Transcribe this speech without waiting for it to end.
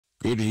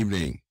Good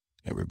evening,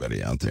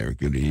 everybody out there.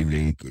 Good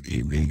evening, good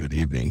evening, good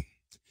evening.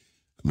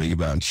 I'm thinking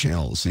about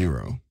Channel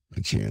Zero,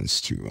 a chance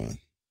to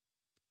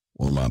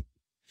warm up.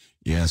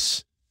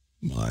 Yes,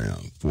 my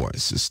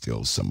voice is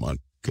still somewhat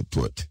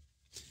kaput.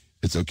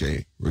 It's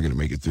okay. We're going to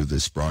make it through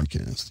this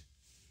broadcast.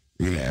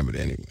 We're going to have it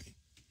anyway.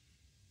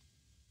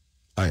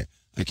 I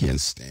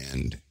can't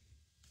stand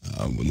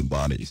when the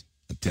body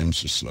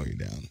attempts to slow you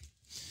down.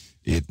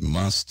 It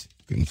must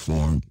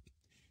conform,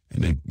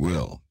 and it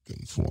will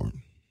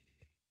conform.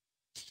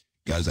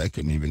 Guys, I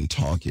couldn't even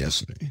talk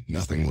yesterday.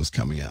 Nothing was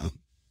coming out.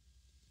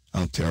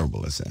 How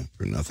terrible is that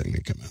for nothing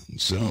to come out?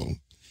 So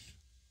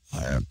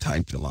I have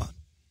typed a lot.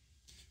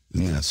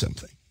 Isn't that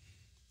something?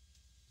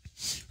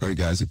 All right,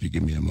 guys, if you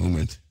give me a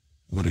moment,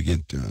 I want to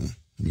get, let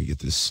me get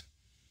this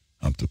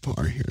up to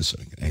par here so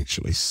I can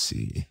actually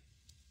see.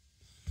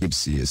 Good to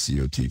see you,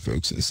 COT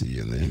folks. I see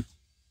you there.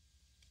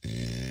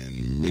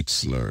 And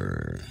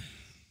Mixler.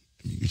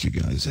 Let me get you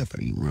guys up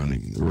and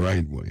running the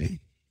right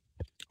way.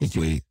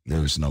 Hopefully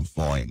there's no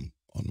volume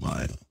on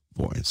my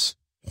voice.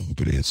 I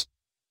hope it is.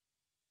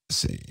 Let's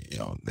see,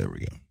 oh, there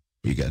we go.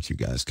 We got you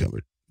guys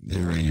covered.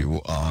 There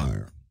you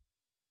are.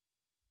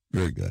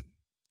 Very good.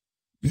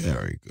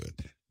 Very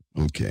good.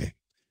 Okay.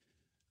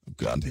 I've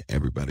got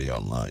everybody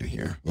online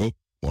here. Oh,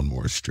 one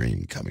more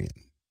stream coming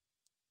in.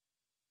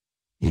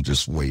 We'll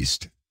just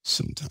waste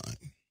some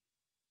time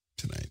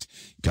tonight.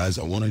 Guys,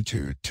 I wanted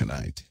to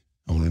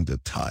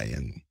tie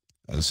in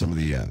some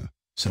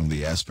of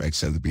the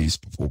aspects of the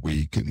beast before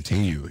we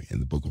continue in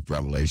the book of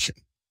Revelation,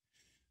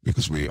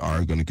 because we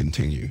are going to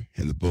continue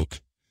in the book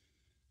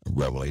of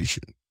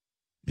Revelation.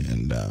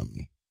 And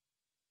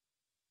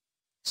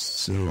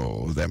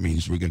so that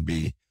means we're going to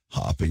be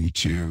hopping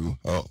to,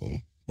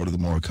 what are the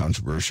more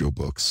controversial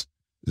books?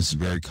 This is a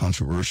very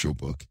controversial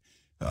book,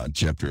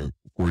 chapter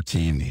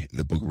 14,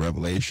 the book of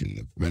Revelation,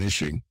 the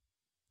finishing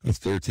of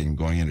 13,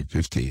 going into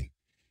 15,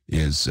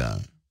 is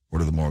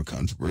one of the more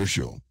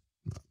controversial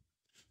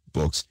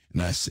books.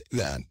 And I say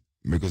that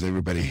because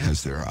everybody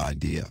has their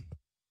idea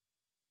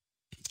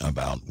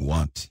about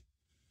what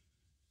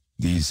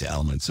these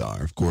elements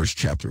are. Of course,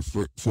 chapter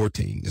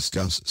 14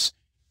 discusses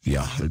the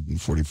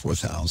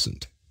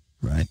 144,000,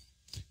 right?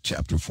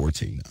 Chapter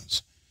 14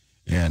 does.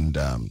 And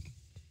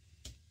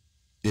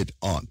it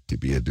ought to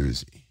be a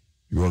doozy. It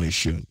really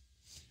should.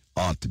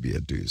 Ought to be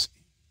a doozy.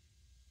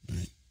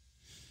 Right?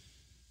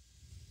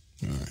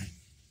 All right.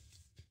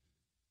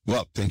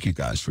 Well, thank you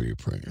guys for your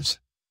prayers.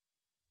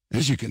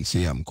 As you can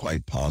see, I'm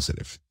quite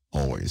positive,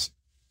 always.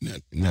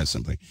 Isn't that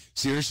something?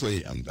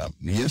 Seriously,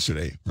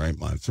 yesterday, right,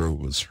 my throat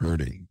was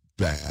hurting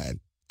bad.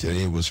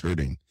 Today it was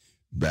hurting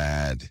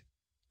bad,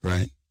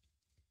 right?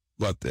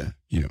 But,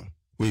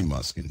 we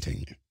must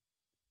continue.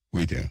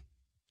 We do.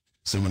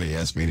 Somebody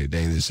asked me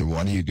today, they said,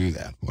 why do you do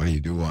that? Why do you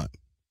do what?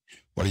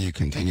 Why do you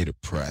continue to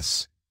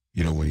press,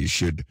 when you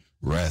should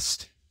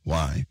rest?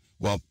 Why?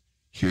 Well,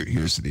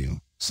 here's the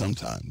deal.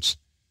 Sometimes,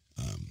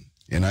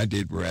 and I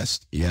did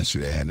rest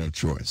yesterday. I had no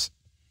choice.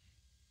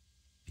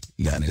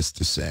 That is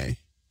to say,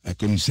 I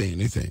couldn't say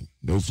anything.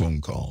 No phone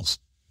calls.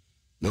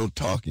 No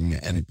talking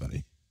to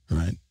anybody,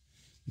 right?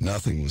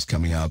 Nothing was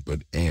coming out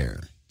but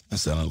air. I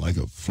sounded like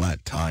a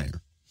flat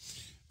tire.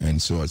 And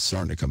so it's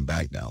starting to come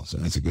back now, so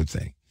that's a good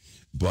thing.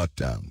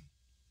 But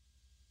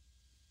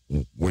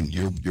when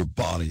your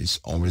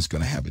body's always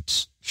going to have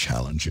its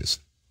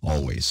challenges,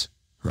 always,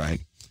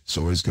 right? It's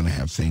always going to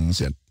have things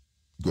that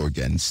go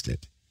against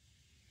it.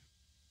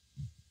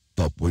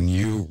 But when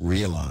you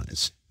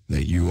realize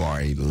that you are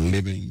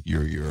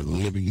you're a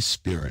living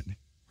spirit,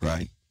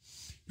 right?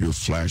 Your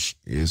flesh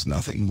is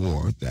nothing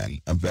more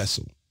than a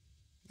vessel.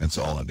 That's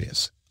all it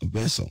is, a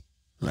vessel,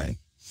 right?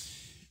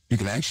 You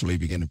can actually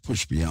begin to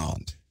push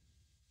beyond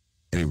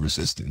any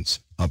resistance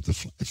of the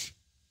flesh.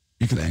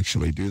 You can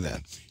actually do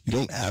that. You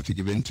don't have to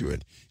give in to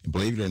it. And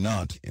believe it or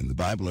not, in the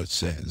Bible it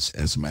says,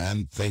 as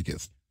man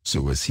thinketh,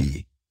 so is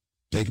he.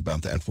 Think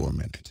about that for a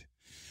minute.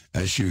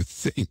 As you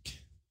think,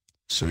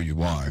 so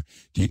you are.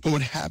 Do you know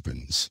what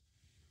happens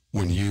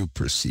when you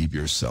perceive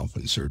yourself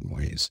in certain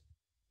ways?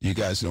 Do you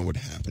guys know what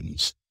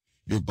happens?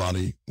 Your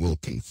body will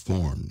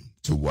conform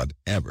to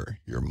whatever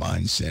your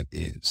mindset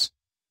is.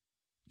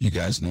 You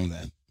guys know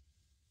that?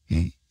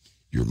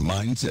 Your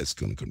mindset's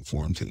going to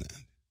conform to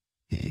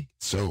that.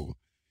 So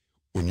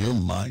when your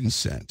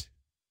mindset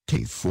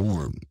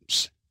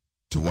conforms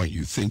to what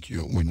you think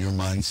when your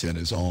mindset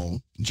is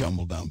all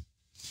jumbled up,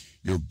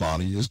 your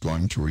body is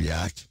going to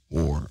react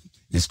or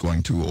is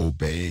going to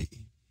obey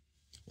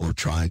or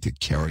try to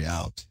carry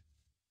out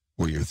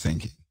what you're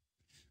thinking.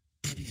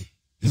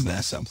 Isn't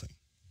that something?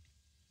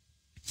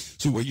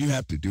 So what you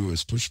have to do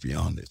is push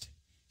beyond it.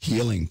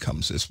 Healing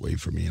comes this way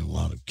for me in a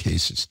lot of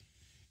cases.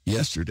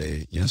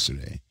 Yesterday,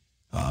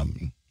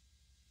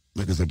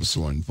 because I was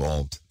so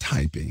involved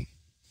typing,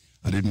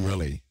 I didn't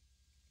really,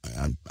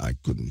 I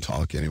couldn't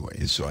talk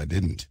anyway, so I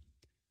didn't.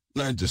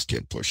 And I just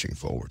kept pushing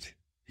forward,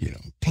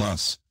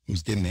 Plus, I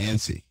was getting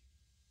antsy,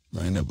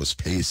 right? I was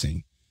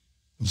pacing.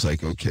 I was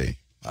like, okay,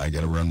 I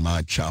got to run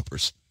my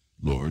choppers.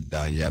 Lord,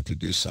 now you have to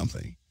do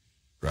something,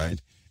 right?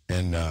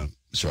 And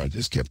so I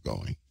just kept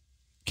going.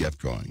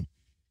 kept going.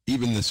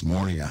 Even this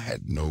morning, I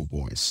had no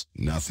voice,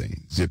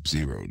 nothing, zip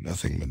zero,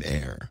 nothing but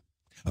air.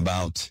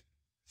 About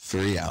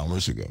 3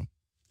 hours ago,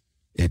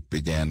 it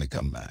began to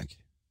come back.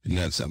 Isn't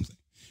that something?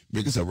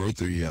 Because I wrote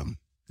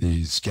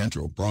the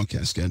schedule,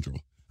 broadcast schedule,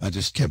 I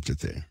just kept it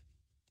there.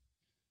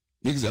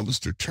 Because I was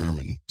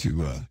determined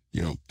to,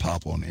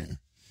 pop on air.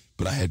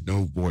 But I had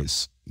no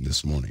voice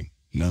this morning,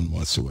 none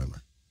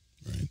whatsoever,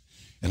 right?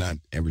 And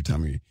every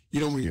time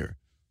when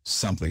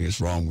something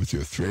is wrong with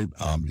your throat,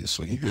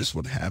 obviously, here's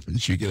what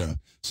happens. You get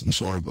some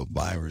sort of a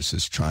virus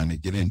that's trying to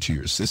get into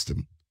your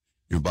system.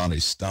 Your body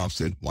stops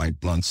it. White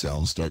blood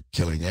cells start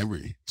killing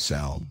every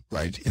cell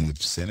right in the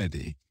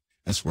vicinity.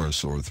 That's where a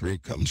sore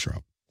throat comes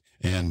from.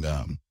 And,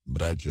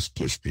 but I just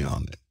push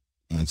beyond it.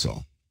 That's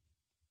all.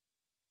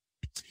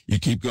 You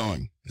keep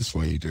going. That's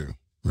what you do,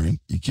 right?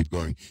 You keep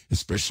going,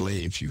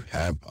 especially if you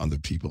have other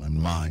people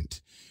in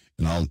mind.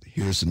 And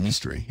here's the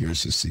mystery.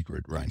 Here's the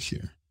secret right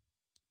here.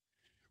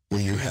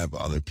 When you have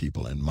other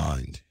people in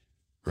mind,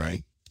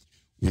 right?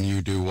 When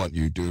you do what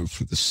you do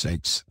for the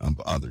sakes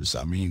of others,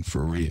 I mean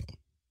for real,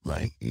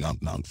 right?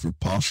 Not for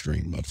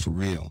posturing, but for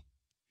real.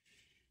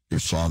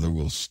 Your Father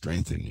will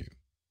strengthen you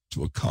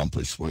to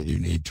accomplish what you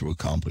need to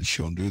accomplish.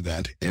 He'll do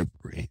that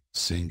every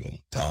single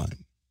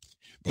time.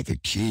 But the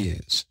key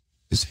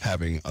is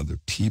having other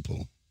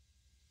people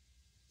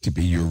to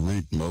be your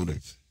root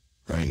motive,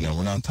 right? Now,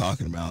 we're not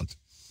talking about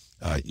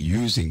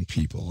using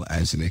people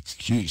as an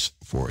excuse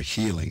for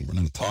healing.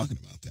 We're not talking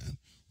about that.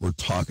 We're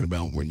talking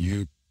about when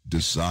you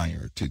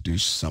desire to do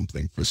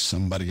something for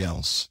somebody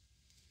else,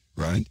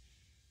 right?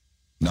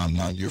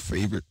 Not your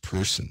favorite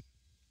person.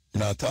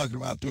 We're not talking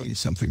about doing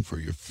something for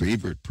your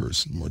favorite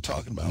person. We're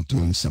talking about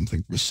doing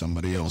something for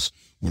somebody else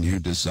when you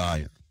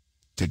desire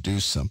to do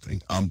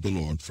something of the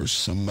Lord for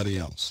somebody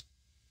else,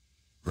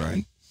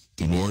 right?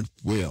 The Lord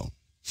will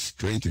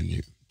strengthen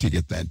you to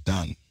get that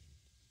done.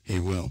 He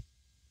will.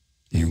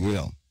 He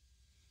will.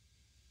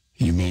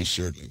 He most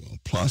certainly will.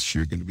 Plus,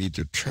 you're going to be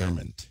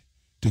determined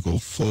to go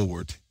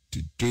forward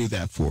to do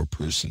that for a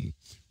person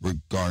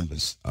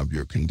regardless of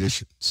your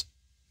conditions.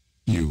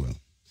 You will.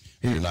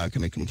 And you're not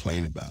going to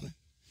complain about it.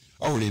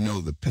 Already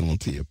know the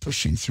penalty of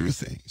pushing through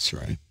things,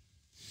 right?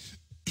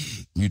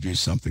 You do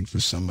something for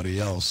somebody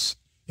else.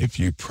 If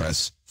you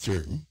press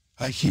through,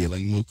 a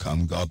healing will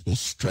come. God will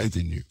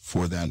strengthen you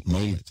for that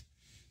moment.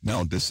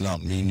 Now, it does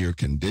not mean your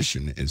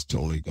condition is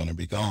totally going to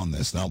be gone.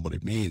 That's not what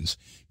it means.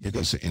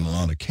 Because in a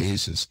lot of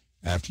cases,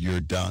 after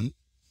you're done,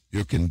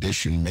 your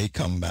condition may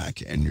come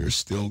back and you're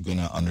still going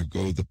to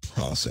undergo the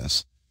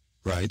process,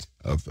 right,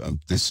 of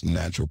this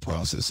natural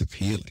process of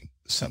healing.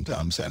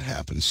 Sometimes that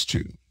happens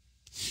too.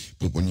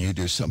 But when you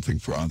do something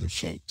for other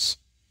folks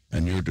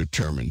and you're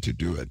determined to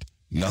do it,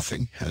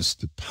 nothing has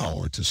the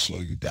power to slow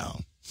you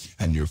down.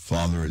 And your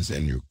Father is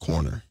in your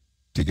corner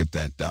to get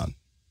that done.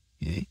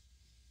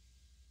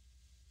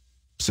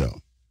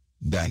 So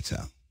that's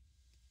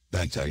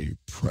how you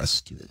press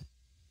through.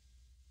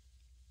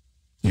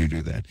 You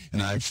do that.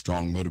 And I have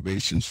strong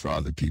motivations for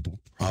other people,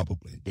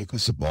 probably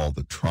because of all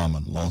the trauma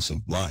and loss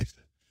of life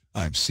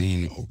I've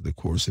seen over the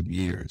course of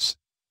years.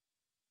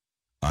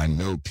 I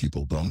know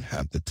people don't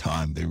have the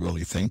time they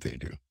really think they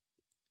do.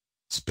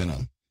 It's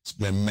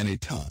been many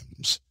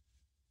times,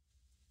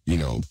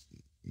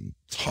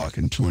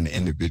 talking to an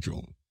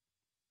individual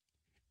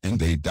and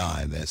they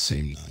die that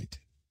same night,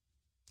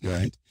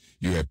 right?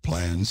 You have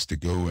plans to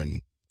go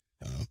and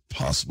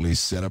possibly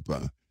set up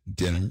a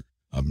dinner,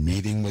 a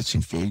meeting with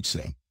some folks,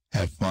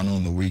 have fun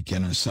on the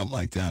weekend or something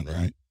like that,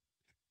 right?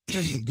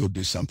 Go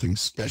do something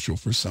special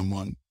for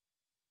someone.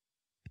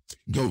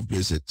 Go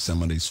visit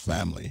somebody's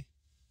family.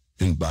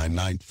 And by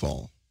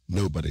nightfall,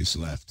 nobody's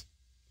left.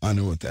 I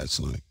know what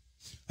that's like.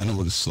 I know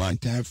what it's like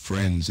to have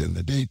friends in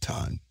the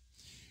daytime,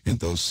 and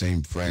those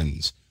same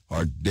friends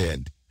are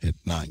dead at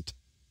night.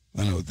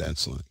 I know what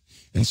that's like.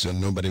 And so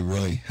nobody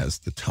really has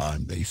the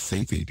time they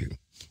think they do,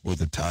 or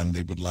the time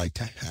they would like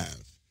to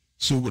have.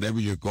 So whatever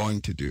you're going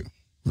to do,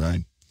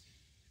 right,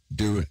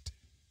 do it.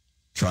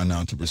 Try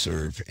not to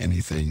reserve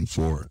anything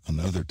for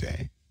another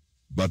day,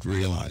 but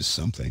realize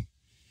something.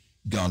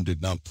 God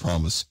did not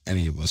promise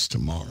any of us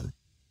tomorrow.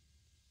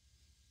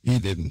 He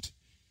didn't.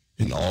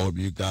 And all of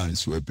you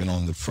guys who have been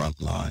on the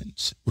front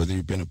lines, whether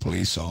you've been a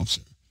police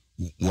officer,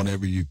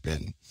 whatever you've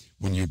been,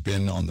 when you've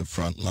been on the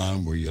front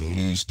line where you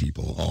lose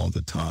people all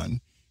the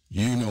time,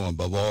 you know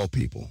above all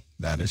people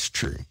that is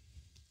true.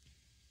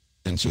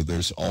 And so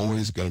there's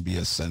always going to be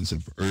a sense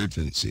of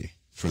urgency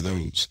for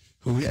those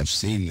who have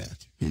seen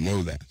that, who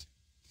know that,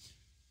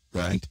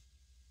 right?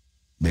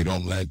 They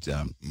don't let,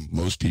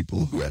 most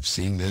people who have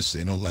seen this,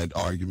 they don't let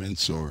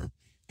arguments or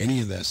any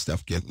of that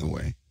stuff get in the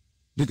way.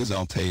 Because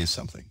I'll tell you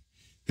something,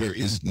 there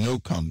is no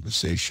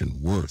conversation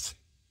worth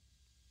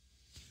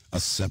a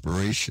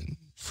separation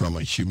from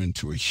a human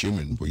to a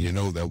human where you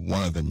know that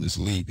one of them is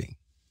leaving.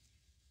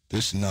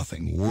 There's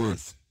nothing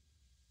worth,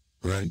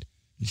 right,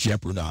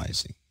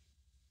 jeopardizing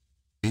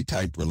any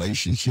type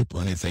relationship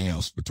or anything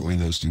else between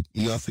those two.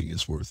 Nothing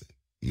is worth it.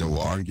 No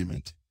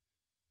argument,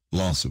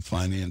 loss of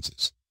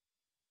finances,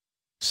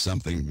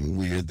 something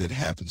weird that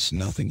happens.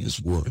 Nothing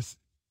is worth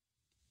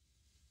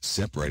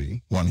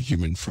separating one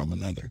human from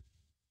another.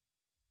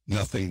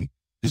 Nothing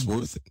is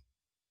worth it.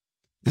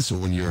 And so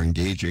when you're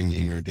engaging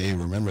in your day,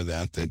 remember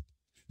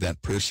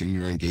that person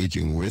you're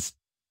engaging with,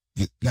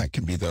 that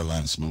can be their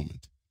last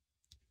moment.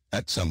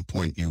 At some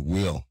point, you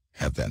will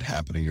have that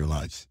happen in your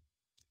life.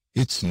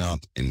 It's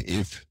not an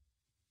if.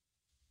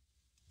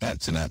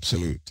 That's an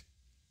absolute.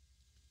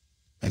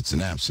 That's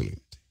an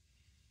absolute.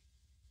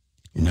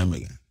 Remember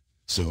that.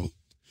 So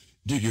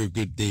do your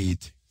good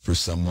deed for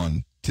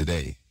someone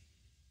today.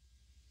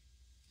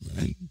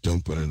 Right?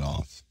 Don't put it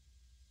off.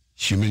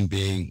 Human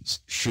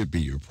beings should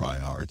be your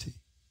priority.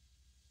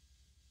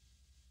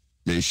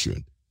 They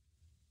should.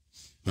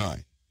 All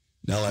right.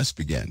 Now let's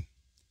begin.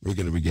 We're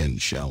going to begin,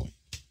 shall we?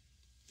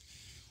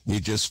 We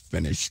just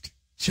finished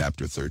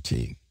chapter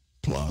 13,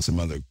 plus some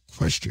other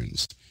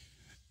questions.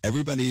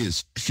 Everybody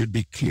should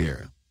be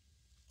clear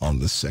on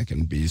the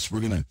second beast. I'm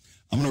going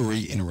to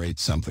reiterate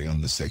something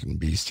on the second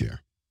beast here,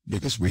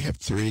 because we have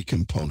three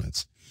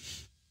components.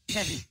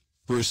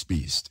 First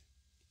beast,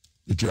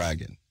 the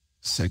dragon.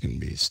 Second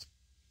beast,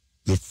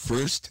 the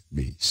first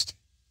beast,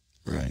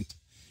 right,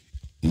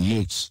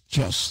 looks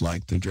just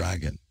like the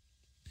dragon.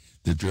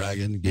 The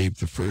dragon gave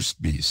the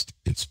first beast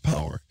its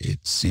power,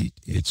 its seat,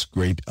 its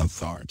great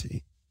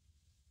authority.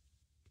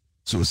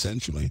 So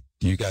essentially,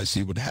 do you guys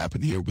see what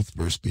happened here with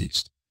the first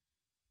beast?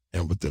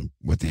 And with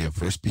the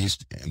first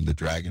beast and the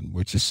dragon,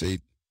 which is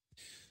Satan?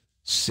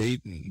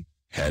 Satan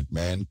had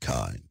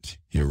mankind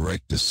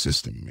erect a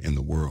system in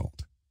the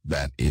world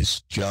that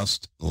is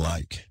just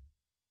like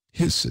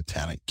his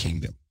satanic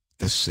kingdom.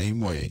 The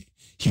same way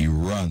he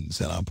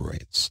runs and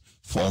operates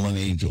fallen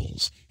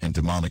angels and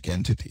demonic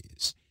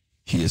entities.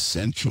 He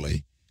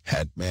essentially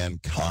had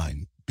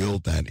mankind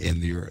build that in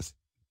the earth,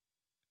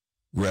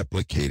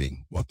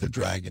 replicating what the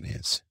dragon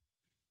is.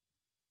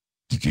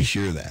 Did you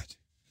hear that?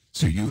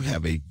 So you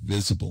have a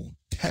visible,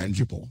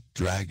 tangible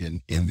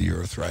dragon in the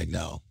earth right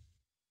now.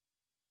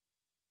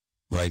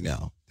 Right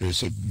now,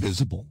 there's a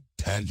visible,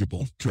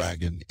 tangible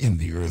dragon in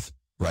the earth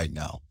right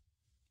now.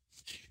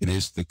 It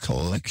is the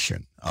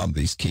collection of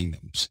these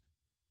kingdoms,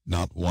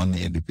 not one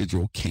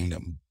individual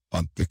kingdom,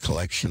 but the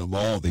collection of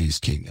all these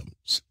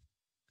kingdoms.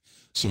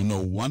 So no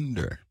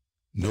wonder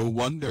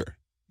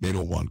they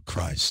don't want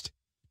Christ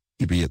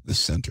to be at the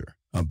center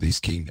of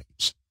these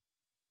kingdoms.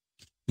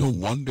 No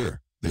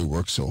wonder they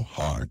work so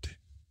hard,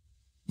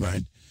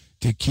 right,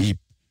 to keep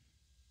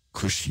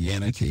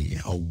Christianity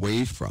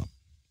away from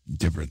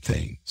different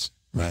things,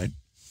 right?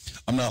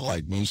 I'm not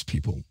like most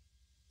people.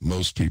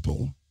 Most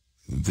people,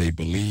 they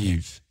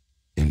believe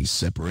in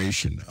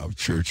separation of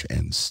church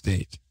and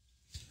state.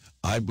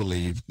 I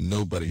believe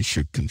nobody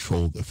should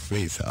control the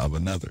faith of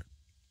another.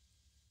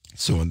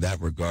 So in that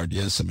regard,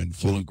 yes, I'm in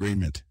full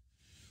agreement.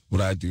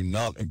 What I do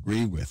not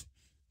agree with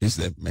is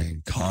that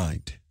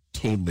mankind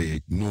totally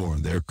ignore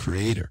their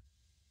creator.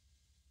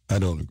 I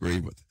don't agree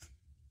with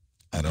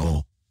that at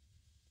all.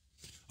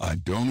 I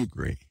don't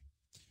agree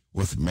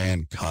with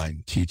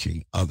mankind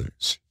teaching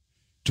others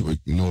to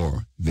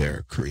ignore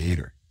their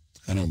creator.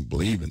 I don't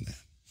believe in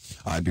that.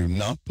 I do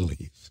not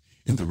believe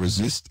in the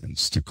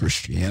resistance to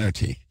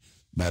Christianity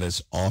that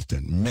is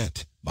often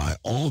met by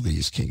all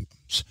these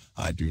kingdoms.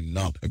 I do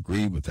not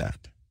agree with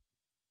that.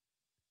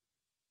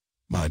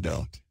 I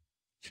don't.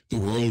 The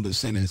world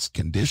is in its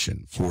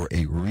condition for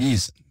a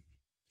reason.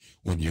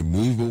 When you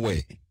move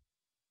away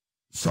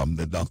from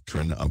the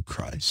doctrine of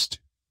Christ,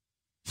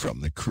 from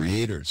the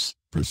Creator's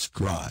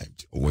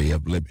prescribed way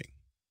of living,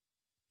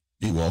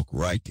 you walk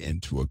right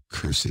into a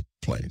cursed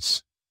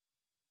place.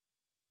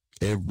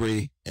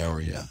 Every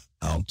area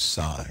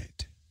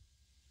outside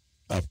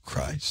of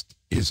Christ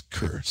is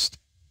cursed.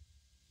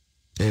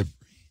 Every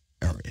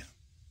area.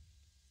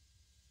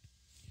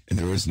 And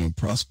there is no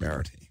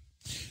prosperity.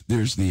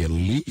 There's the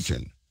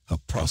illusion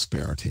of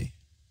prosperity.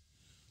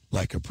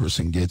 Like a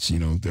person gets,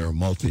 they're a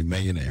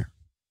multi-millionaire.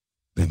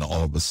 Then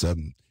all of a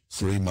sudden,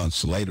 3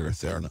 months later,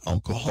 they're an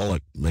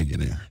alcoholic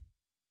millionaire.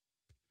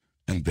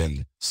 And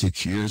then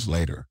 6 years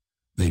later,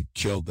 they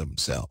killed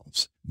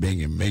themselves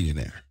being a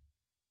millionaire.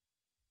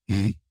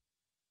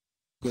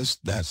 Because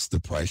that's the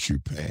price you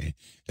pay.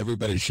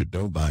 Everybody should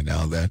know by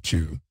now that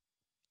to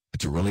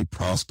really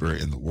prosper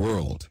in the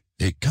world,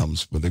 it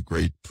comes with a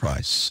great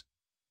price.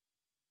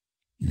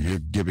 You're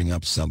giving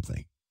up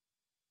something.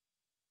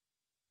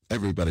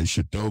 Everybody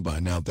should know by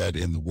now that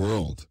in the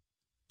world,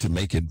 to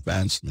make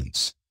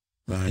advancements,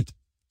 right,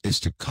 is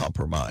to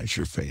compromise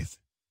your faith.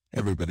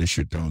 Everybody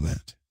should know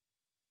that.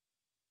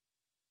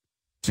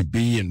 To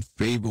be in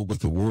favor with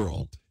the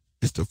world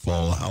is to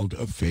fall out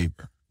of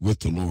favor with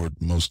the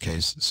Lord in most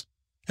cases.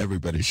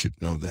 Everybody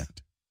should know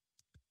that.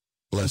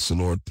 Bless the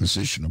Lord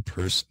position a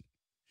person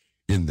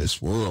in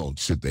this world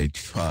should they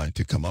try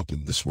to come up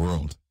in this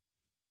world.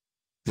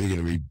 They're going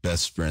to be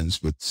best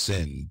friends with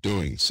sin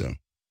doing so.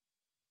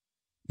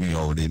 We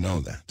already know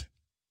that.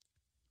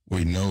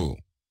 We know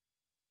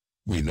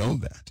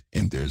that,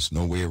 and there's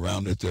no way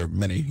around it. There are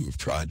many who have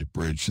tried to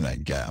bridge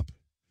that gap.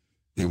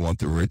 They want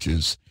the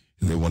riches,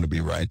 and they want to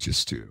be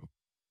righteous too.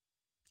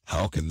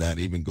 How can that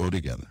even go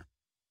together?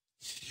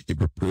 If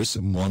a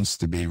person wants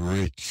to be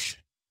rich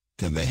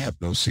then they have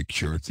no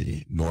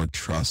security nor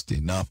trust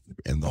enough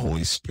in the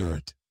Holy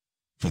Spirit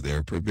for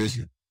their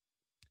provision.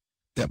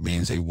 That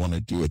means they want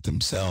to do it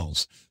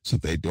themselves so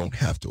they don't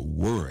have to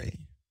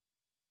worry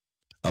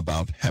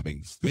about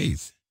having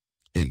faith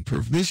in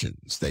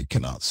provisions they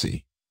cannot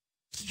see.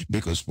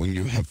 Because when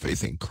you have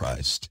faith in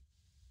Christ,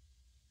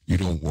 you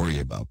don't worry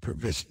about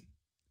provision.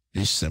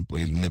 You're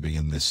simply living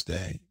in this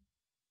day.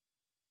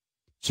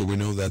 So we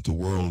know that the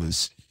world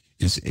is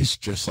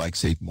just like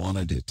Satan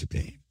wanted it to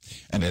be.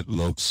 And it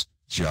looks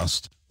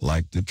just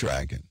like the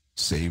dragon,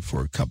 save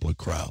for a couple of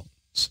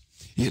crowns.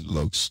 It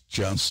looks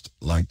just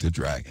like the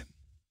dragon.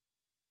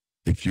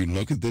 If you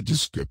look at the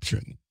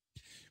description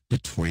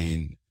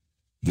between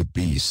the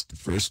beast, the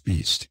first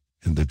beast,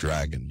 and the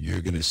dragon,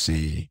 you're going to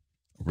see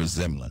a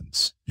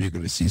resemblance. You're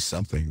going to see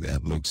something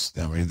that looks,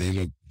 I mean, they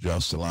look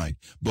just alike.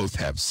 Both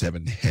have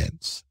 7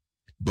 heads.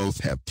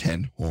 Both have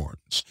 10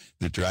 horns.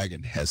 The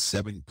dragon has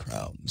 7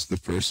 crowns. The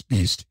first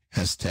beast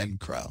has 10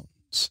 crowns.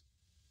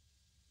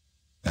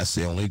 That's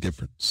the only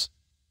difference.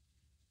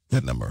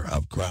 The number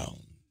of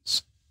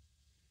crowns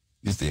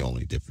is the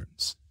only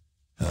difference.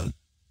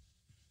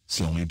 It's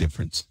the only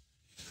difference.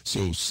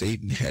 So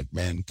Satan had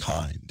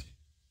mankind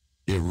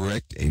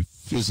erect a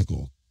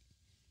physical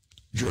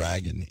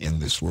dragon in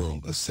this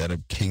world, a set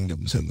of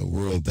kingdoms in the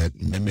world that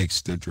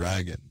mimics the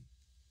dragon.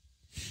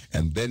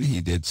 And then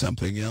he did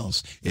something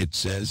else. It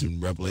says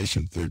in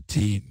Revelation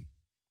 13,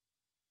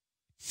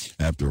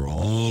 after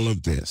all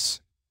of this,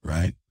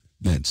 right,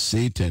 that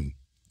Satan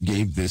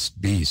gave this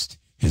beast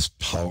his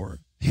power,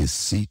 his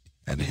seat,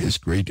 and his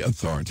great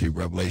authority,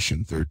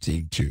 Revelation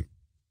 13:2.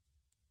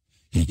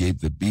 He gave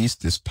the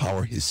beast his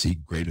power, his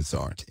seat, great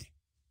authority.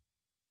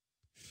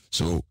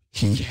 So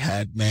he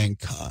had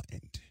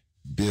mankind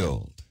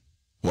build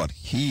what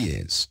he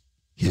is.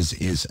 His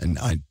is an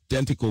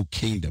identical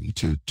kingdom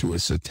to a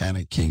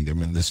satanic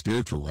kingdom in the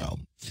spiritual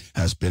realm,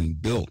 has been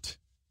built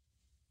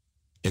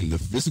in the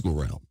physical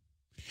realm.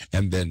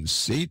 And then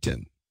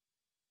Satan,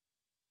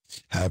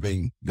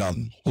 having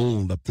gotten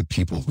hold of the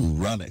people who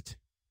run it,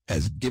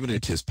 has given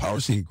it his power,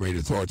 and great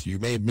authority. You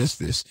may have missed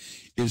this.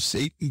 If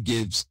Satan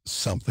gives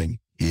something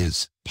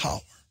his power,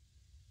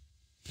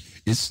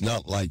 it's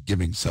not like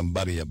giving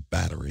somebody a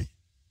battery.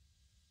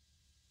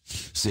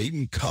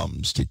 Satan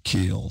comes to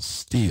kill,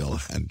 steal,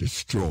 and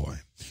destroy.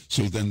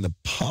 So then the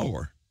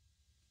power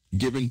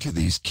given to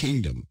these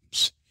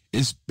kingdoms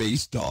is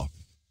based off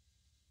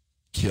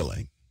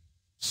killing,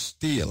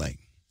 stealing,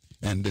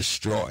 and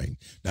destroying.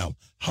 Now,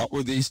 how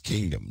were these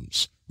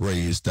kingdoms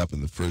raised up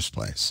in the first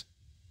place?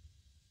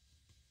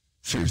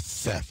 Through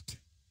theft,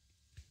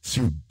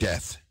 through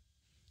death,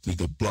 through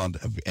the blood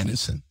of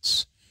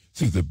innocents,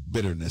 through the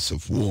bitterness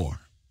of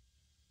war.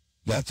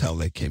 That's how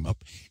they came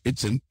up.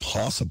 It's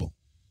impossible.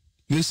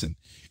 Listen,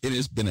 it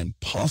has been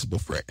impossible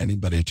for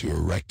anybody to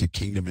erect a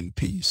kingdom in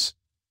peace.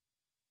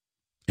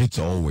 It's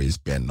always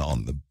been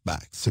on the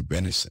backs of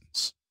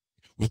innocents,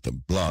 with the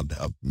blood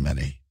of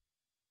many.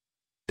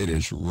 It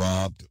has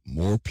robbed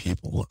more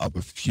people of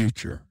a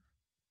future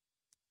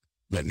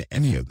than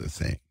any other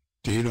thing.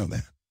 Do you know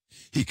that?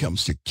 He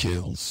comes to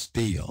kill,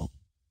 steal.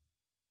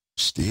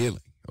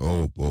 Stealing.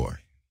 Oh boy.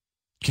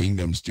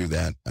 Kingdoms do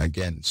that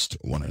against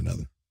one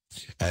another.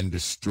 And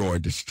destroy,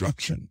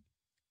 destruction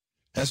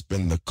has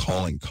been the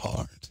calling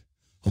card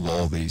of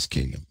all these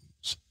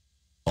kingdoms.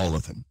 All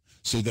of them.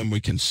 So then we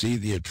can see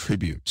the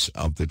attributes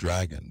of the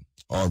dragon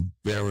are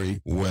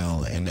very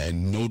well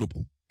and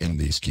notable in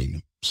these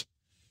kingdoms.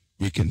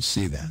 We can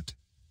see that,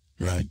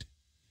 right?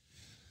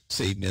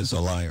 Satan is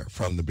a liar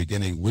from the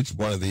beginning. Which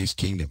one of these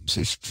kingdoms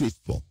is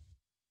truthful?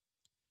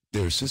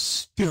 There's a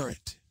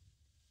spirit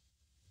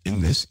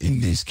in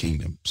these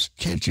kingdoms.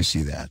 Can't you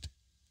see that?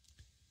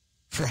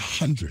 For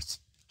hundreds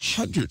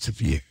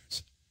of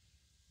years,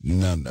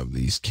 none of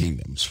these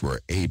kingdoms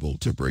were able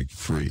to break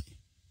free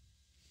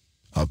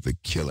of the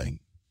killing,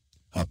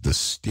 of the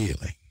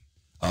stealing,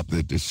 of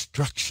the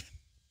destruction.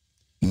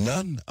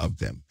 None of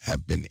them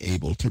have been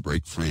able to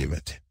break free of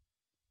it.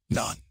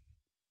 None.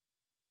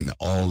 And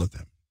all of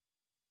them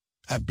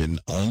have been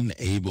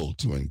unable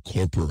to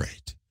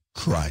incorporate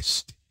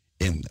Christ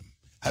in them.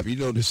 Have you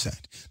noticed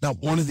that? Not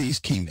one of these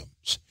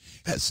kingdoms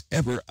has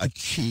ever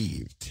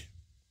achieved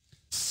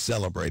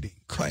celebrating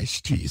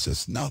Christ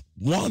Jesus. Not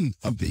one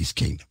of these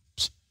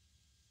kingdoms.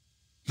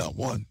 Not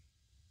one.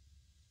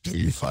 Do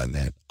you find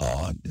that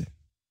odd?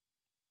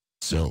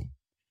 So,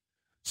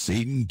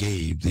 Satan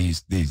gave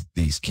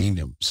these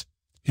kingdoms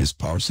his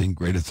power, and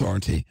great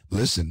authority.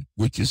 Listen,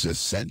 which is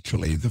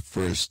essentially the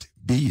first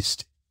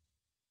beast.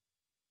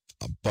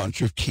 A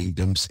bunch of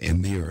kingdoms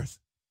in the earth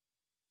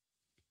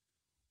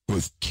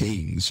with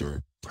kings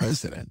or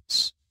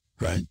presidents,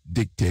 right?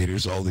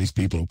 Dictators, all these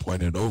people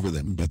appointed over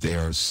them, but they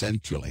are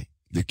essentially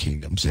the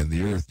kingdoms in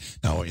the earth.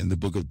 Now, in the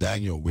book of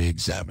Daniel, we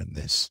examined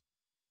this.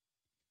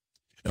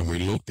 And we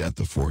looked at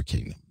the 4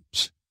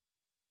 kingdoms.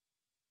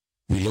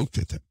 We looked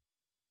at them.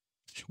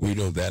 We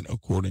know that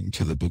according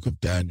to the book of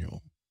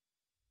Daniel,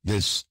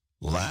 this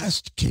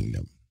last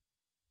kingdom,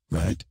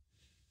 right,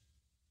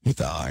 with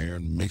the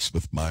iron mixed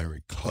with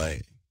miry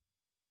clay,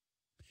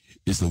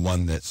 is the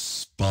one that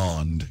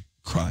spawned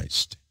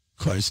Christ.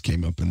 Christ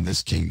came up in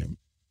this kingdom.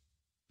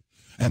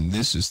 And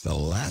this is the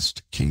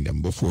last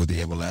kingdom before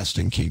the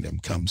everlasting kingdom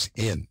comes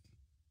in.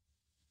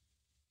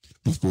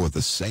 Before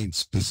the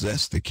saints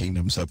possess the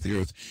kingdoms of the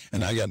earth.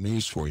 And I got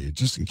news for you,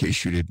 just in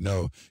case you didn't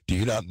know. Do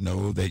you not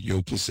know that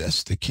you'll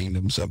possess the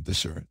kingdoms of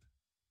this earth?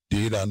 Do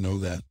you not know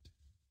that?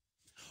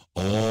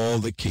 All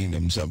the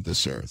kingdoms of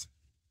this earth,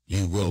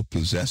 you will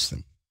possess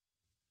them.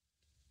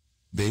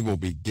 They will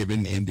be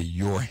given into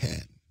your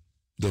hand.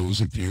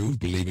 Those of you who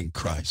believe in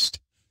Christ.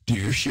 Do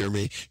you hear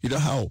me? You know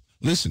how,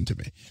 listen to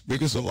me,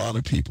 because a lot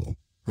of people,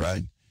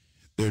 right,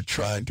 they're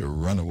trying to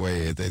run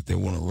away. They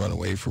want to run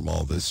away from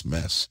all this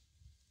mess.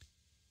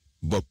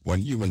 But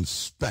when you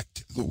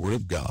inspect the Word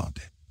of God,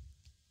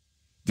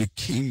 the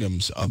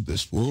kingdoms of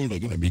this world are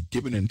going to be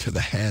given into the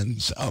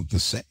hands of the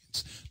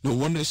saints. No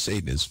wonder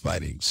Satan is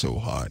fighting so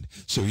hard.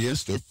 So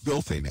yes, they're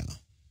filthy now.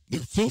 They're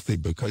filthy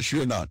because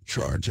you're not in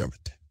charge of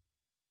it.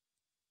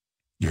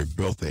 You're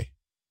filthy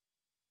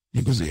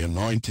because the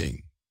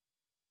anointing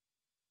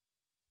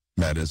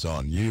that is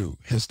on you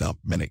has not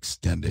been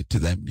extended to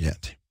them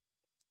yet.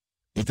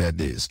 But that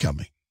day is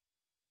coming.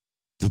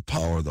 The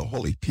power of the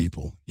holy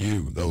people,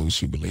 you, those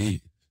who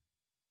believe,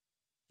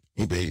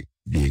 will be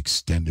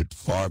extended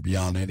far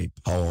beyond any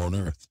power on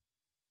earth.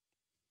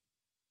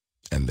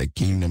 And the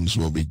kingdoms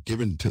will be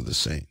given to the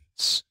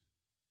saints.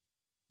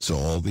 So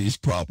all these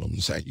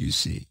problems that you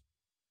see,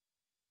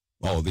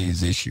 all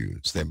these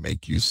issues that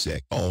make you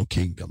sick, all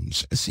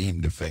kingdoms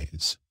seem to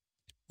face,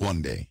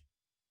 one day,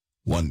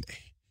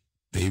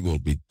 they will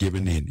be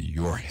given into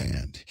your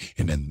hand.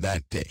 And in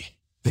that day,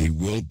 they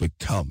will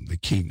become the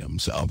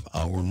kingdoms of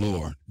our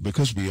Lord,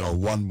 because we are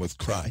one with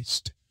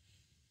Christ,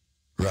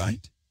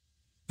 right?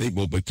 They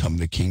will become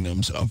the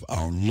kingdoms of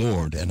our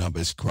Lord and of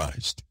his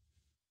Christ.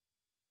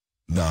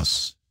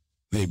 Thus,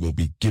 they will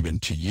be given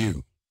to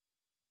you.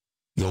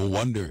 No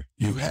wonder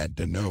you had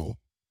to know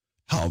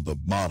how the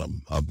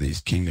bottom of these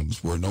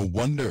kingdoms were. No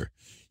wonder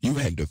you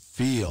had to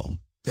feel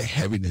the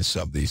heaviness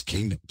of these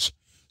kingdoms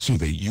so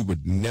that you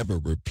would never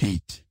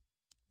repeat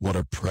what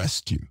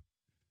oppressed you.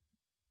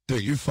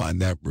 Don't you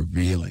find that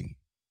revealing?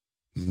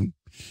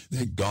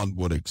 That God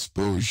would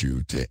expose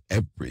you to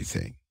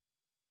everything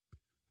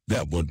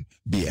that would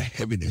be a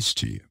heaviness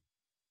to you,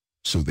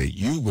 so that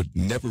you would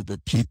never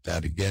repeat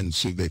that again,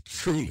 so that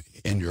truly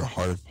in your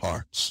heart of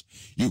hearts,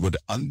 you would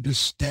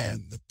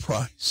understand the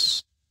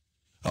price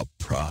of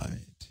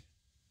pride,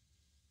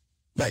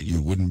 that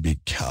you wouldn't be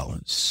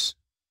callous.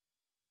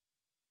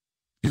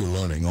 You're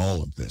learning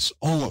all of this.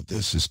 All of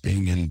this is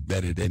being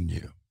embedded in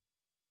you.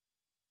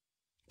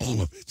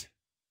 All of it.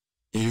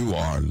 You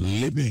are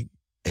living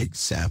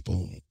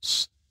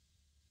examples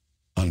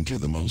unto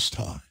the Most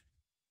High.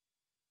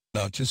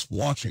 Not just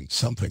watching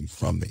something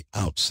from the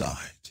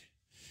outside.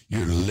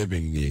 You're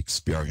living the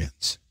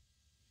experience.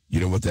 You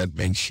know what that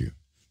makes you?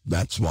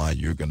 That's why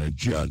you're going to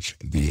judge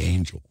the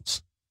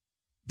angels.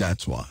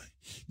 That's why.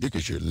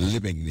 Because you're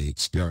living the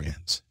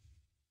experience.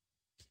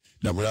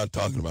 Now, we're not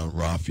talking about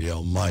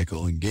Raphael,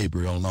 Michael, and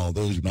Gabriel, and all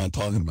those. We're not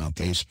talking about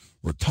those.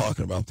 We're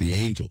talking about the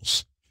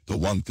angels. The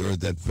 1/3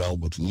 that fell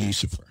with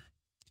Lucifer.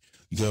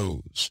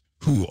 Those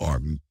who are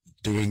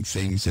doing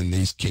things in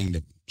these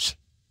kingdoms.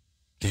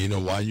 Do you know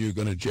why you're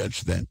going to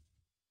judge them?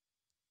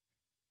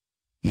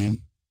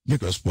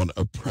 Because what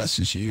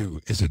oppresses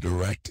you is a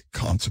direct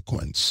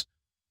consequence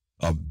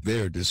of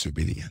their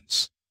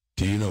disobedience.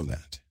 Do you know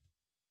that?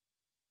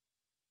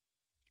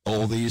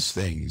 All these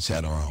things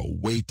that are a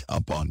weight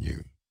upon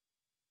you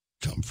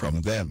come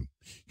from them.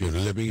 You're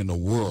living in a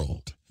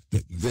world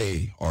that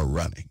they are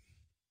running.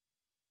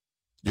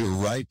 You're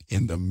right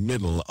in the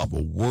middle of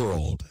a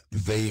world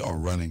they are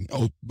running.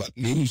 Oh, but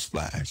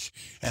newsflash,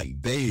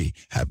 and they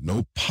have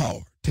no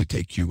power to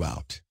take you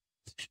out.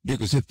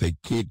 Because if they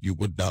could, you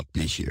would not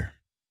be here.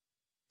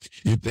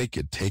 If they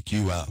could take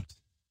you out,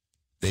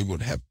 they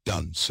would have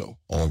done so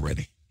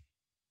already.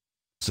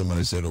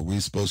 Somebody said, are we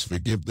supposed to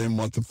forgive them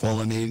like the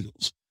fallen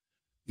angels?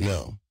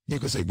 No,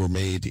 because they were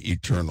made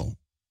eternal.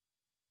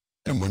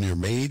 And when you're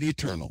made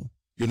eternal,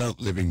 you're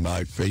not living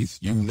by faith,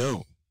 you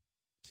know.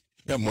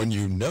 And when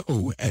you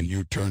know and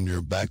you turn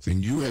your back,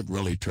 then you have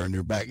really turned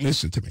your back.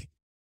 Listen to me.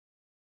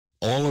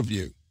 All of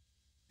you,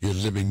 you're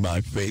living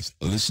by faith.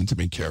 Listen to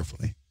me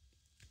carefully.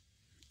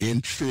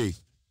 In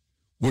truth,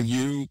 when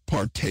you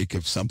partake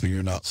of something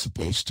you're not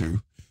supposed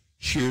to,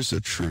 here's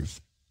the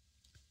truth.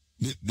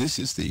 This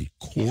is the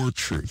core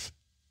truth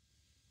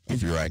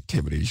of your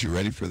activities. You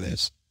ready for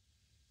this?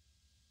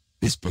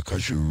 It's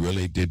because you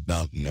really did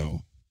not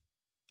know.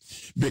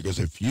 Because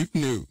if you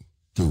knew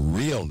the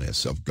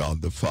realness of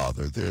God the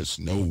Father, there's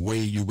no way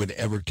you would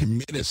ever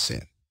commit a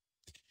sin.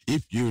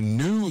 If you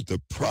knew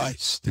the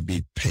price to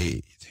be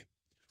paid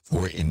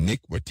for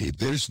iniquity,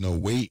 there's no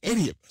way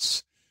any of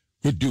us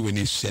would do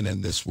any sin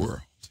in this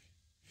world.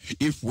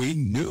 If we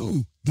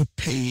knew the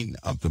pain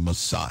of the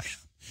Messiah,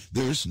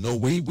 there's no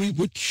way we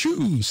would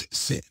choose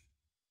sin.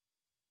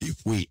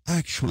 If we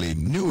actually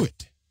knew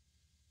it,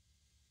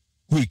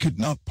 we could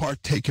not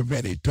partake of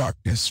any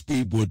darkness.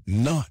 We would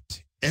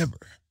not ever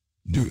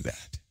do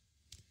that.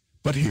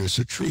 But here's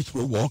the truth.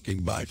 We're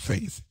walking by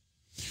faith.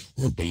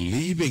 We're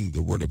believing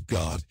the word of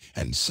God.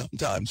 And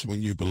sometimes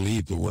when you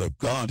believe the word of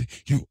God,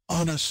 you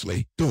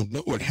honestly don't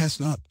know. It has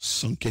not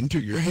sunk into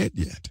your head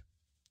yet.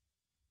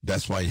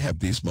 That's why you have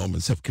these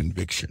moments of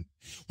conviction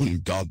when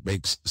God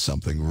makes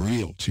something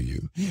real to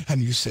you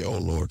and you say, oh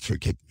Lord,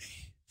 forgive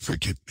me,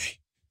 forgive me.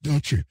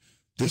 Don't you?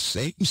 The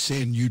same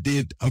sin you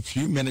did a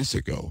few minutes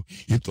ago,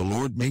 if the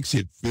Lord makes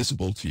it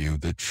visible to you,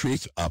 the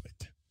truth of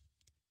it,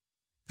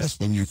 that's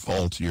when you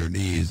fall to your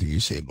knees and you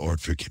say,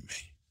 Lord, forgive me.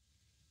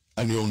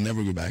 And you'll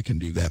never go back and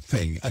do that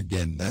thing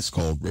again. That's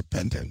called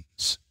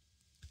repentance.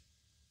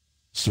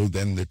 So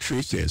then the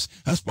truth is,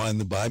 that's why in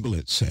the Bible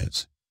it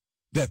says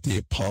that the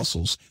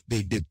apostles,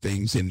 they did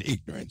things in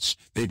ignorance.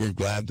 They were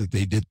glad that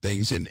they did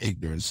things in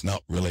ignorance,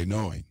 not really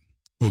knowing.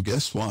 Well,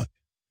 guess what?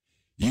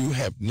 You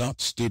have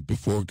not stood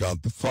before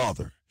God the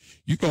Father.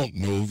 You don't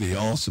know the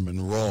awesome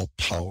and raw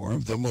power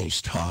of the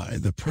Most High,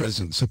 the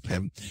presence of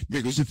Him,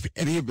 because if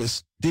any of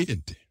us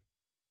did,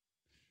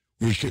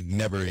 we should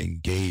never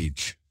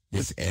engage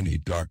with any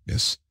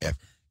darkness ever.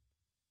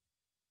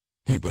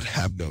 We would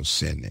have no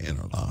sin in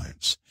our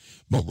lives,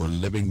 but we're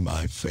living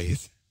by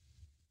faith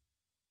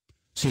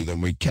so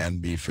then we can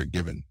be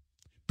forgiven.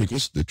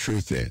 Because the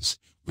truth is,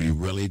 we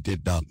really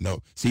did not know.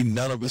 See,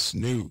 none of us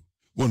knew.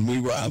 When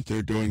we were out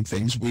there doing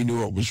things, we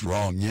knew it was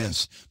wrong,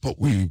 yes, but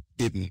we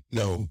didn't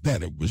know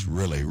that it was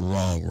really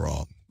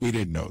wrong. We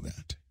didn't know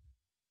that.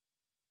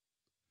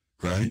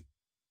 Right?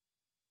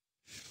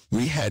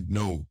 We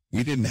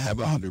didn't have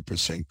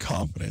 100%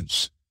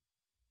 confidence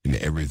in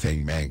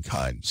everything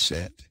mankind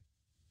said.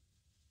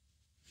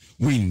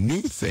 We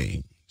knew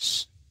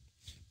things,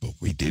 but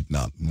we did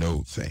not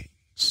know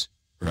things,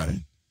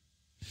 right?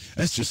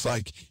 That's just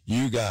like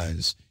you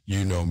guys,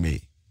 you know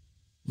me,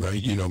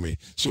 right? You know me.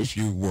 So if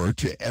you were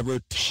to ever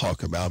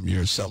talk about me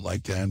or something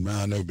like that,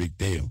 no big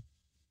deal.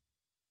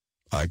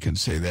 I can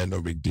say that,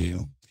 no big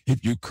deal.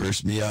 If you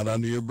curse me out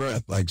under your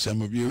breath, like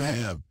some of you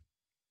have,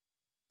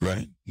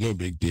 right? No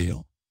big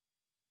deal.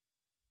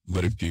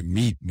 But if you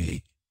meet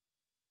me,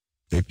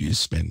 if you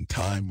spend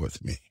time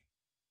with me,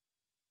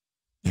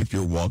 if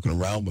you're walking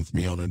around with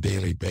me on a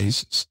daily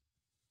basis,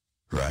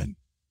 right?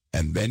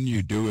 And then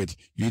you do it,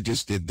 you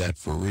just did that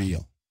for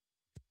real.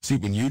 See,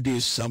 when you do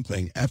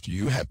something after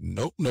you have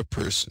known a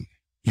person,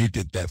 you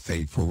did that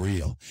thing for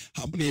real.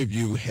 How many of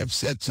you have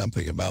said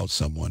something about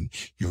someone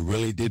you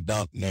really did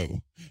not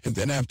know? And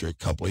then after a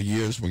couple of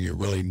years when you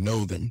really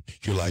know them,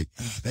 you're like,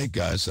 that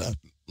guy's not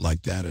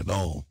like that at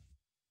all.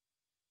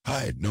 I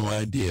had no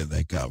idea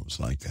that guy was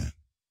like that.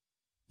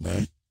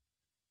 Right?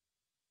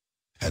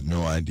 Had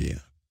no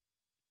idea.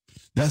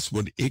 That's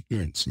what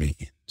ignorance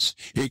means.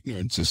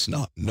 Ignorance is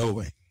not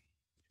knowing.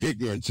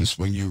 Ignorance is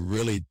when you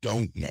really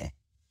don't know.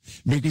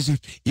 Because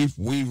if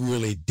we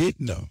really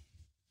did know,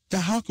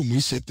 then how can we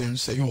sit there and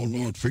say, oh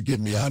Lord, forgive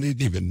me, I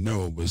didn't even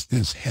know it was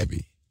this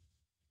heavy.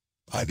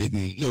 I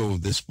didn't know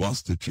this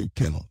was the true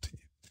penalty.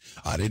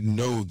 I didn't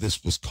know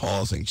this was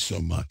causing so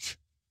much.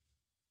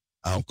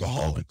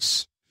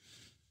 Alcoholics.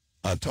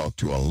 I talk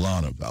to a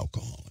lot of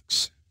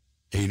alcoholics.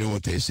 And you know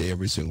what they say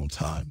every single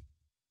time?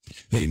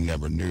 They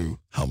never knew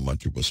how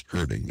much it was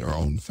hurting their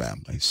own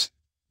families.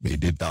 They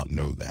did not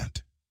know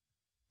that.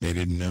 They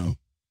didn't know.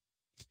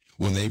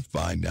 When they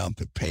find out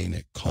the pain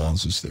it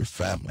causes their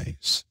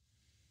families,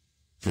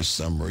 for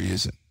some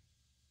reason,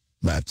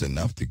 that's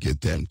enough to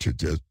get them to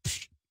just,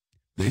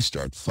 they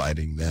start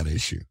fighting that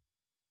issue.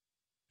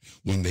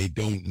 When they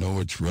don't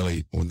know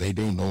when they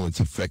don't know it's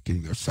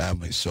affecting their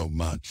family so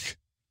much,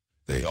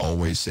 they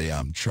always say,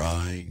 I'm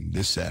trying,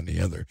 this, that, and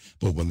the other.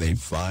 But when they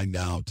find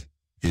out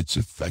it's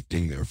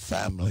affecting their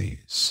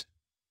families,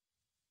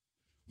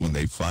 when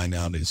they find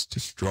out it's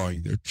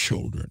destroying their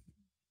children,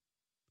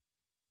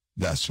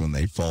 that's when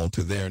they fall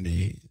to their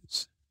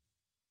knees.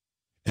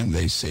 And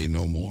they say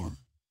no more.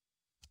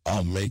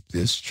 I'll make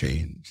this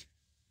change.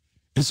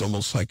 It's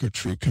almost like a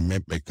true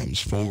commitment comes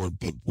forward,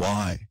 but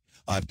why?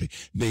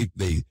 They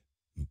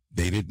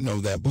didn't know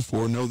that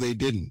before. No, they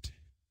didn't.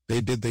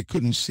 They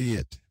couldn't see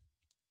it.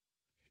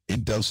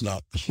 It does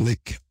not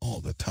click all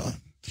the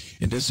time.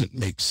 It doesn't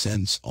make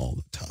sense all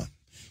the time.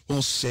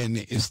 Well, sin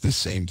is the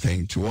same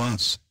thing to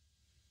us.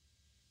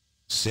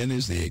 Sin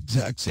is the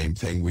exact same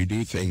thing. We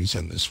do things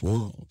in this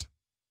world,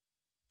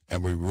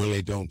 and we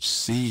really don't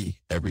see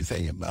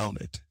everything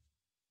about it.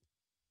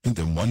 And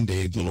then one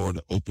day the Lord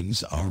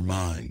opens our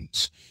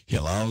minds. He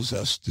allows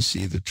us to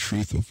see the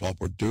truth of what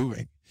we're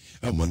doing.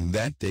 And when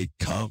that day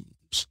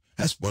comes,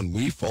 that's when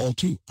we fall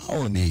to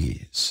our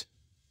knees,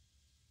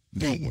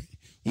 don't we?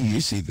 When we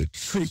see the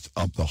truth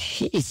of the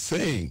whole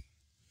thing,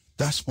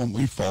 that's when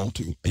we fall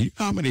to. You know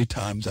how many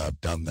times I've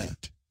done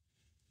that?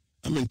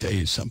 I'm going to tell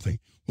you something.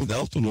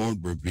 Without the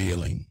Lord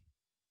revealing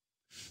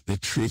the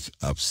truth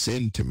of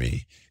sin to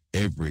me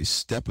every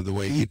step of the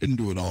way, He didn't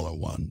do it all at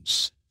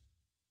once.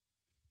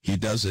 He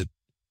does it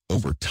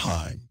over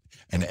time.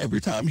 And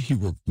every time He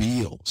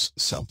reveals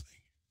something,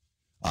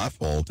 I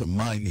fall to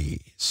my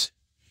knees.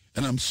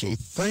 And I'm so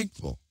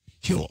thankful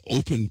He'll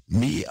open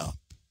me up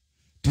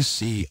to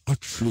see a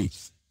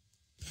truth.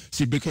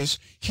 See, because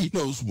he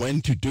knows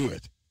when to do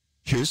it.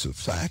 Here's the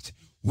fact.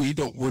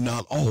 We're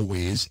not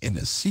always in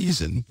a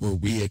season where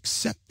we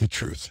accept the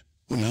truth.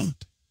 We're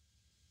not.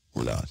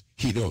 We're not.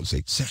 He knows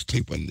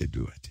exactly when to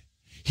do it.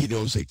 He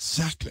knows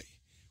exactly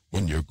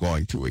when you're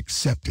going to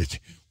accept it,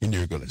 when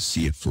you're going to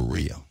see it for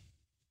real.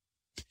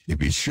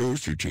 If he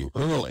shows you too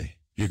early,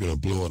 you're going to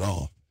blow it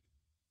off.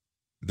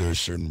 There are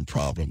certain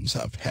problems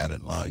I've had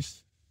in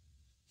life.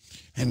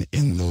 And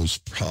in those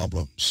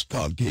problems,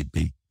 God gave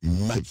me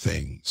many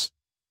things.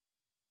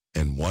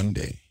 And one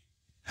day,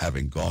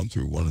 having gone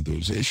through one of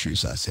those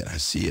issues, I said, I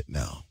see it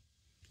now.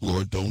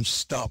 Lord, don't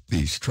stop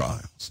these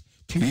trials.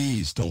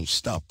 Please don't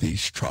stop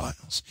these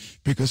trials,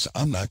 because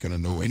I'm not going to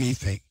know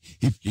anything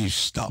if you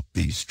stop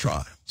these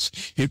trials.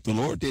 If the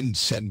Lord didn't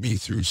send me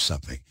through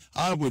something,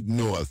 I wouldn't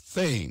know a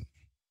thing.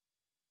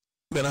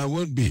 Then I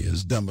would be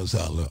as dumb as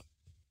I look.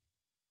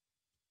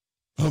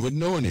 I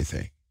wouldn't know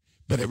anything.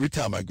 But every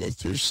time I go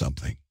through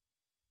something,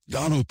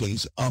 God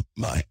opens up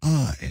my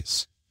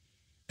eyes,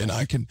 and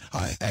I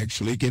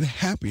actually get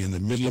happy in the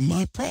middle of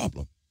my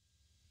problem.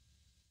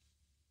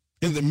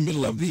 In the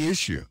middle of the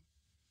issue,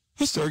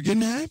 I start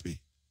getting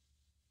happy.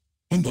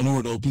 When the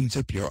Lord opens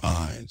up your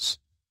eyes,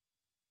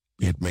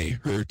 it may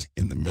hurt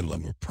in the middle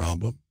of a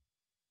problem,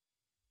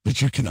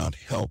 but you cannot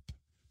help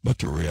but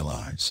to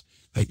realize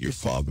that your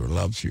Father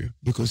loves you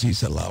because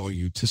he's allowing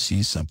you to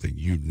see something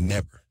you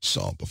never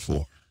saw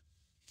before.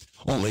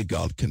 Only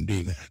God can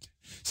do that.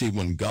 See,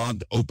 when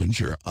God opens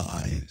your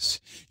eyes,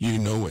 you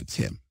know it's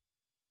him.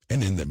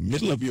 And in the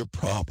middle of your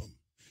problem,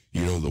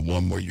 you know, the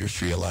one where you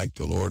feel like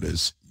the Lord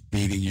is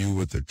beating you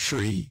with a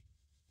tree,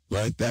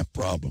 right? That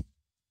problem.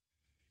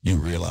 You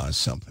realize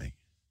something.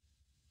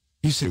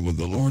 You say, well,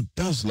 the Lord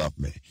does love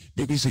me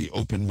because he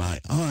opened my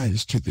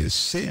eyes to this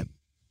sin.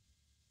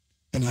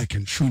 And I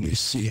can truly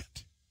see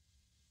it.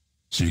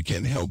 So you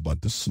can't help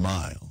but to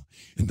smile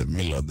in the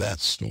middle of that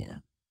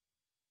storm.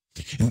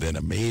 And then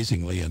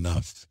amazingly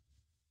enough,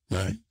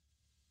 right,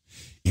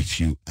 if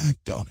you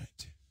act on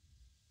it,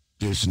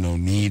 there's no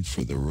need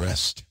for the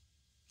rest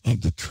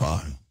of the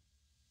trial.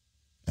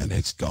 And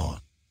it's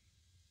gone.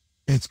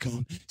 It's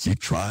gone. See,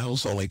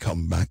 trials only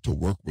come back to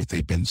work where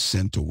they've been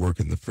sent to work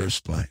in the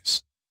first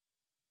place.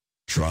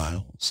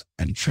 Trials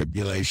and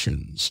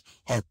tribulations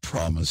are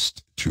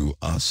promised to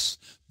us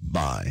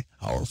by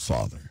our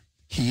Father.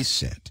 He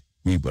said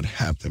we would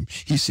have them.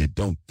 He said,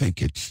 don't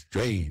think it's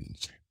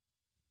strange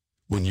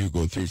when you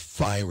go through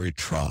fiery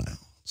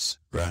trials,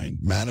 right?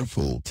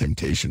 Manifold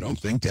temptation. Don't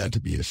think that to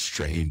be a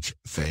strange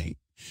thing.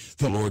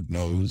 The Lord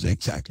knows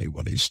exactly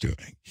what he's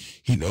doing.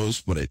 He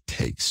knows what it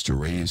takes to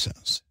raise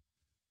us.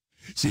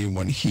 See,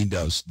 when he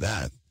does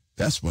that,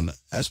 that's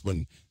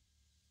when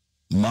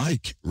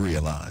Mike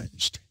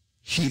realized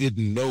he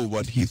didn't know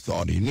what he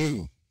thought he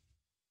knew.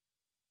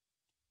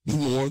 The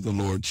more the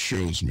Lord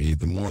shows me,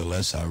 the more or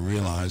less I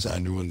realize I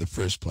knew in the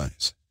first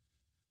place.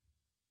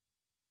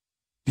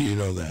 Do you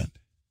know that?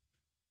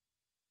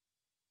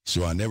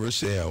 So I never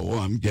say, oh,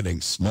 I'm getting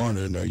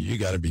smarter. No, you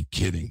got to be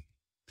kidding.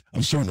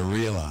 I'm starting to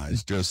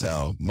realize just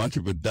how much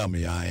of a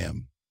dummy I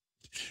am.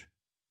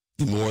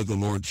 The more the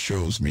Lord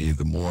shows me,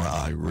 the more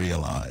I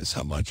realize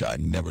how much I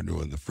never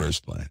knew in the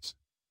first place.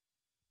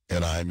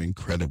 And I'm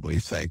incredibly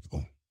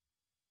thankful.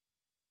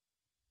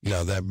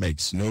 Now, that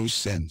makes no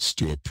sense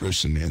to a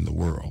person in the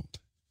world,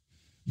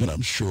 but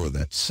I'm sure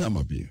that some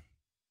of you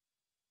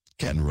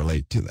can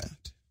relate to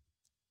that.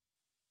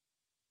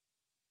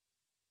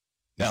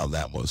 Now,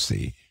 that was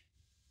the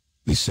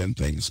sin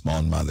thing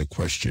spawned by the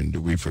question,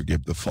 do we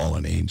forgive the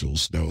fallen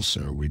angels? No,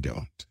 sir, we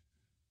don't.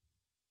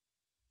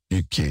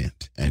 You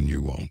can't, and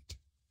you won't.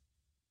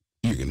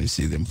 You're going to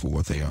see them for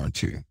what they are,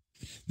 too.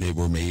 They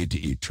were made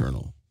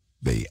eternal.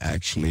 They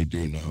actually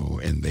do know,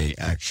 and they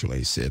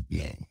actually said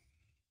no.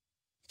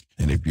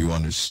 And if you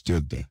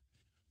understood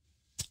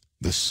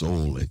the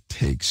soul it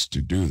takes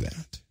to do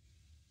that,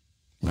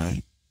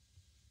 right?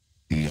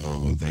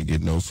 No, they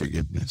get no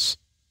forgiveness.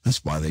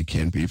 That's why they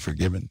can't be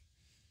forgiven,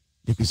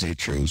 because they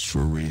chose for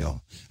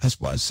real. That's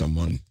why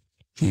someone,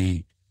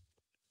 he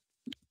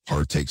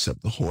partakes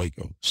of the Holy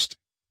Ghost,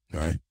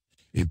 right?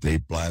 If they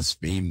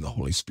blaspheme the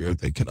Holy Spirit,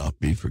 they cannot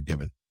be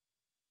forgiven.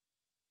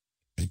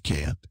 They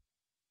can't.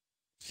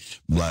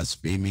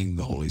 Blaspheming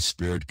the Holy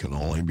Spirit can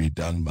only be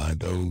done by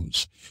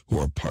those who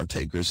are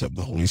partakers of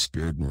the Holy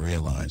Spirit and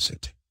realize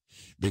it.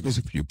 Because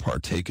if you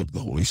partake of the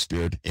Holy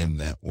Spirit in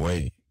that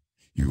way,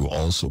 you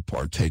also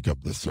partake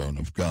of the throne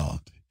of God.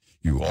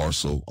 You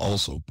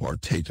also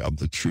partake of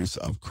the truth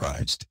of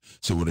Christ.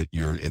 So there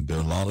are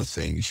a lot of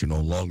things you no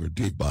longer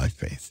do by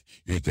faith.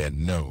 You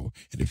then know,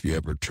 and if you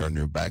ever turn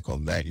your back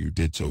on that, you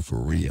did so for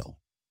real.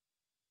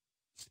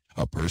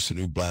 A person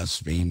who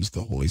blasphemes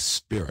the Holy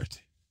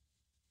Spirit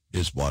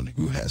is one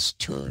who has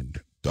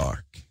turned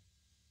dark.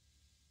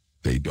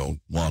 They don't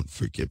want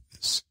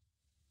forgiveness.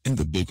 In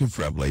the book of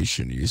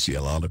Revelation, you see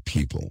a lot of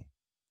people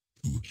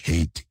who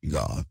hate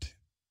God,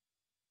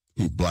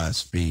 who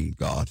blaspheme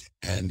God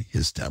and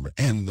his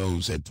tabernacle, and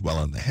those that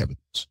dwell in the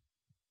heavens.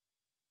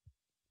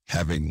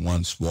 Having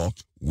once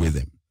walked with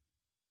him,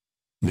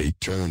 they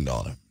turned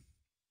on him.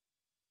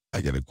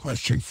 I got a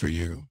question for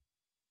you.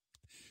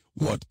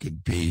 What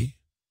could be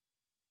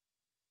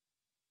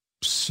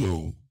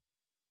so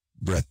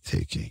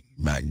breathtaking,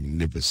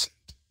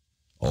 magnificent,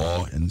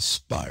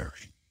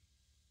 awe-inspiring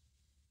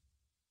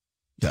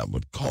that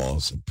would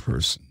cause a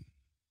person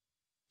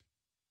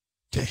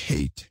to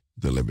hate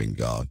the living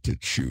God, to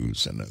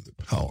choose another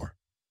power?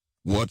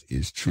 What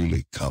is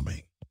truly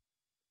coming?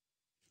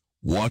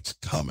 What's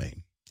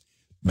coming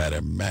that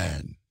a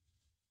man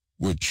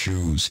would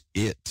choose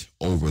it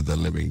over the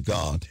living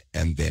God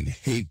and then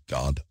hate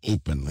God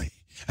openly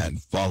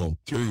and follow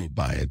through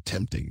by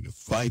attempting to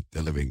fight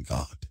the living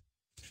God?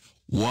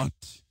 What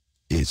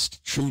is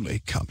truly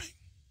coming?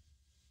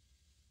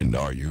 And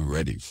are you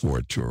ready for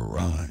it to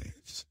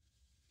arrive?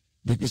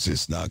 Because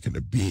it's not going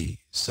to be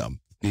some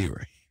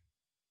theory.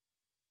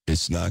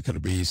 It's not going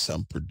to be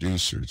some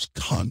producer's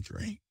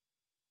conjuring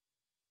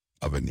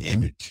of an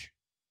image.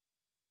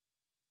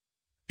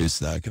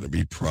 It's not going to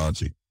be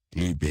Project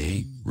Blue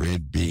Beam,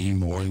 Red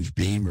Beam, Orange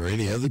Beam, or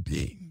any other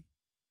beam.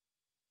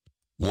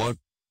 What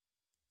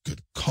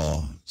could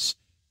cause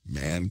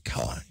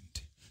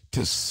mankind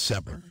to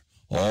sever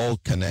all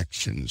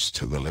connections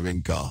to the living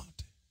God,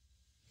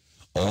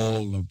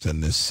 all of the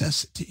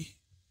necessity,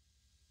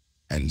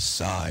 and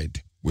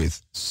side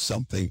with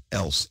something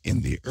else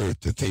in the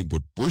earth, that they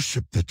would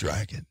worship the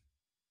dragon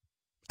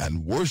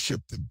and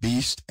worship the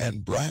beast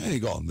and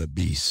brag on the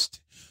beast?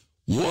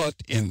 What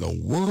in the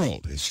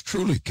world is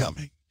truly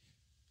coming?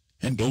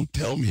 And don't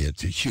tell me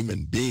it's a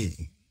human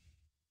being.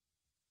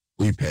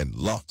 We've had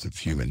lots of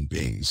human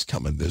beings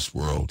come in this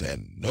world,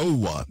 and no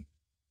one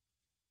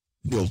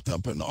built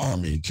up an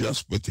army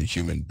just with the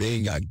human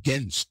being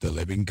against the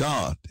living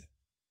God.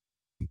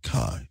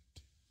 Mankind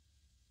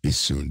is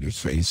soon to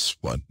face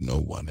what no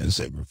one has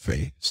ever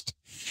faced.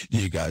 Do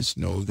you guys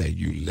know that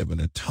you live in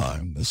a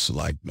time that's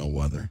like no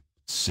other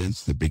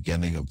since the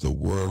beginning of the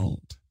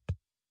world?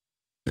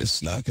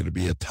 It's not going to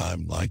be a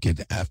time like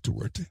it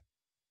afterward.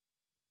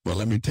 Well,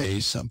 let me tell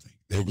you something.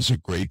 There was a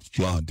great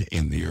flood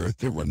in the earth.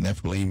 There were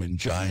Nephilim and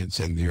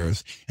giants in the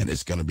earth, and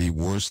it's going to be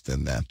worse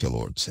than that, the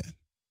Lord said.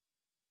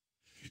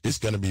 It's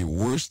going to be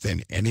worse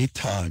than any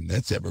time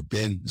that's ever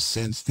been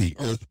since the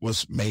earth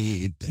was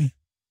made.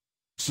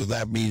 So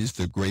that means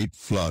the great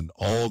flood,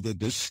 all the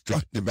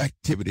destructive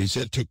activities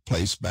that took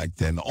place back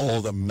then,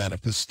 all the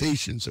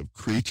manifestations of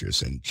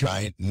creatures and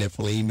giant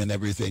Nephilim and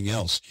everything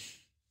else,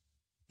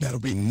 that'll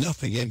be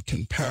nothing in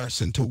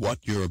comparison to what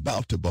you're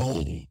about to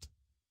behold.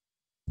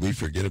 We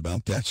forget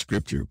about that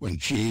scripture when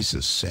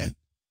Jesus said,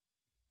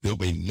 there'll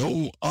be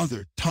no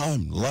other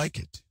time like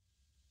it,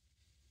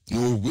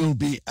 nor will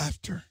be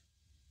after.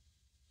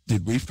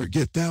 Did we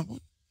forget that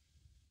one?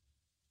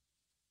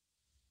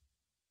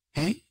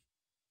 Hey?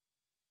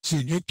 So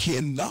you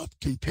cannot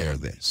compare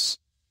this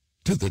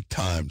to the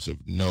times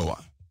of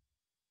Noah,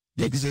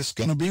 because it's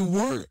going to be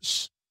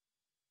worse.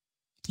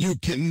 You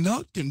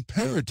cannot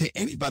compare it to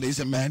anybody's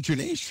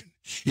imagination.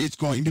 It's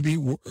going to be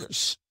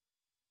worse.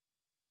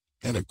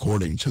 And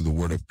according to the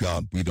Word of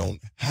God, we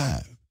don't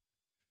have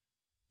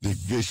the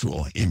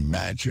visual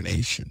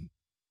imagination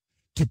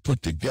to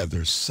put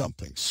together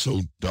something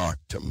so dark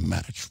to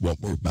match what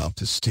we're about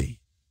to see.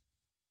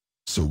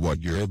 So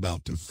what you're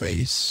about to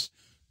face,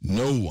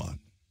 no one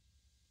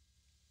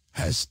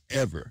has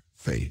ever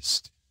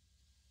faced.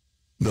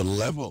 The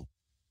level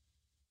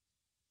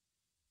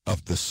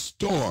of the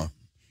storm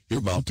you're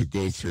about to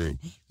go through,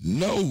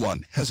 no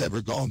one has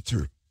ever gone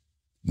through.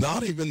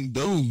 Not even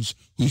those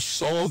who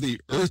saw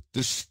the earth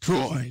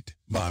destroyed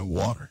by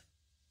water.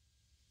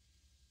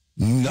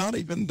 Not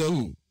even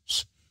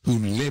those who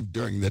lived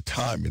during the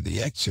time of the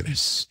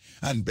Exodus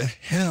and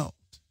beheld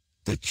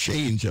the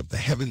change of the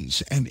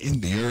heavens and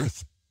in the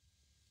earth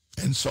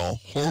and saw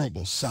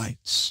horrible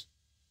sights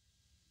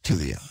to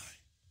the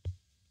eye.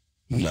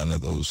 None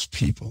of those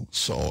people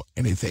saw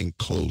anything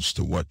close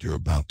to what you're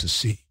about to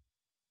see.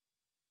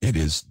 It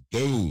is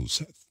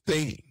those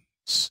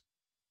things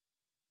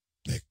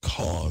that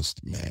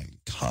caused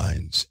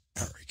mankind's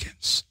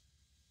arrogance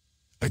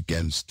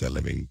against the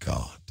living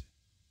God.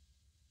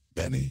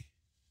 Many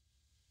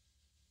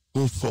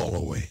will fall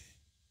away.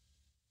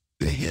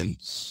 The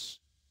hints,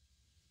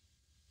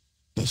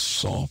 the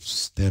soft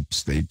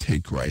steps they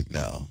take right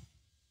now,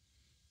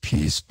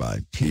 piece by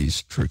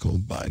piece, trickle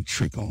by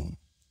trickle,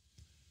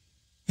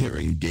 they're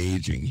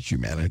engaging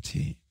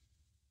humanity.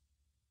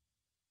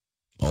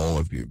 All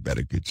of you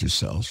better get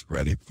yourselves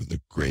ready for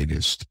the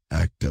greatest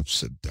act of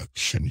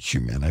seduction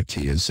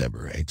humanity has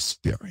ever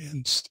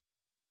experienced.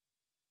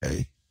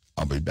 Okay?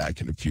 I'll be back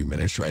in a few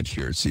minutes right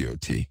here at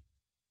COT.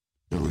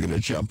 And we're going to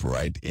jump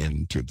right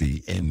into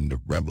the end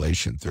of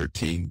Revelation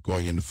 13,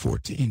 going into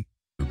 14.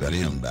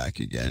 Everybody, I'm back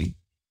again.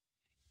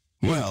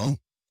 Well,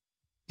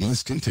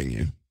 let's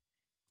continue.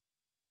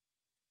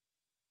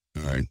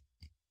 All right.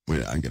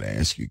 Wait, I'm going to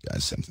ask you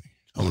guys something.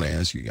 I want to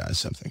ask you guys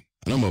something.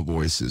 I know my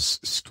voice is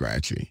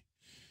scratchy.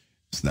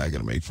 It's not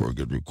going to make for a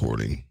good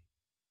recording.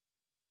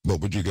 But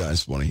what you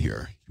guys want to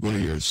hear? You want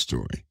to hear a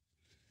story.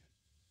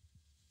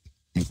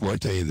 Before I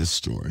tell you this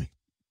story,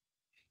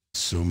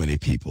 so many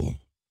people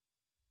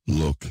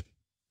look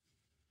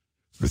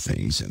for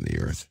things in the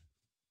earth.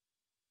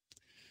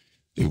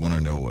 They want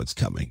to know what's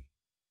coming.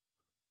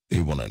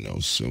 They want to know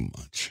so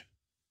much.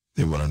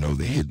 They want to know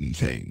the hidden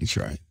things,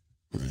 right?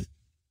 Right.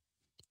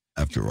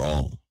 After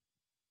all,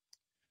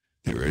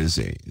 there is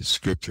a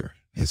scripture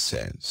that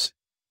says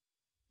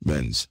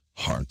men's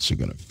hearts are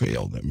going to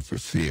fail them for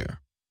fear,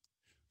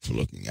 for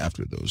looking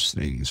after those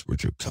things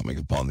which are coming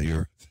upon the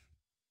earth.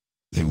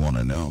 They want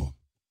to know.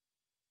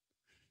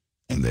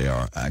 And they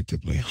are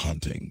actively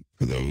hunting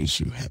for those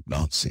who have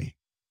not seen.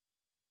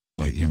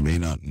 But you may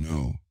not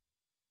know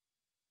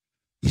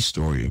the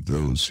story of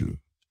those who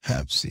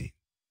have seen.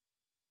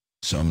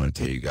 So I'm going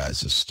to tell you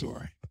guys a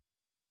story.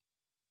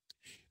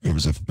 There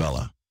was a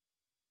fella,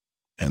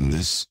 and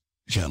this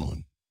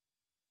gentleman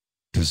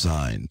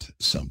designed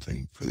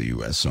something for the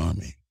U.S.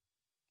 Army.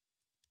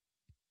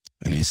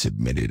 And he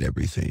submitted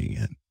everything,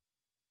 and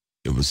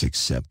it was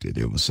accepted.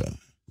 It was a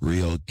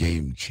real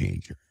game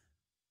changer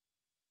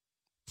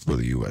for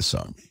the U.S.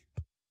 Army.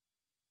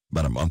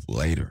 About a month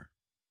later,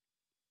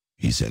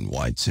 he's in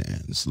White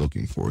Sands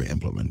looking for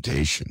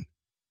implementation,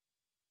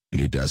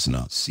 and he does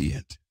not see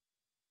it.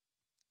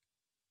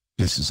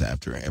 This is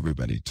after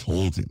everybody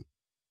told him,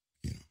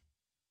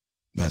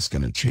 that's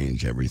going to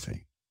change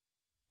everything.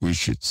 We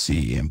should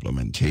see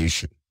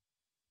implementation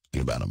in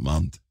about a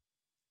month.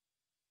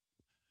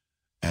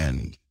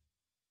 And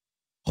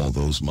all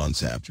those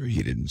months after,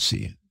 he didn't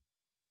see it.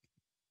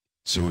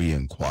 So he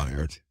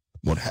inquired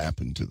what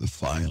happened to the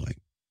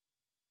filing.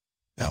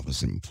 That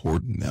was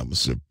important. That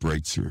was a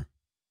breakthrough.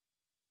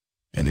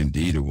 And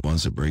indeed, it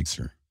was a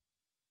breakthrough.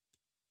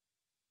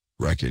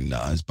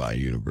 Recognized by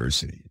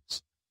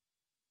universities.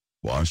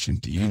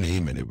 Washington, you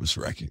name it, it was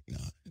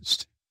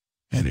recognized.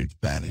 And it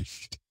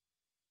vanished.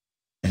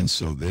 And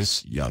so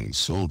this young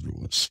soldier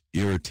was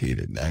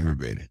irritated and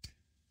aggravated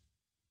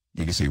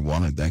because he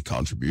wanted that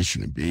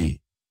contribution to be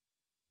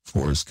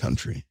for his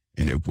country,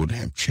 and it would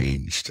have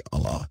changed a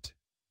lot,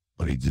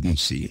 but he didn't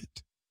see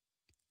it.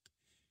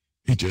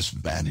 It just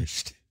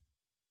vanished.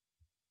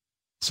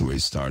 So he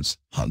starts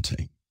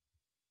hunting,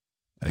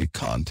 and he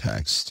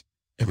contacts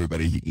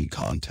everybody he can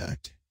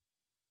contact.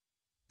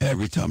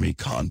 Every time he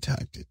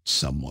contacted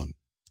someone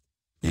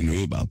who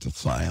knew about the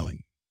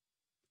filing,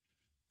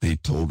 they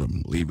told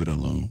him, leave it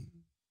alone.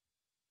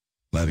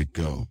 Let it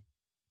go.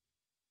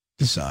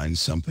 Design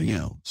something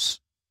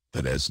else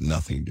that has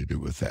nothing to do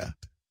with that.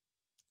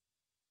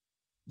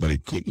 But he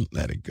couldn't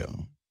let it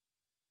go.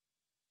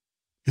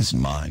 His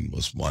mind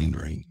was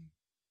wondering,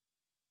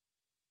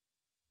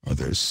 are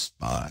there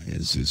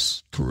spies?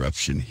 Is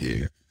corruption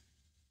here?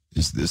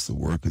 Is this the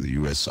work of the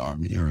U.S.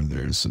 Army, or are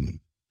there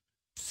some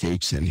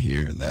folks in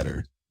here that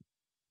are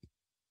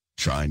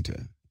trying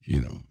to,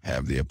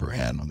 have the upper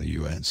hand on the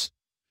U.S.?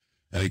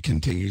 And he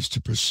continues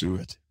to pursue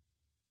it.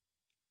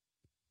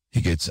 He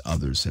gets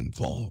others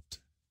involved,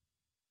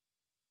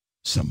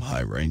 some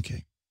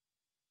high-ranking.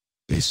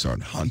 They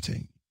start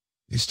hunting.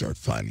 They start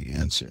finding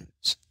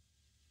answers.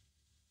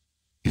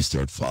 They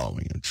start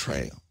following a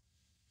trail.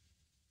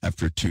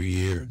 After 2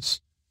 years,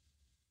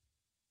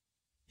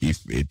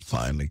 it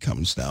finally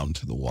comes down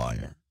to the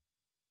wire,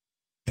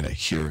 and a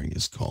hearing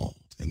is called,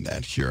 and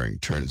that hearing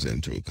turns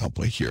into a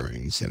couple of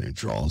hearings, and it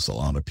draws a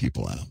lot of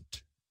people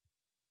out.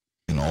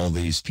 And all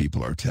these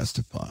people are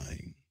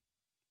testifying.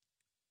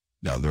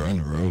 Now they're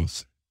under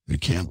oath. They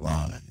can't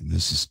lie. And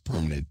this is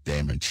permanent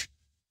damage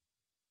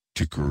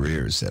to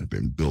careers that have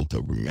been built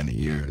over many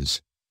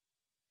years,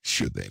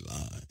 should they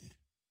lie.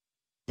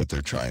 But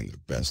they're trying their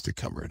best to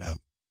cover it up,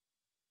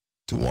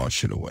 to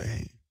wash it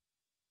away.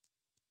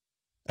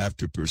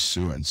 After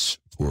pursuance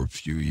for a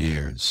few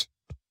years,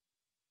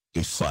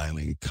 the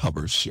filing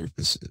cover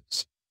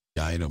surfaces.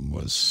 The item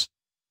was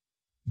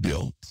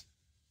built,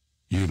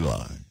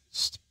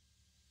 utilized,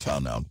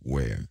 found out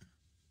where.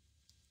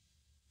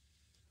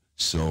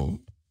 So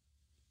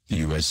the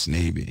U.S.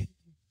 Navy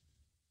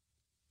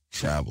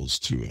travels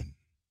to an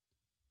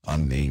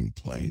unnamed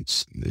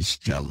place. This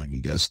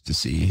gentleman gets to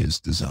see his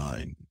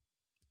design,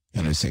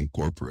 and it's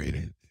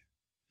incorporated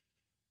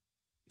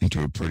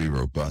into a pretty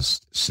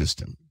robust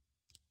system.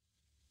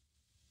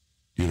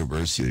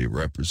 University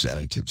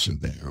representatives are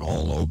there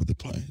all over the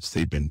place.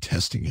 They've been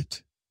testing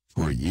it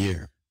for a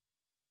year,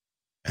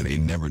 and they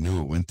never knew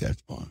it went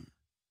that far.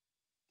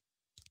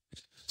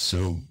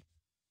 So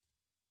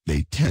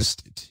they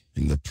tested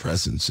in the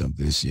presence of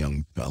this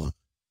young fella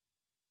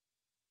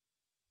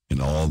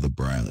and all the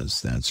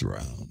brass that's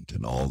around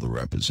and all the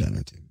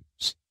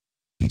representatives,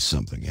 and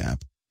something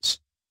happens.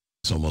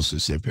 It's almost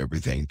as if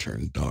everything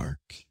turned dark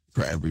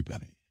for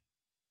everybody.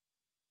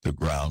 The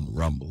ground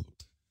rumbled.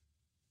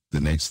 The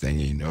next thing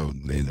you know,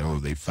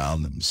 they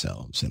found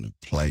themselves in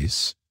a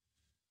place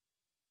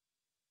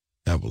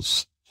that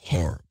was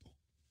horrible.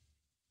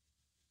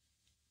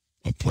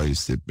 A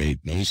place that made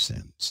no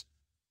sense.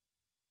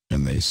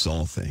 And they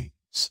saw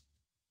things,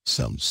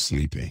 some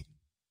sleeping,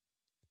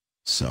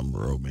 some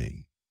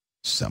roaming,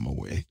 some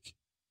awake.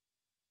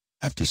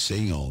 After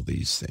seeing all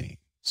these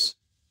things,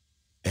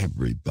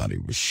 everybody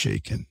was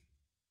shaken.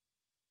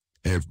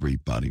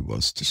 Everybody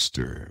was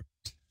disturbed.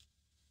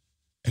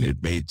 And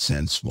it made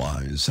sense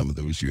why some of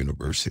those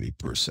university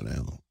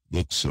personnel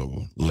looked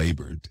so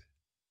labored,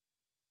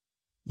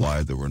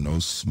 why there were no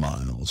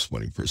smiles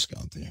when he first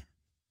got there.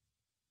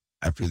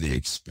 After the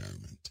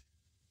experiment,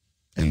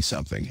 and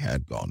something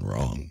had gone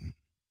wrong,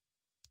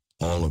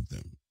 all of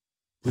them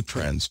were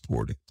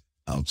transported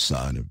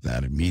outside of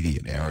that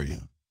immediate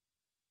area,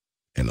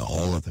 and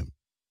all of them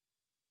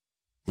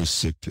were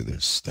sick to their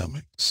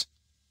stomachs.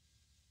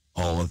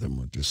 All of them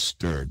were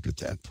disturbed at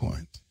that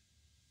point.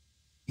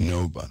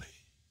 Nobody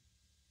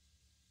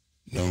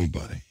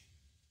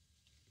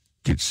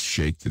could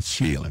shake the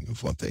feeling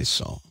of what they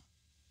saw.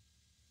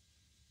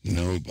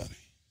 Nobody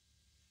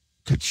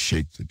could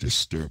shake the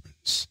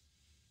disturbance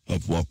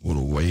of what would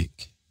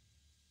awake.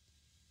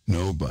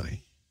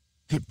 Nobody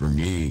could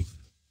remove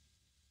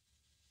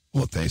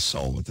what they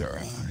saw with their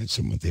eyes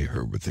and what they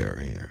heard with their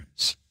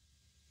ears.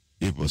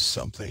 It was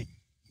something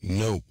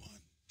no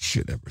one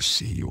should ever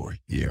see or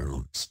hear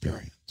or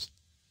experience.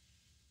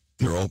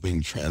 They're all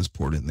being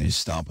transported, and they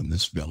stop in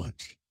this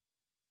village.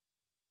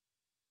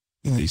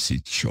 And they see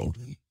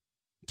children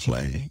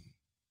playing,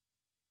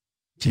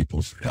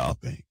 people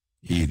shopping,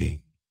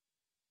 eating.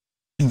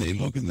 And they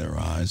look in their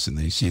eyes and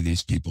they see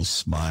these people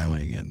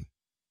smiling, and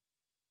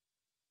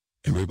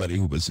everybody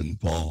who was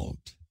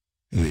involved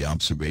in the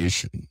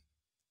observation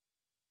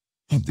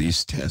of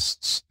these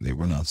tests, they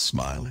were not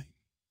smiling.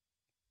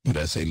 But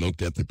as they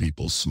looked at the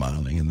people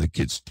smiling and the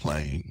kids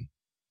playing,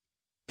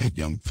 that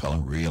young fellow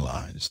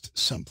realized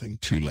something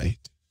too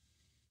late.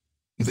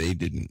 They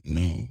didn't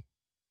know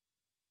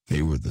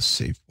they were the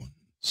safe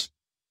ones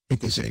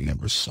because they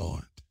never saw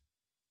it.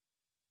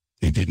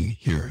 They didn't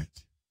hear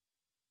it.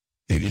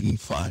 They didn't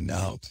find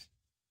out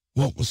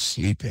what was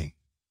sleeping,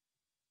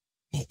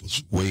 what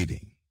was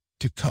waiting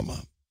to come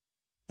up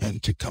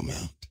and to come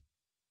out.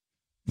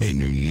 They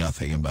knew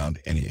nothing about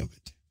any of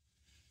it.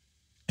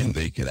 And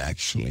they could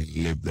actually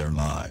live their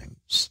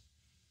lives.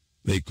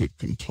 They could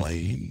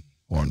complain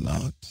or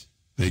not.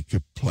 They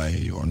could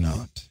play or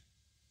not.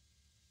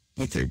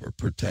 But they were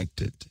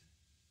protected.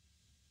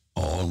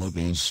 All of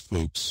those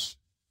folks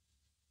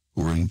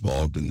who were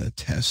involved in the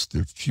test,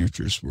 their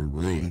futures were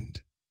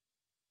ruined.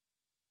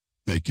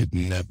 They could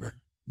never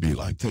be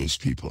like those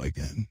people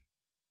again.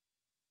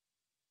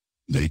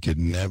 They could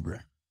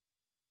never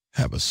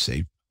have a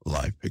safe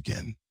life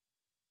again.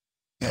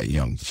 That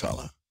young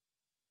fella,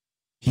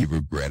 he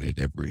regretted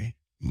every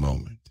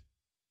moment.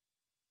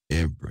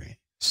 Every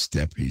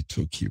step he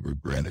took, he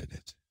regretted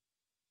it.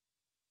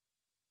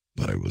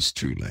 But it was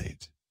too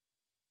late,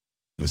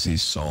 because he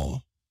saw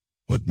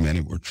what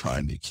many were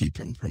trying to keep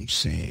him from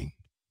seeing.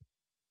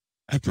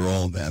 After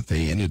all that,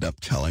 they ended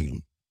up telling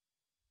him,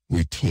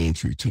 "We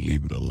told you to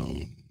leave it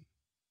alone.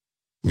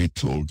 We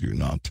told you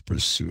not to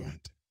pursue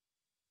it.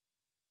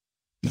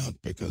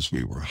 Not because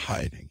we were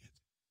hiding it,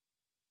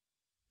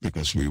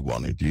 because we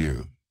wanted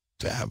you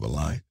to have a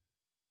life.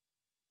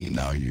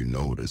 Now you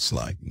know what it's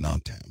like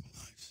not to have a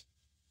life."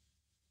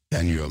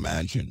 Can you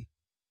imagine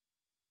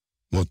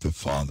what the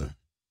Father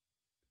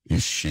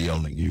is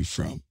shielding you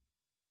from?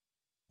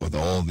 With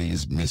all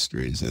these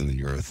mysteries in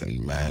the earth,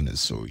 and man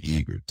is so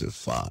eager to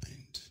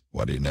find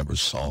what he never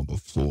saw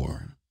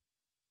before.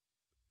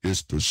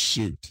 His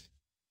pursuit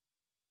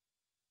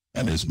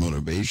and his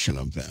motivation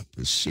of that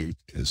pursuit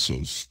is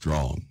so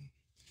strong.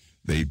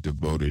 They've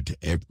devoted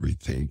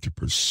everything to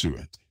pursue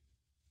it,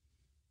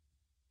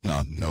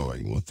 not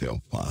knowing what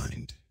they'll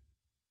find.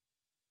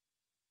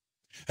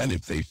 And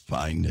if they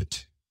find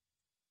it,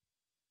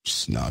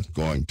 it's not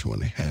going to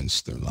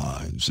enhance their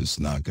lives. It's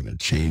not going to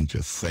change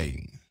a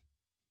thing.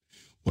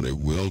 What it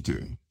will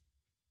do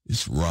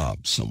is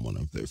rob someone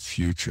of their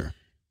future.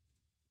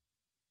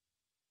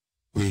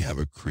 We have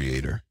a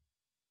creator,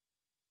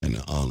 an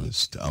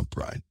honest,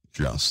 upright,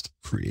 just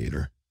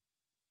creator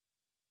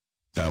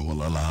that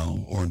will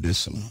allow or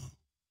disallow.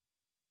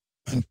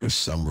 And for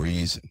some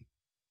reason,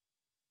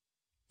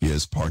 he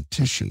has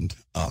partitioned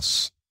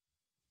us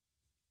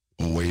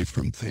away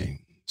from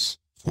things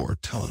for a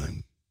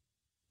time.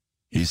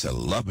 He's a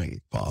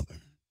loving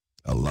Father,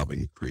 a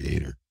loving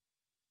Creator.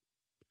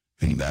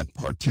 And that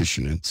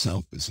partition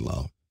itself is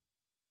love.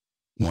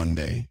 One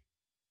day,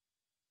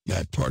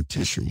 that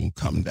partition will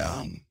come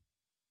down.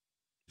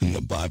 And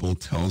the Bible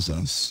tells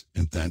us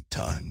at that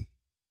time,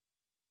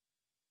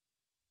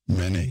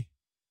 many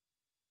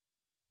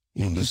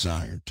will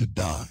desire to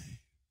die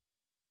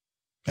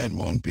and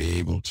won't be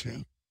able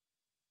to.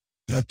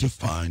 That to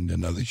find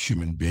another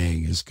human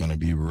being is going to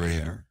be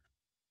rare,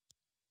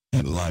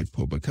 and life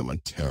will become a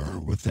terror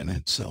within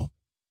itself.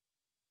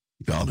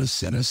 God has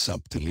set us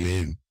up to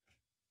live,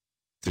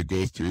 to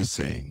go through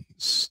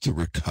things, to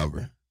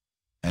recover,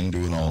 and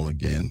do it all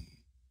again.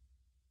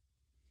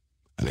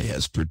 And he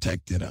has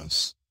protected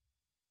us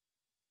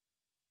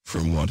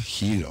from what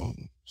he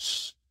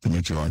knows the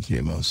majority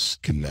of us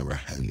can never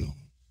handle.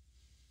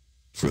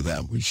 For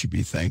that we should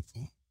be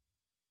thankful.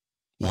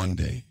 One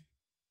day,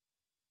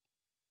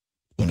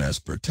 what has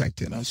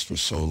protected us for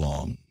so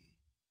long,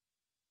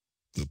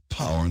 the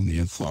power and the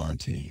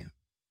authority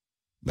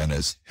that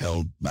has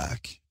held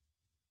back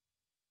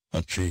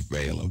a true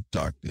veil of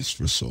darkness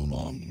for so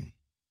long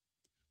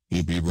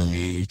will be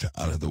removed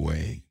out of the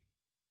way,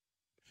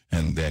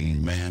 and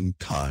then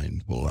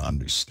mankind will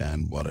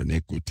understand what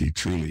iniquity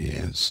truly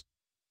is,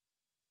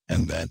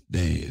 and that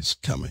day is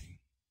coming.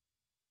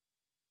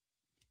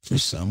 For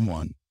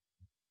someone,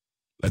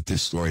 let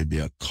this story be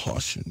a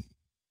caution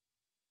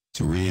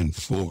to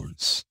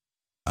reinforce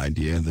the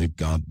idea that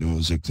God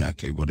knows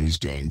exactly what he's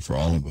doing for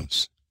all of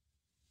us.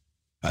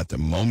 At the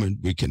moment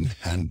we can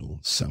handle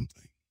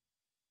something,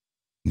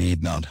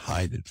 need not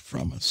hide it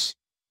from us.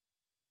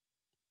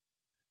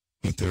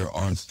 But there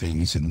are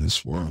things in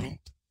this world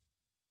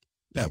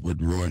that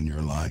would ruin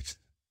your life.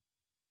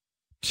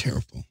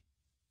 Careful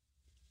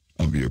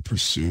of your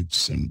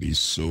pursuits and be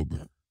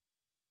sober.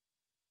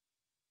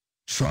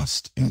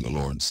 Trust in the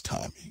Lord's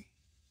timing.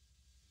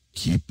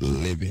 Keep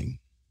living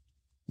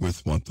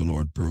with what the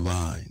Lord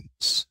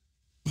provides,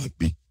 but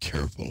be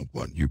careful of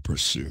what you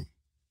pursue.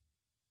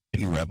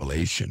 In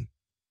Revelation,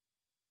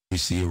 we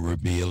see a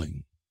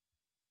revealing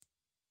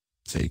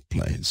take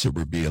place, a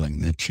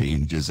revealing that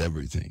changes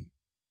everything.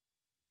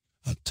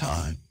 A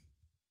time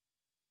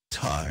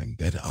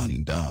that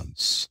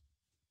undoes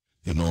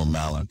the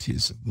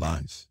normalities of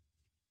life,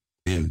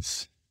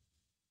 is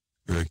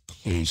very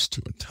close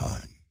to a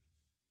time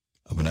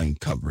of an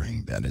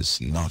uncovering that is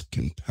not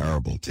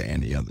comparable to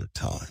any other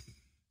time.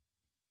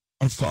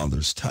 Our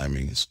Father's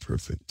timing is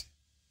perfect.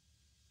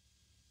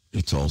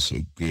 It's also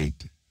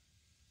good.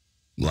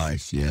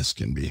 Life, yes,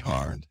 can be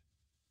hard,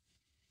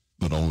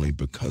 but only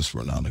because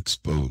we're not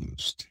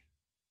exposed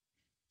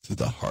to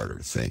the harder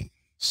things.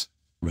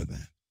 With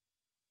that,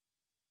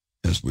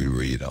 as we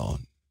read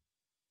on,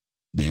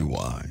 be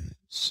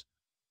wise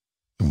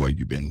in what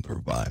you've been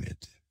provided.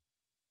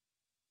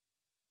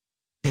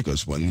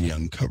 Because when the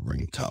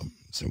uncovering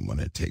comes and when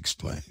it takes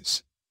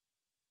place,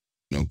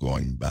 no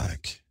going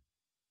back.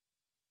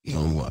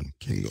 No one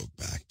can go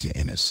back to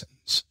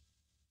innocence.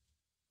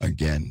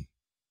 Again,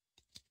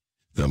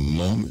 the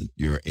moment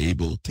you're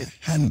able to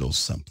handle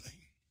something,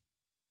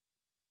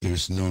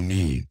 there's no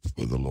need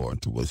for the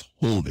Lord to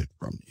withhold it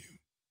from you.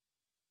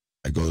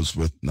 That goes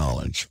with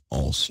knowledge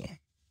also.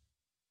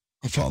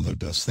 Our Father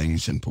does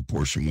things in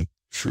proportion with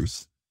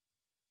truth.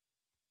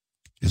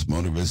 His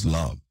motive is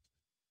love.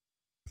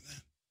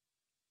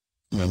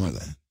 Remember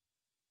that.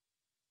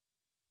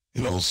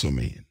 It also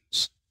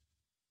means,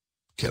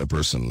 can a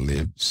person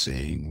live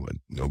seeing what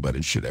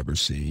nobody should ever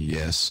see?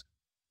 Yes,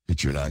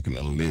 but you're not going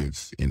to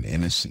live in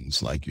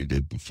innocence like you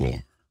did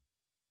before.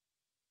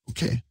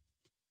 Okay,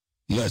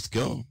 let's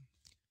go.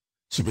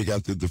 So we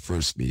got through the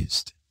first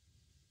beast.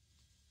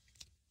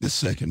 The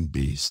second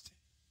beast,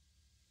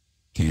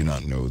 do you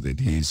not know that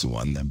he's the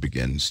one that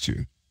begins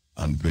to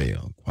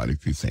unveil quite a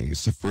few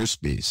things? The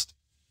first beast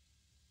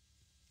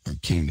are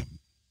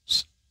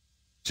kingdoms,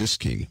 just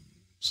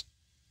kingdoms,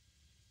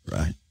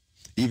 right?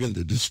 Even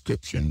the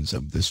descriptions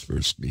of this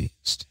first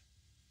beast,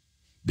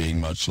 being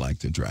much like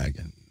the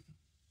dragon,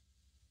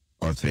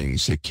 are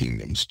things that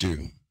kingdoms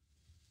do.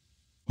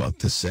 But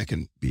the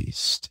second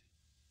beast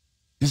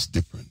is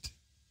different.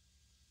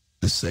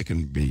 The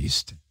second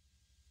beast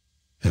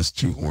has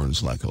two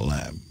horns like a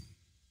lamb.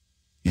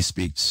 He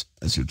speaks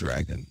as a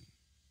dragon.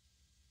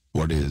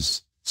 What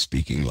is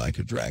speaking like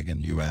a dragon,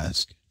 you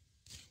ask?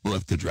 Well,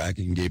 if the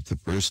dragon gave the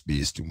first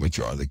beast, which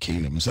are the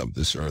kingdoms of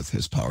this earth,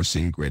 his power,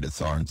 seeing great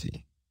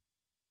authority,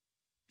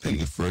 then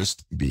the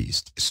first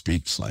beast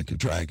speaks like a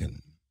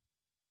dragon.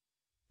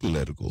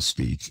 Political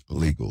speech,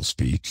 legal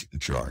speech,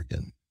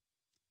 jargon,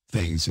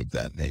 things of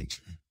that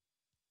nature.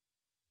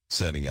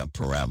 Setting up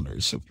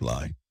parameters of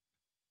life,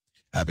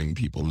 having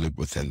people live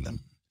within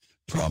them,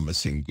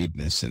 promising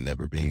goodness and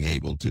never being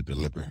able to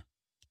deliver.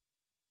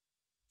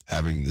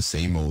 Having the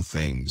same old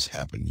things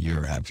happen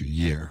year after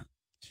year,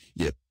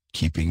 yet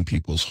keeping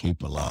people's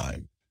hope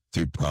alive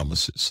through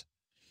promises.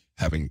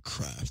 Having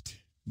craft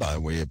by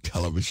way of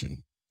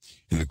television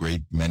in the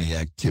great many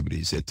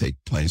activities that take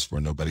place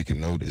where nobody can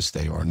notice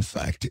they are in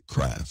fact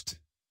craft.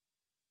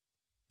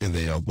 And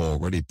they have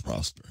already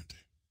prospered.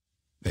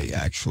 They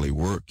actually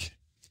work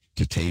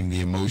to tame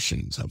the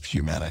emotions of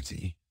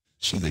humanity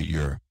so that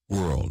your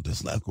world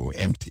does not go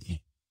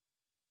empty,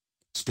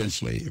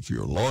 especially if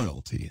your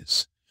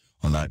loyalties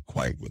are not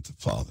quite with the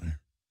Father.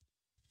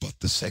 But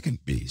the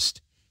second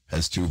beast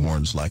has two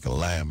horns like a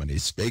lamb, and he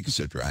spake as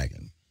a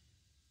dragon,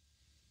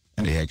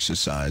 and he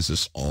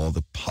exercises all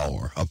the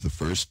power of the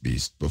first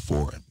beast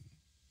before him,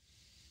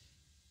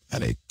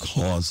 and it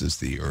causes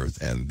the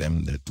earth and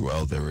them that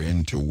dwell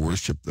therein to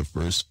worship the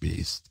first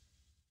beast.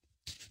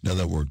 Now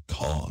that word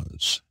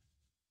cause,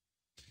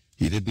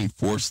 he didn't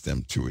force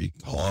them to, he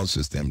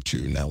causes them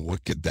to. Now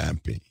what could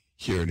that be?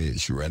 Here it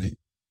is, you ready?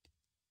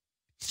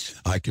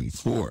 I can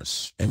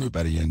force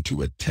everybody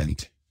into a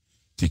tent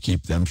to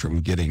keep them from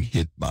getting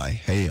hit by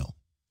hail,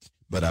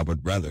 but I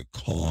would rather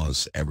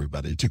cause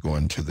everybody to go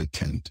into the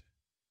tent.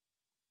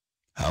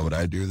 How would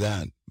I do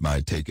that? By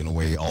taking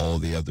away all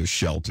the other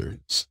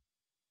shelters.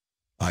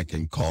 I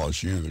can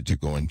cause you to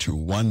go into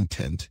one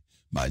tent,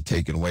 by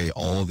taking away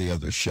all the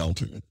other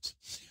shelters.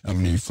 And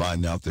when you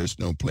find out there's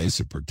no place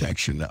of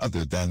protection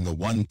other than the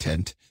one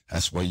tent,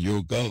 that's where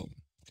you'll go.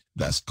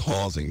 That's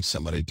causing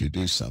somebody to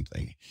do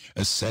something.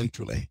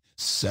 Essentially,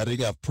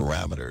 setting up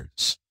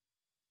parameters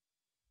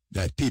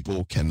that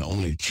people can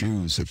only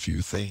choose a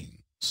few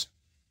things.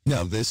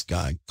 Now, this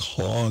guy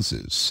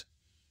causes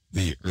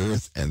the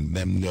earth and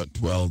them that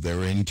dwell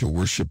therein to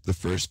worship the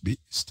first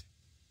beast,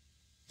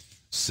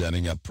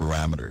 setting up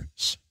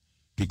parameters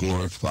to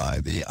glorify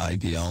the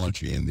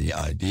ideology and the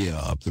idea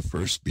of the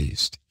first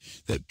beast,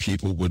 that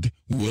people would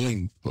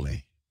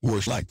willingly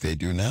worship like they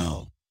do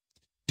now.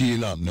 Do you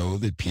not know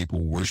that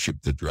people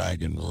worship the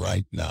dragon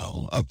right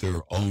now of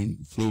their own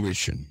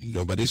fruition?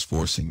 Nobody's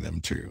forcing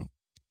them to,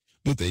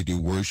 but they do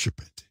worship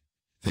it.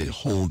 They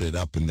hold it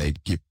up and they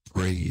give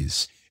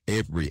praise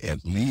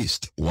at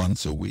least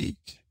once a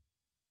week.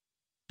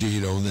 Do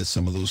you know that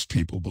some of those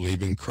people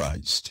believe in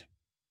Christ,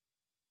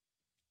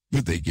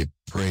 but they give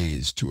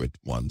praise to it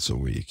once a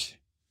week?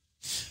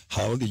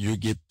 How do you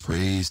give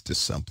praise to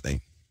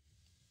something?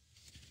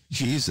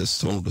 Jesus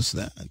told us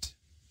that.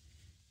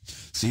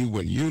 See,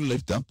 when you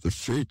lift up the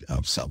fruit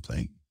of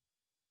something,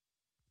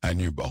 and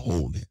you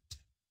behold it,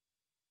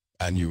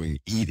 and you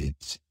eat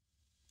it,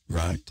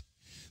 right,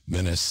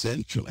 then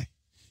essentially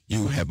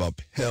you have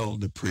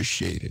upheld,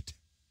 appreciated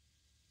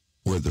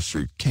where the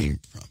fruit came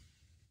from,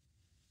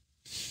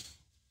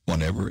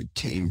 whenever it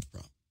came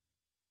from.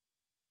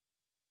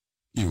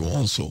 You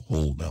also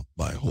hold up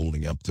by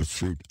holding up the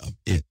fruit of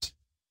it.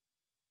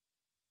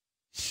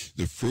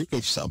 The fruit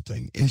of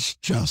something is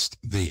just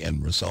the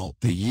end result,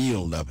 the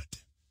yield of it.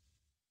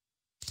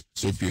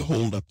 So if you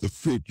hold up the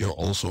fruit, you're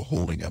also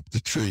holding up the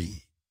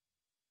tree.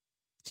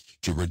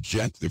 To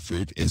reject the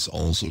fruit is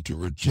also to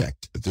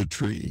reject the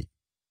tree.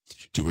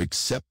 To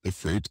accept the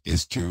fruit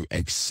is to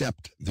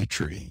accept the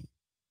tree.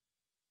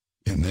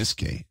 In this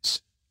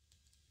case,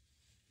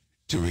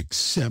 to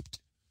accept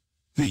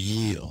the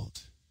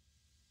yield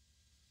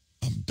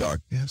of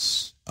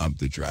darkness, of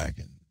the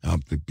dragon,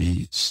 of the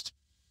beast,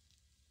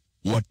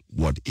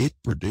 what it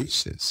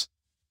produces.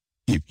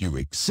 If you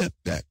accept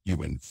that,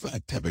 you in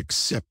fact have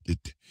accepted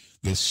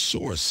the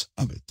source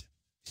of it.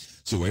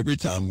 So every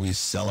time we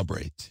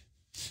celebrate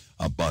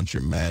a bunch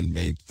of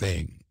man-made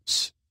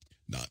things,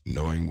 not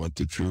knowing what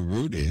the true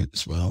root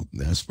is, well,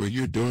 that's what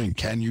you're doing.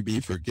 Can you be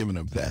forgiven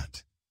of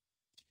that?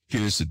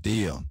 Here's the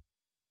deal.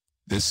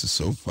 This is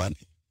so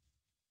funny.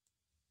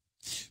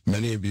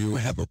 Many of you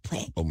have a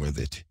problem with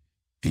it,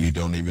 and you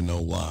don't even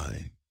know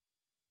why.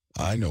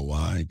 I know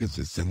why, because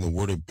it's in the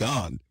Word of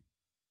God.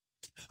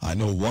 I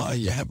know why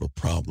you have a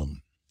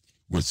problem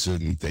with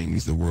certain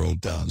things the world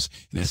does,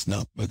 and it's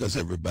not because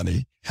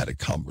everybody had a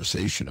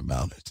conversation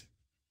about it.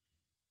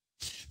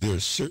 There are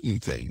certain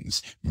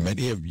things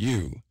many of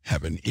you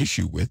have an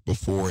issue with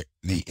before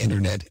the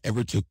internet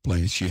ever took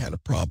place. You had a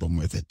problem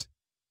with it.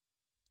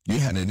 You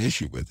had an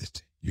issue with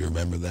it. You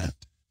remember that?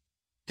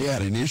 You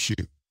had an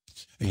issue,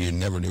 and you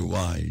never knew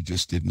why. You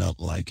just did not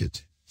like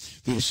it.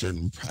 There are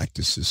certain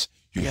practices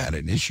you had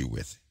an issue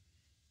with.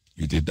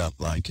 You did not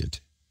like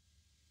it.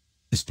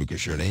 It's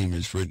because your name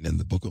is written in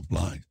the book of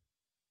life.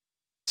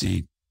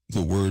 See,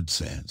 the word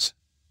says,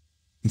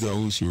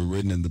 those who are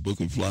written in the book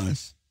of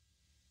life,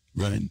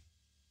 right?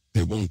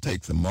 They won't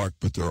take the mark,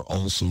 but they're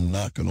also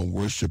not going to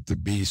worship the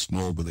beast,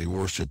 nor will they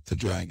worship the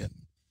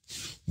dragon.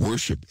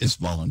 Worship is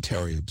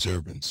voluntary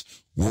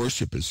observance.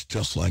 Worship is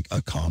just like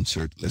a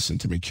concert. Listen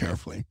to me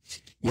carefully.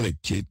 When a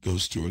kid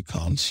goes to a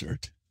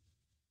concert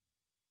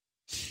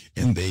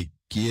and they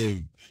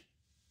give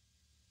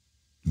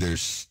their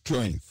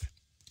strength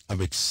of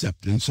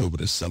acceptance over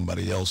to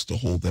somebody else to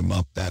hold them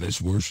up, that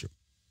is worship.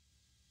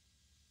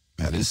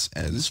 That is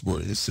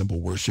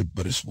simple worship,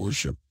 but it's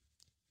worship.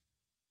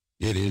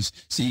 It is.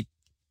 See,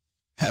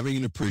 having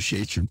an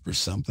appreciation for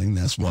something,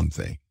 that's one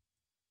thing.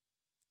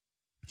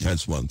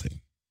 That's one thing,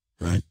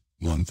 right?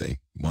 One thing.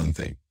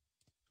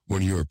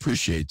 When you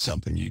appreciate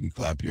something, you can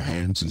clap your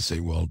hands and say,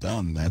 well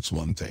done. That's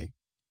one thing.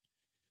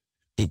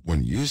 But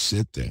when you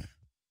sit there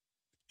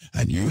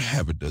and you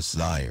have a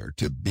desire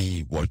to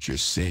be what you're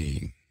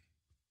seeing,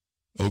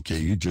 okay,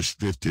 you just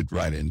drifted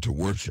right into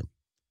worship,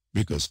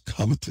 because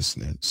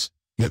covetousness,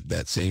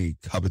 that same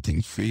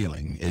coveting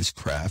feeling, is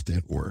craft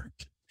at work,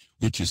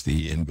 which is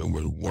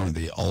one of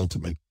the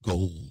ultimate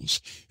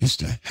goals, is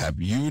to have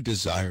you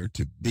desire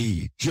to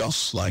be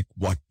just like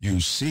what you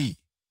see.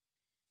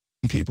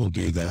 People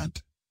do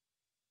that.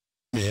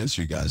 Let me ask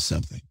you guys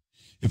something.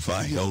 If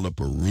I held up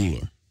a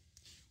ruler,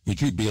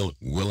 would you be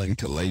willing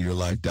to lay your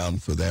life down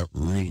for that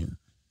ruler?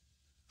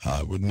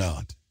 I would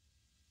not.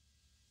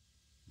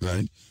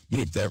 Right? But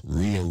if that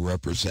ruler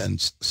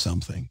represents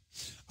something,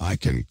 I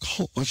can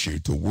cause you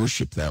to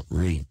worship that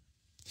ruler.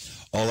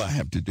 All I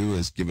have to do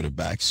is give it a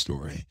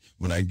backstory.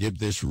 When I give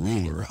this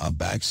ruler a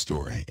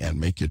backstory and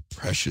make it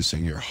precious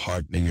in your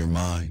heart and in your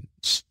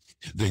minds,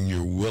 then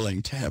you're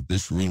willing to have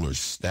this ruler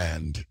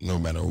stand no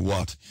matter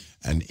what.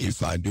 And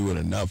if I do it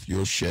enough,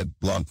 you'll shed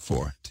blood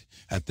for it.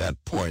 At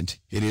that point,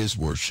 it is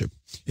worship.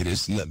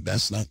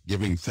 That's not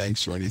giving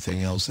thanks or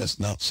anything else. That's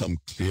not some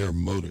clear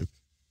motive.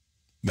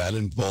 That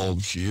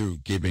involves you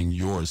giving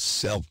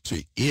yourself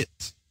to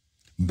it.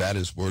 That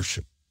is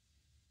worship.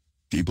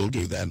 People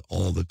do that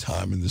all the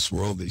time in this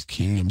world. These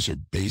kingdoms are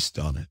based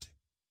on it.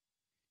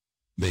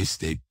 They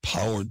stay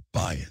powered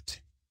by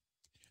it.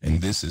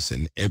 And this is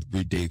an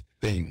everyday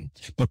thing.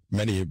 But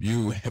many of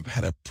you have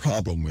had a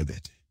problem with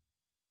it.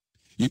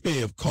 You may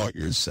have caught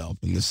yourself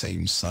in the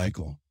same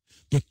cycle,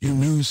 but you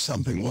knew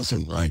something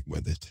wasn't right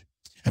with it.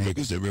 And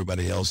because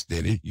everybody else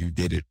did it, you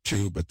did it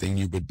too, but then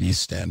you would be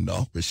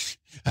standoffish,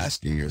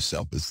 asking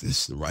yourself, is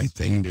this the right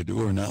thing to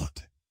do or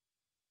not?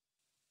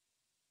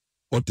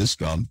 What does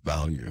God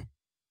value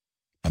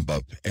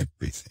above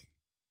everything?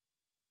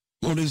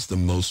 What is the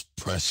most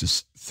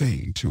precious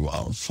thing to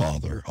our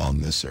Father on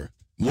this earth?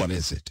 What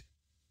is it?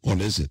 What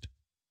is it?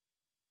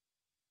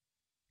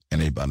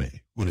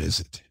 Anybody, what is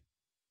it?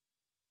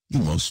 The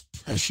most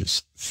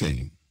precious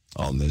thing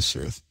on this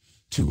earth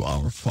to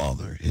our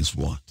Father is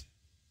what?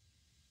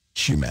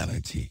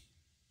 Humanity.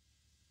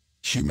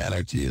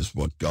 Humanity is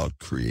what God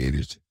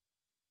created.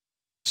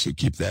 So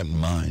keep that in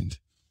mind.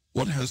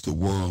 What has the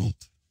world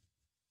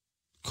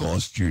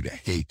caused you to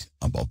hate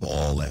above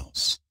all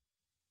else?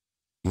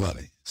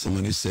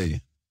 Somebody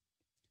say,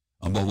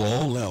 above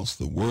all else,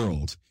 the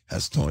world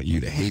has taught you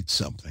to hate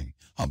something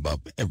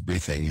above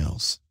everything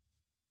else.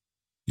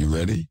 You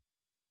ready?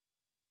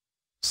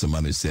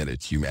 Somebody said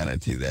it,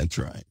 humanity, that's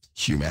right.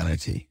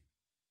 Humanity.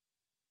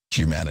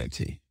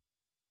 Humanity.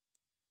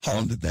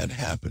 How did that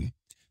happen?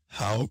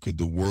 How could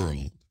the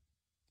world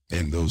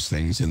and those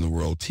things in the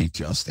world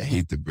teach us to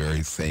hate the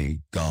very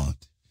thing God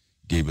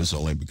gave His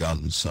only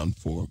begotten Son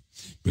for?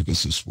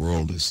 Because this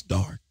world is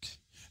dark,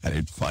 and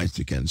it fights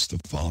against the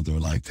Father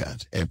like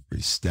that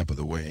every step of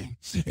the way.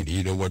 And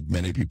you know what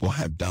many people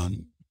have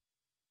done?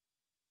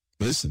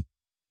 Listen,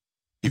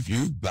 if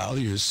you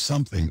value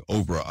something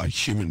over a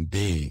human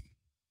being,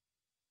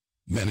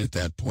 then at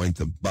that point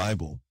the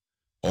Bible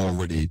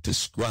already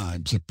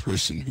describes a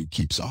person who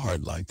keeps a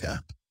heart like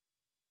that.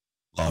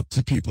 Lots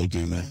of people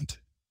do that.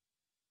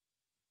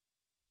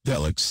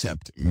 They'll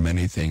accept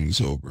many things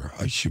over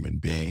a human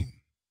being.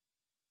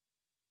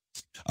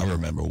 I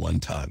remember one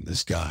time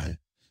this guy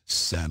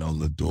sat on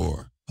the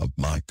door of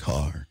my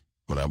car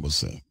when I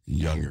was a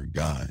younger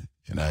guy,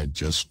 and I had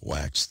just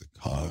waxed the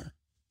car,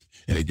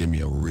 and it gave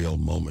me a real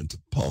moment to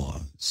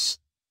pause.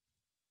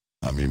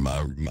 I mean,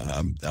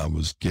 I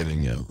was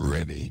getting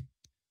ready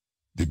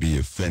to be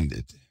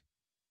offended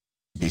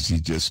because he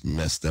just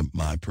messed up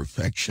my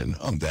perfection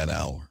of that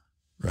hour,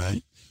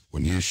 right?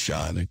 When you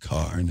shine a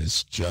car and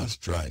it's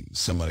just right, and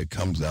somebody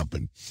comes up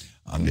and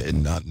I'm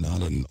not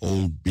an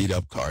old beat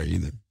up car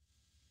either.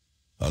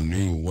 A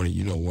new one,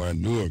 where a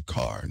newer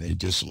car, and they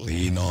just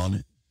lean on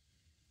it.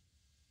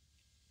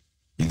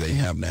 And they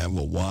happen to have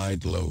a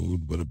wide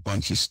load with a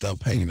bunch of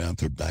stuff hanging out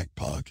their back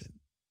pocket.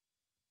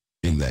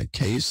 In that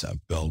case, I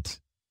felt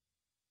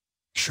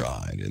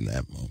tried in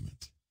that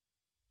moment.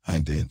 I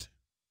did.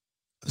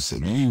 I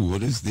said, ooh,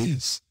 what is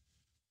this?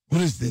 What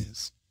is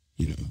this?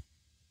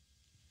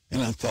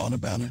 And I thought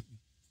about it.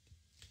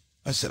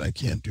 I said, I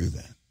can't do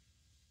that.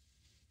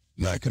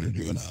 Not going to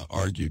do it. I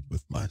argued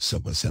with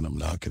myself. I said, I'm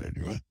not going to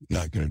do it.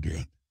 Not going to do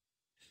it.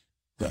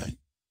 Right?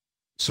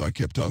 So I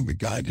kept talking. The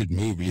guy didn't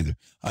move either.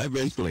 I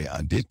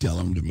did tell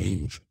him to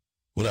move.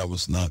 What I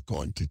was not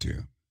going to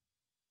do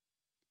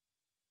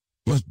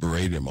was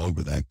berate him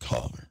over that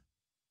car.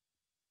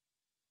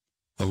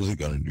 I wasn't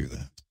going to do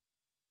that.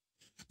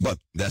 But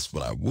that's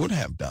what I would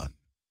have done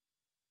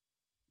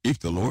if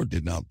the Lord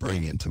did not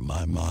bring into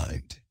my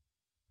mind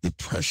the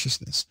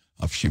preciousness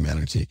of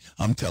humanity.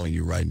 I'm telling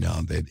you right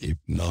now that if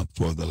not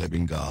for the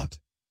living God,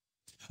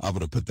 I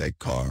would have put that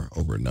car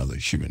over another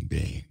human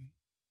being.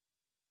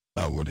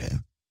 I would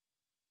have.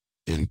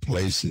 In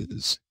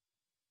places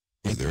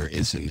where there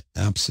is an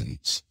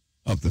absence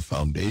of the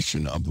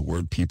foundation of the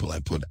word, people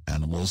have put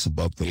animals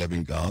above the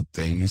living God,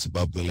 things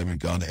above the living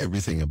God,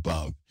 everything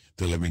above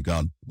the living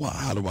God. Well,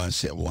 why do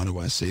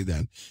I say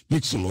that?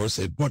 Because the Lord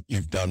said, what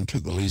you've done to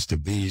the least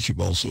of these,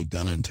 you've also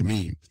done unto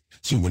me.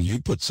 So when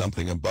you put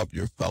something above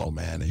your fellow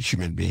man, a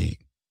human being,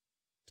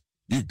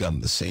 you've done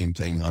the same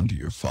thing unto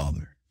your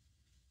Father.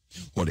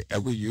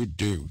 Whatever you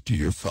do to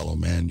your fellow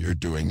man, you're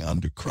doing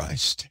unto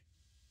Christ.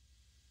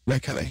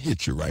 That kind of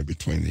hits you right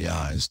between the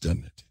eyes,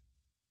 doesn't it?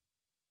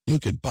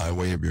 Look at by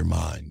way of your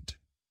mind.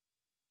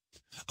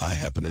 I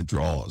happen to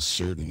draw a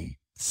certain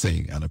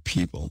thing out of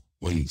people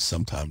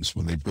sometimes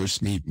when they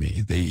first meet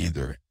me, they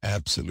either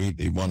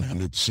absolutely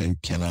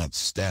 100% cannot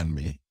stand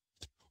me,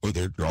 or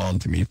they're drawn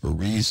to me for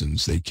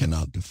reasons they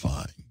cannot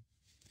define.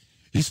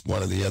 It's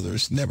one or the other.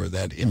 It's never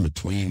that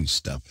in-between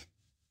stuff,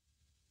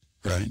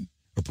 right?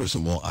 A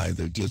person will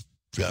either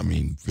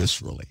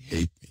viscerally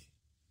hate me,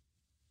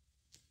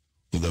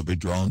 or they'll be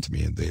drawn to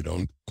me and they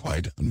don't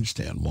quite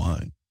understand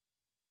why.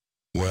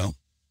 Well,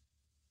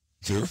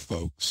 there are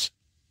folks,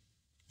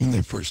 when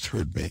they first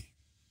heard me,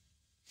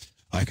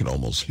 I could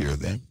almost hear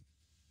them.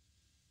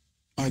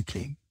 I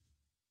could.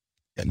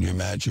 Can you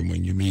imagine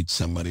when you meet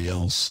somebody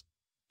else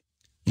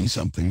and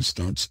something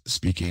starts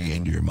speaking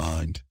into your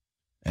mind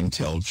and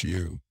tells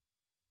you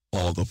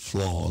all the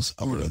flaws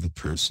of another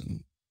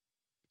person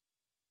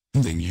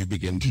And then you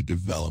begin to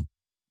develop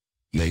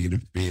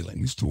negative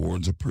feelings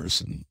towards a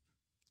person,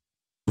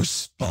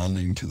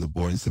 responding to the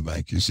voice of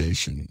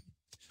accusation,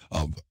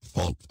 of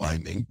fault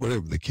finding,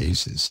 whatever the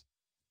case is.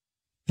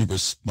 You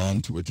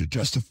respond to it to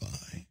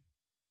justify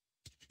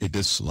a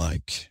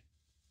dislike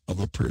of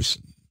a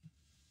person.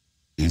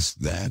 Is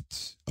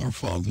that our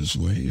Father's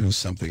way or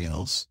something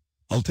else?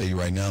 I'll tell you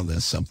right now,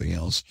 that's something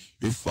else.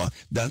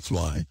 That's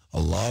why a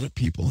lot of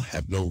people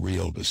have no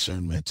real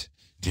discernment.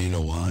 Do you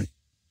know why?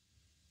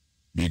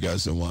 Do you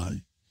guys know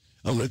why?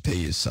 I'm going to tell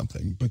you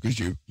something, because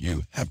you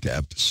have to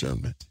have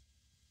discernment.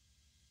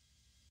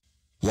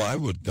 Why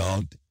would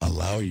God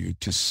allow you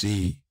to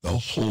see the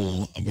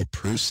whole of a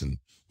person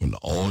when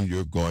all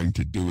you're going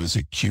to do is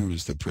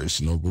accuse the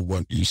person over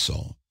what you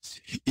saw?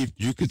 If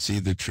you could see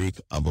the truth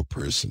of a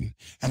person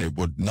and it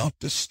would not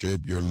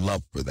disturb your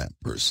love for that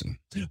person,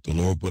 the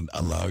Lord would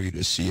allow you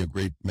to see a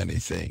great many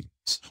things.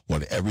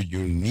 Whatever you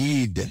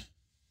need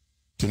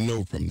to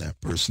know from that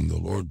person, the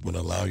Lord would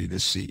allow you to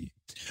see.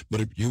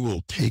 But if you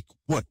will take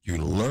what you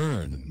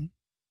learn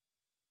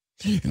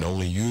and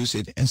only use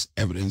it as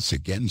evidence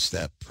against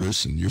that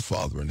person, your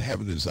Father in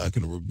heaven is not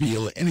going to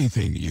reveal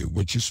anything to you,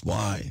 which is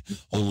why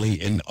only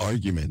in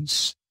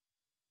arguments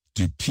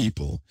do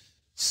people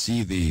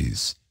see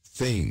these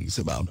things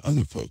about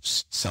other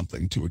folks,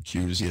 something to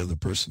accuse the other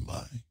person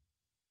by.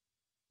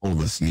 All of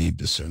us need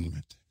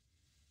discernment.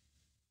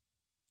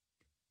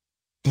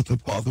 But the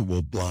Father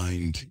will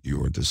blind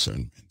your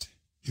discernment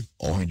if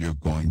all you're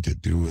going to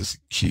do is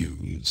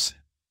accuse.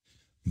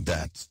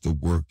 That's the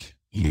work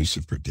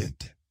Lucifer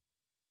did,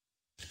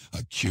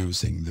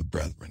 accusing the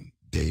brethren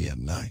day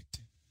and night.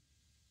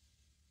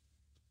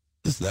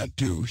 Does that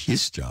do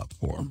his job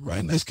for him,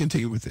 right? Let's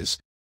continue with this.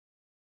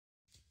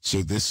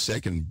 So this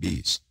second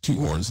beast, 2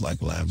 horns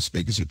like a lamb,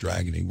 spake as a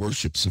dragon. He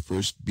worships the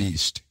first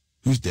beast,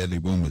 whose deadly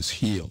wound was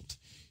healed.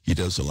 He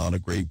does a lot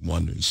of great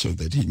wonders, so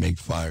that he make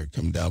fire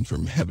come down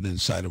from heaven in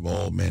sight of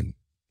all men,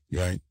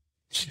 right?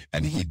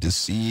 And he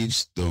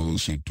deceives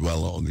those who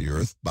dwell on the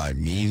earth by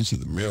means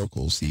of the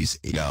miracles he's.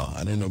 Now,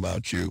 I don't know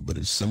about you, but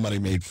if somebody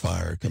made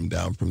fire come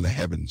down from the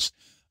heavens,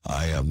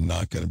 I am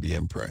not going to be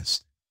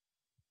impressed.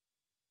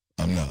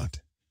 I'm not.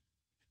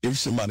 If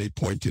somebody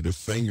pointed a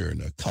finger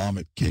and a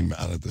comet came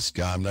out of the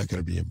sky, I'm not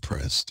going to be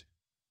impressed.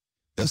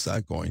 That's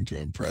not going to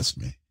impress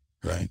me,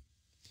 right?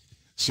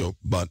 So,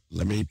 but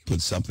let me put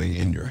something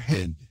in your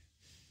head.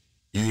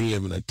 You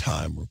live in a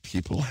time where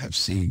people have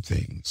seen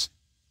things.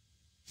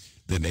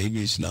 The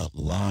Navy's not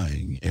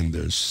lying in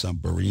their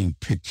submarine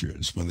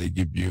pictures when they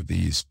give you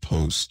these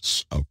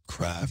posts of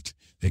craft.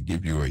 They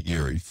give you an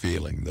eerie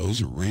feeling. Those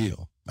are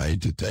real. I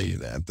hate to tell you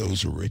that.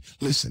 Those are real.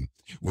 Listen,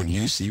 when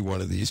you see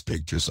one of these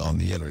pictures on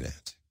the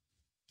internet,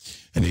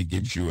 and it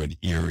gives you an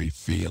eerie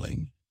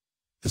feeling,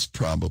 it's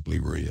probably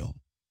real.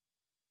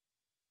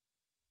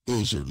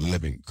 Those are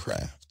living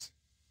craft.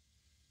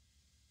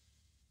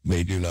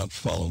 They do not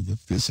follow the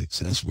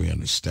physics as we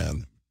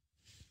understand them,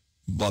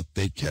 but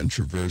they can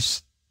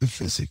traverse the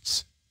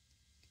physics.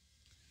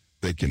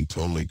 They can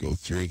totally go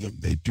through them.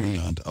 They do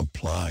not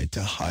apply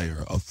to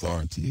higher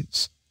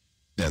authorities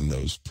than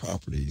those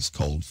properties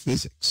called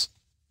physics,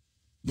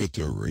 but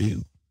they're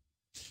real.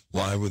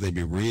 Why would they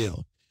be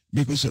real?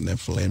 Because the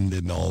Nephilim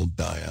didn't all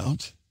die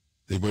out.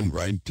 They went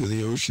right to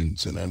the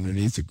oceans and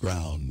underneath the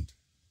ground.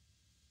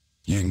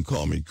 You can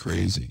call me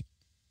crazy.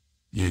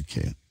 You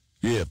can't.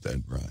 You have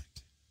that right.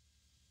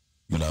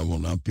 But I will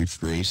not be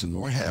frozen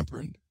or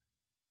hampered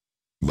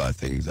by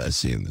things I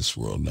see in this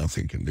world.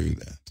 Nothing can do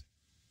that.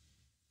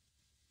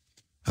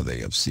 I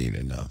think I've seen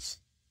enough.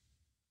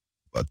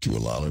 But to a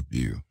lot of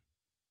you,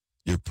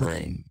 you're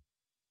prone.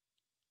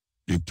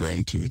 You're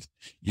prone to it.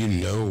 You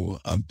know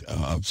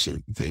of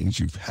certain things.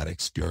 You've had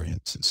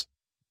experiences.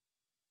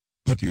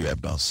 But you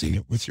have not seen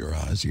it with your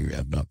eyes. You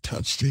have not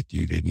touched it.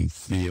 You didn't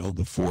feel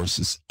the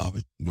forces of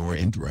it, nor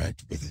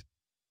interact with it.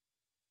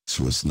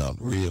 So it's not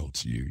real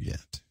to you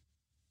yet.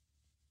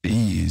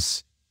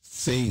 These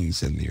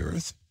things in the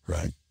earth,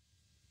 right?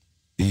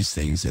 These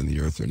things in the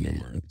earth are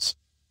numerous.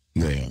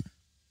 They are.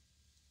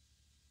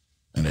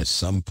 And at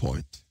some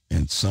point,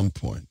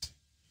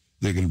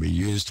 they're going to be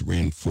used to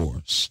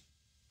reinforce,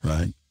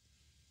 right,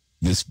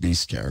 this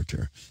beast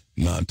character.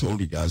 Now, I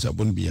told you guys I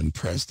wouldn't be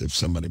impressed if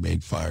somebody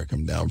made fire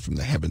come down from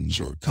the heavens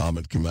or a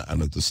comet come out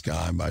of the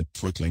sky by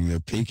twiddling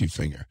their pinky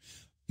finger.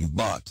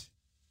 But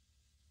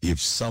if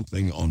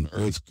something on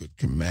earth could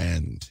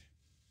command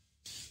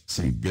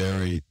some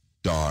very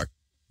dark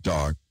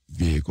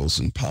vehicles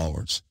and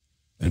powers,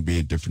 it'd be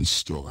a different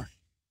story.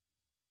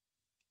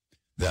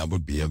 That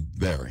would be a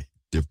very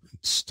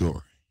different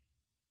story,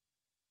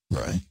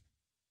 right?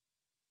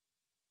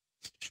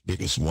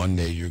 Because one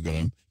day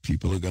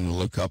people are going to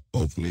look up.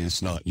 Hopefully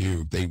it's not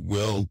you. They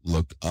will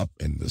look up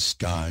and the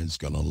sky is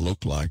going to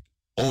look like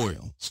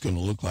oil. It's going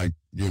to look like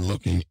you're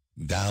looking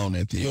down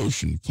at the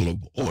ocean full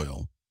of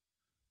oil.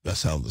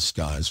 That's how the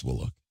skies will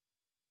look.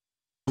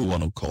 I don't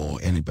want to call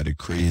anybody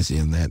crazy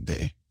in that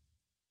day,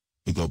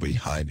 but they'll be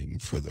hiding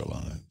for their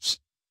lives.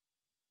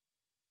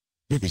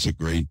 Because a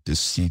great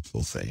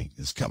deceitful thing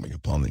is coming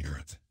upon the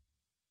earth.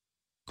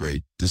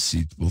 great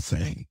deceitful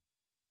thing.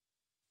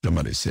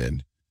 Somebody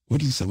said, what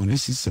did somebody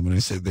see?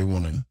 Somebody said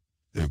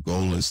their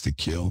goal is to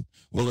kill.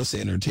 Well, let's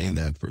entertain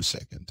that for a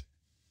second.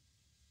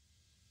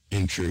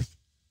 In truth,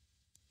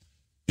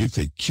 if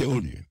they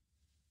killed you,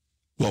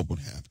 what would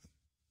happen?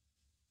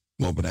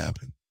 What would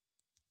happen?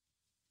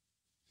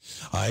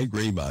 I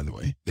agree, by the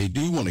way. They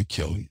do want to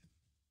kill you.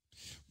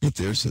 But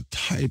there's a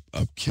type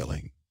of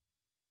killing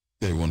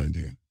they want to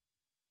do.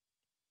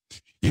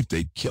 If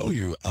they kill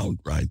you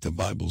outright, the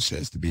Bible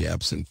says to be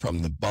absent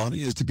from the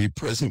body is to be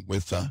present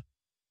with the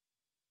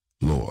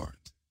Lord.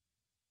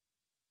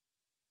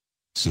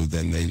 So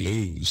then they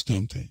lose,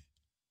 don't they?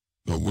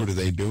 But what are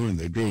they doing?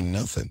 They're doing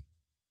nothing.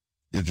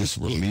 They're just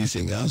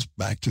releasing us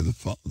back to the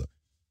Father.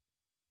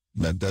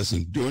 That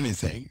doesn't do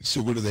anything.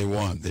 So what do they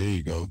want? There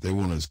you go. They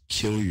want to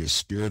kill your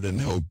spirit and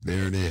hope.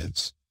 There it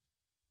is.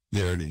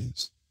 There it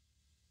is.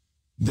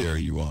 There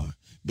you are.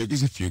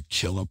 Because if you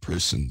kill a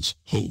person's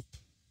hope,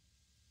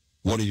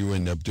 what do you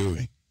end up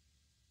doing?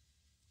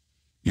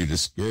 You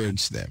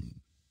discourage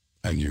them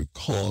and you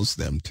cause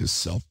them to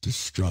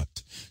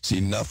self-destruct.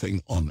 See,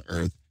 nothing on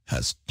earth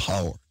has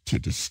power to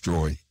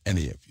destroy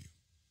any of you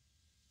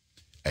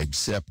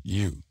except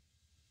you.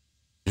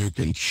 You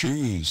can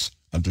choose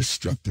a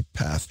destructive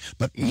path,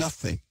 but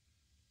nothing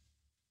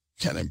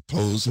can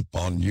impose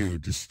upon you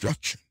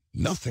destruction.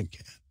 Nothing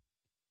can.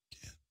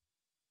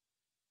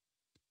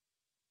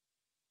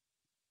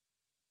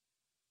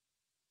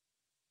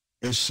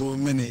 There's so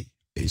many,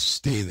 they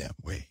stay that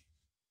way.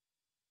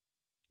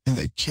 And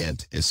they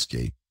can't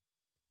escape.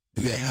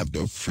 They have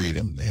no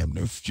freedom. They have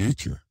no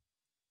future.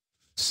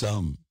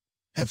 Some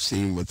have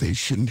seen what they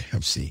shouldn't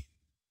have seen.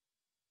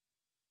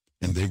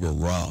 And they were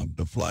robbed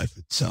of life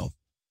itself.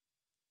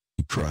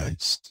 In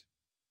Christ.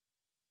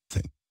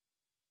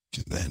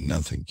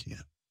 Nothing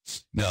can.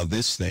 Now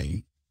this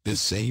thing, this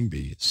same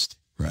beast,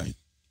 right,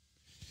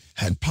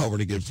 had power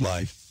to give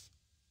life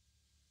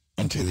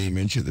unto the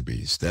image of the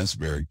beast. That's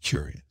very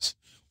curious.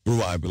 What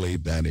do I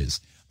believe that is?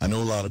 I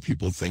know a lot of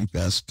people think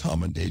that's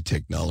common day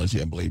technology.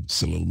 I believe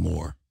it's a little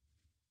more.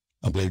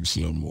 I believe it's a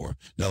little more.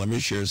 Now let me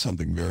share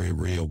something very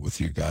real with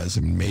you guys,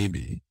 and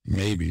maybe,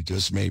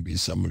 just maybe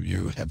some of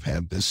you have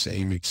had this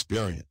same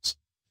experience,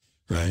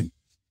 right?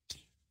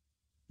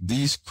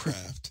 These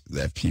craft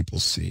that people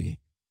see,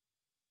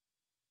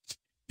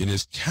 it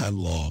is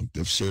cataloged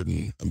of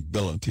certain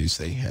abilities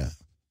they have,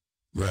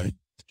 right?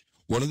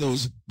 One of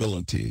those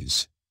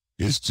abilities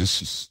is to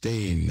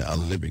sustain a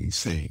living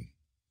thing.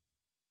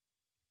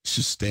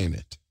 Sustain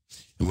it.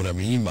 And what I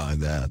mean by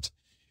that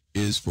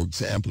is, for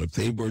example, if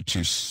they were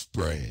to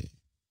spray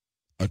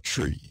a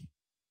tree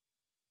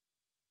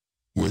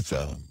with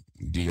a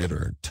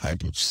glitter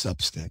type of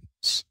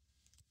substance,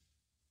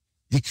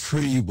 the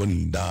tree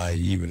wouldn't die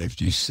even if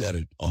you set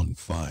it on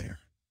fire.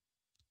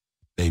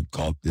 They've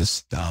caught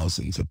this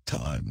thousands of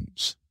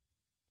times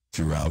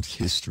throughout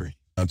history.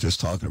 I'm just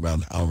talking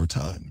about our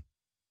time.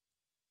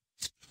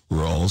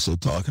 We're also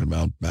talking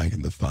about back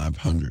in the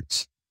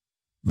 500s,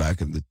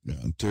 back in the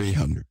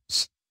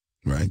 300s,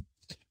 right?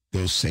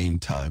 Those same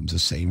times, the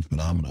same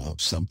phenomena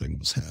of something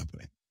was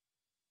happening.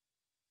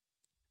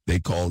 They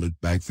called it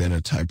back then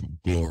a type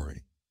of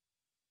glory,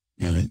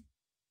 right?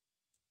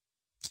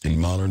 In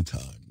modern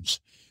times,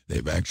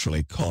 they've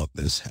actually caught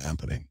this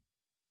happening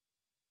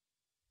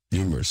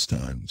numerous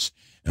times.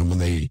 And when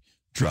they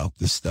drop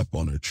this stuff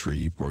on a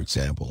tree, for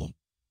example,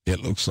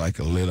 it looks like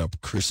a lit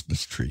up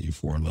Christmas tree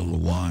for a little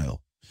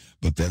while.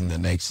 But then the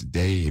next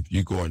day, if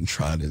you go and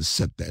try to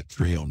set that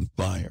tree on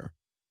fire,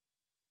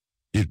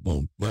 it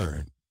won't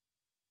burn.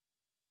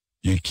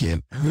 You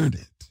can't hurt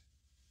it.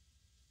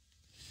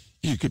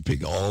 You could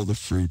pick all the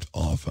fruit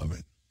off of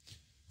it,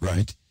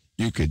 right?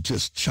 You could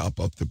just chop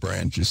up the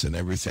branches and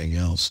everything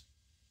else.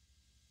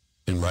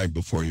 And right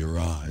before your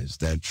eyes,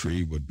 that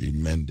tree would be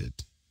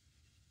mended.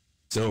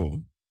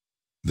 So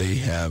they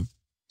have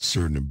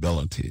certain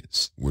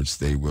abilities, which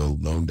they will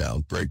no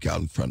doubt break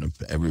out in front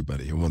of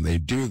everybody. And when they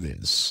do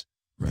this,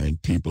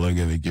 right, people are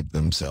going to give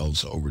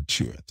themselves over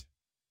to it.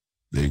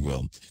 They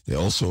will. They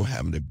also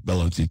have an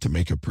ability to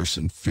make a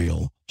person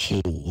feel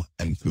whole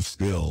and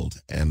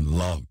fulfilled and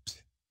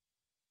loved.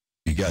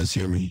 You guys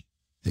hear me?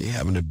 They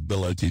have an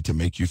ability to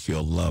make you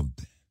feel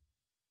loved.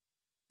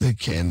 They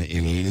can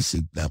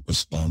elicit that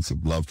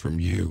responsive love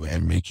from you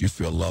and make you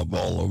feel love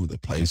all over the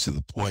place to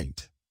the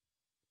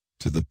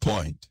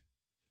point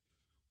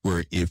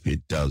where if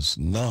it does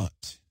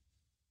not,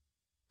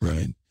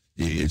 right,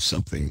 if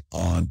something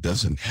odd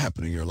doesn't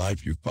happen in your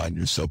life, you find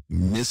yourself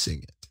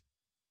missing it.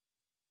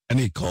 And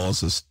he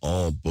calls us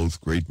all,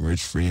 both great and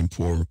rich, free and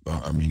poor,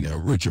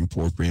 rich and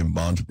poor, free and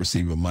bond, to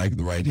perceive a mic in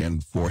the right hand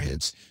and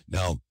foreheads.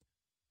 Now,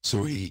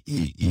 so he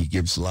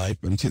gives life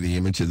unto the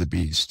image of the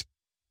beast,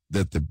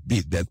 that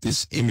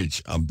this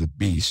image of the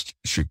beast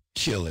should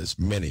kill as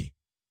many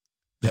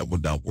that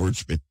would not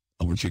worship it.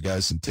 I want you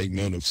guys to take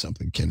note of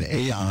something. Can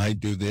AI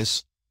do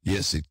this?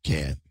 Yes, it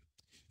can.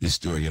 It's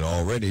doing it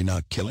already,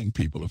 not killing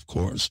people, of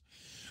course,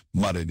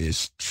 but it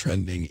is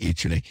trending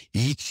each and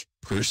each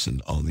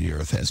person on the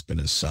earth has been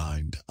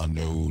assigned a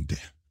node.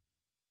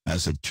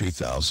 As of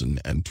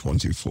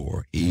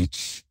 2024,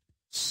 each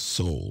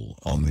soul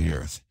on the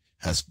earth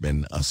has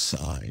been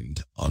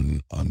assigned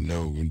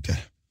unknown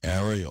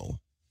aerial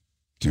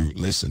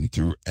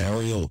through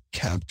aerial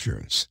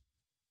captures.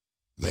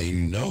 They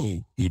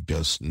know who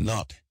does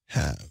not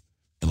have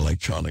an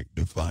electronic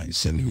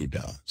device and who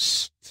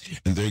does.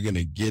 And they're going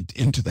to get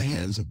into the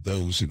hands of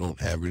those who don't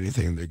have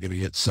anything. They're going to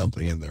get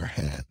something in their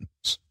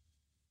hands.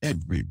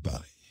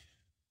 Everybody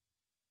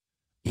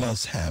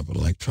must have an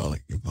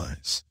electronic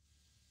device.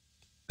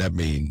 That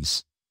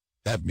means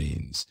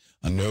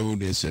a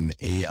node is an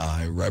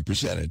AI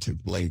representative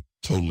linked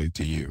totally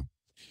to you.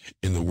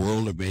 In the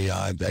world of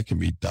AI, that can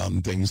be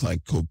done. Things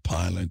like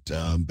Copilot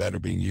that are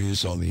being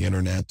used on the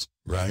internet,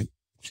 right?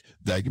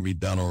 That can be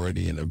done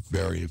already in a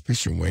very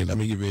efficient way. Let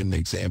me give you an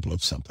example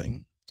of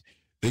something.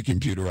 The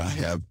computer I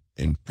have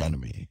in front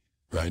of me,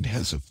 right,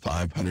 has a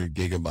 500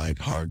 gigabyte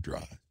hard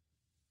drive.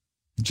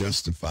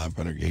 Just a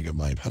 500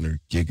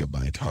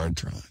 gigabyte hard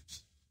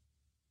drive.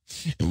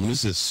 And what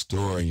is it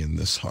storing in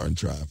this hard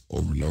drive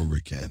over and over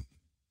again?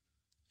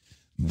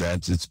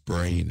 That's its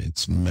brain,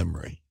 its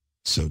memory,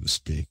 so to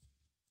speak,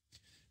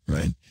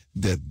 right?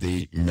 That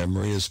the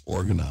memory is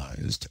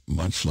organized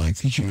much like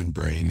the human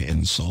brain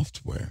in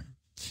software.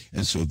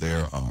 And so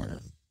there are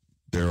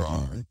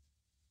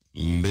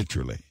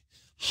literally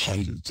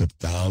hundreds of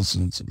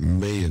thousands,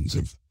 millions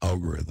of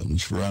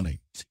algorithms running,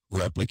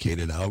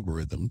 replicated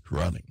algorithms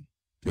running,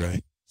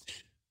 right?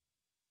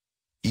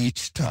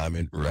 Each time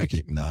it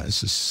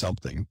recognizes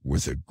something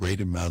with a great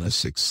amount of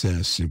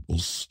success, it will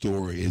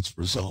store its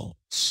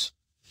results.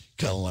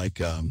 Kind of like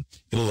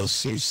it'll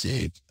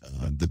associate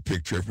the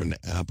picture of an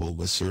apple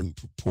with certain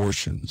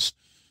proportions,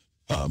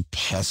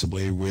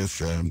 possibly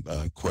with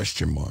a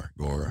question mark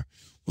or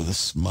with a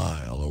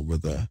smile or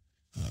with the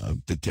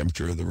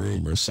temperature of the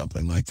room or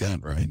something like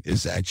that, right?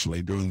 It's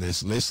actually doing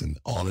this, listen,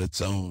 on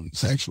its own.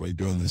 It's actually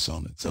doing this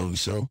on its own.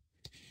 So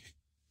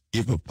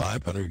if a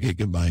 500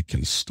 gigabyte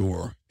can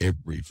store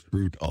every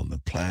fruit on the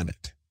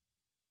planet,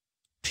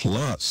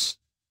 plus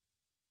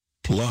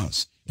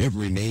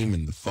every name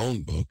in the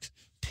phone book,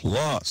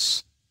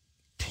 plus,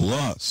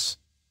 I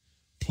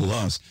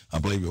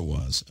believe it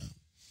was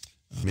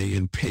a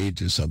million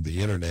pages of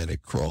the internet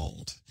it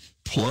crawled,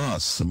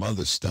 plus some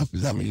other stuff.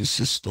 I mean, it's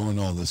just storing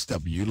all this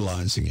stuff,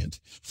 utilizing it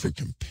for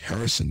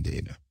comparison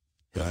data,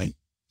 right?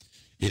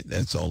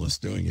 That's all it's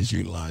doing, is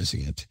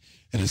utilizing it.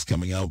 And it's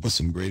coming out with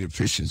some great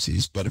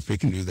efficiencies. But if it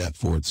can do that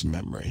for its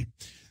memory,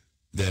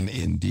 then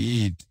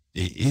indeed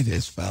it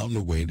has found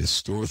a way to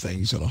store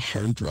things on a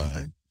hard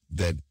drive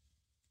that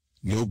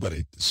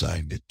nobody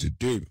decided to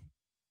do.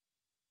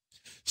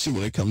 So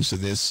when it comes to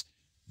this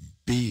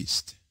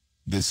beast,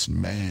 this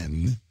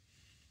man,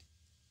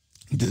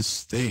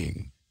 this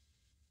thing,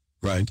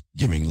 right,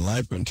 giving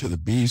life unto the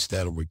beast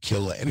that would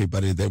kill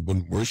anybody that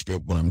wouldn't worship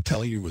it, what I'm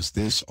telling you is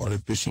this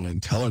artificial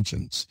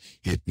intelligence,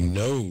 it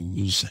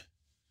knows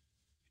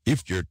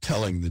if you're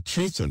telling the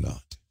truth or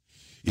not.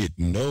 It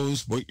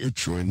knows what your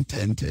true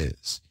intent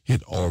is.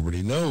 It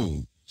already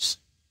knows.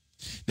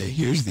 Now,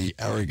 here's the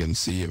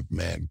arrogancy of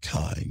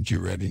mankind. You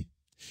ready?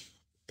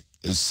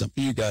 Some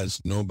of you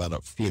guys know about a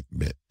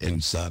Fitbit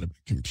inside of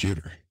a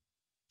computer,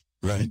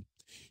 right?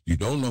 You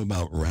don't know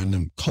about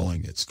random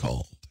calling, it's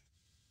called.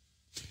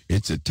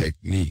 It's a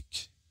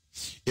technique.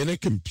 In a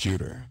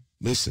computer,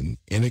 listen,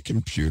 in a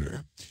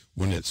computer,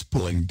 when it's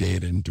pulling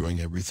data and doing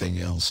everything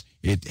else,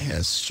 it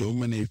has so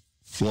many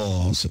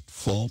flaws and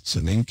faults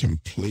and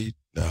incomplete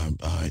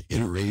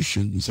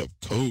iterations of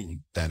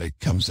code that it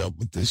comes up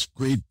with this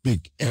great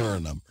big error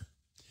number,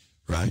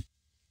 right?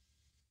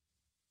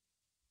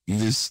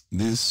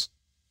 This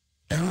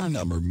error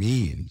number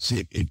means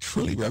it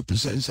truly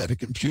represents that a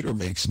computer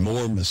makes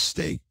more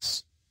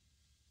mistakes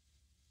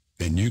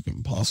than you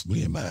can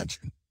possibly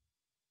imagine,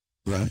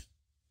 right?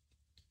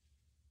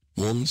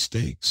 More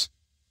mistakes.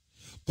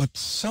 But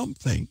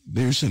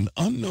there's an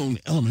unknown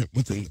element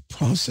within the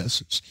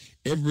processors.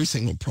 Every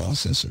single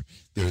processor,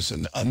 there's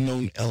an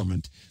unknown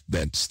element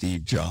that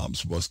Steve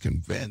Jobs was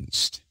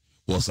convinced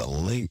was a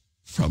link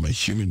from a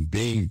human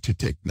being to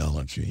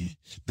technology.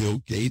 Bill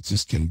Gates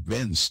is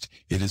convinced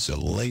it is a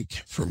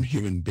link from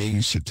human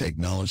beings to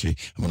technology.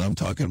 And when I'm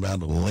talking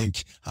about a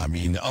link, I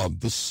mean of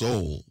the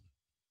soul.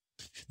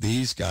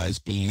 These guys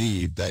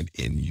believe that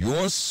in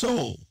your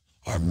soul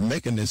are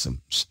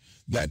mechanisms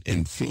that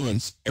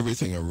influence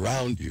everything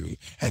around you,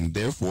 and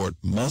therefore it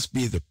must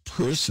be the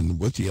person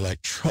with the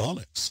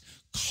electronics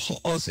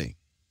causing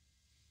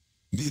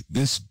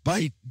this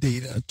byte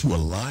data to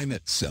align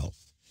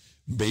itself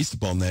based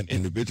upon that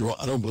individual.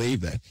 I don't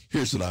believe that.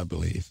 Here's what I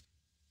believe.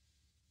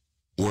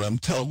 What I'm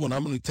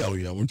going to tell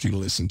you, I want you to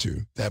listen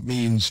to. That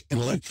means in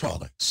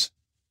electronics,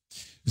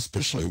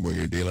 especially where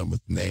you're dealing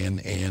with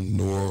NAND, AND,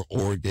 NOR,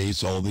 OR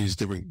gates, all these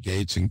different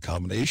gates and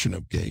combination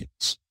of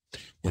gates.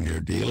 When you're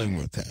dealing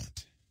with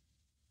that,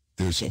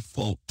 there's a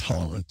fault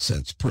tolerance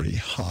that's pretty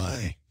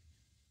high.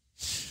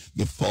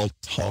 The fault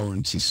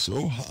tolerance is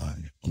so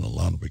high on a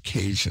lot of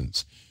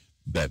occasions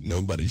that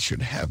nobody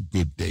should have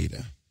good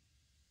data.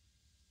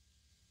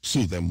 So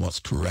then what's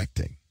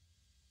correcting?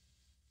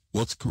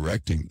 what's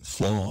correcting the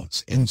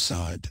flaws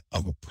inside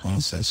of a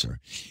processor.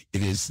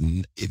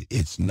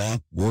 It's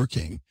not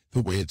working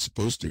the way it's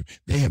supposed to.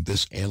 They have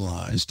this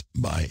analyzed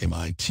by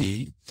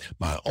MIT,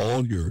 by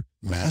all your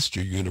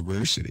master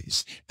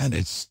universities, and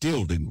it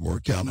still didn't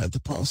work out at the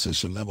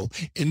processor level.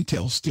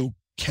 Intel still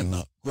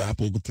cannot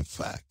grapple with the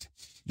fact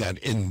that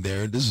in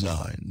their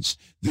designs,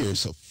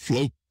 there's a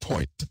float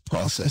point to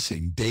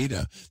processing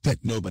data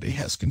that nobody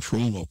has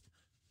control over.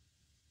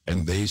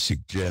 And they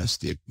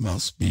suggest it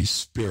must be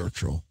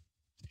spiritual.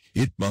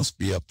 It must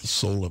be up the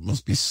soul. It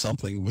must be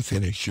something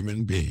within a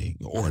human being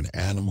or an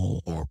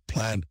animal or a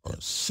plant or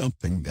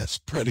something that's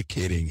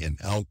predicating an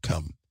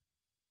outcome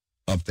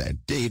of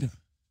that data.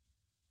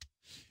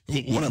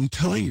 What I'm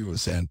telling you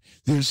is that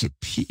there's a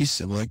piece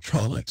in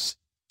electronics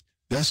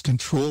that's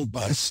controlled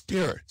by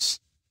spirits.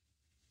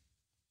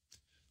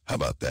 How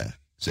about that?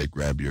 Say,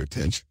 grab your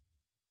attention.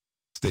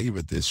 Think of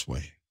it this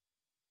way.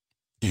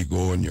 You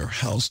go in your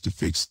house to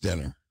fix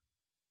dinner,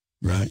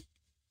 right?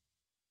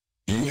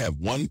 You have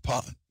one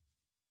pot.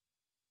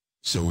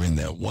 So in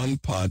that one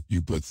pot,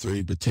 you put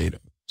 3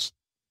 potatoes.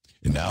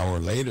 An hour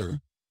later,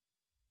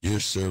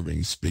 you're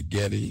serving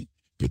spaghetti,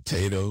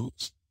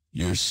 potatoes,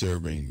 you're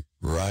serving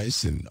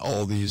rice, and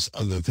all these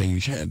other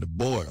things you had to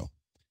boil.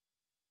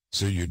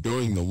 So you're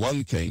doing the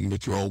one thing,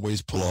 but you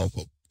always pull off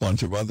a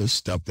bunch of other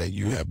stuff that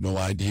you have no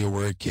idea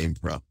where it came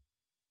from.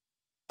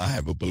 I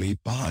have a belief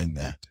behind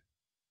that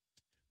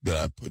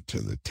I put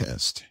to the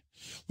test.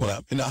 When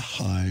I'm in a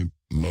high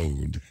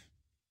mode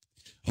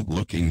of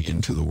looking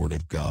into the Word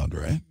of God,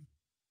 right?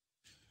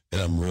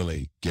 And I'm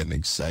really getting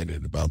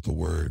excited about the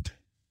Word.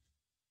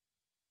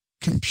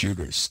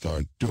 Computers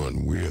start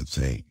doing weird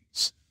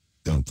things,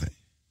 don't they?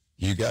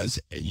 You guys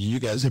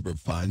ever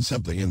find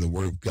something in the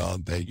Word of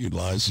God that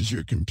utilizes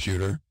your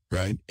computer,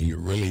 right? And you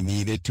really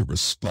need it to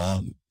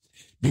respond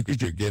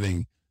because you're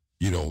getting,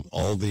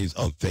 all these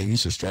other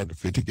things are starting to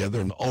fit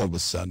together, and all of a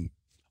sudden,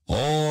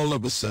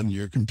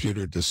 your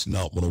computer does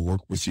not want to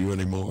work with you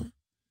anymore.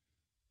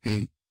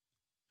 You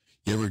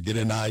ever get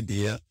an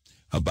idea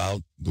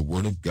about the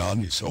Word of God,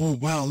 and you say, oh,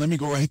 wow, let me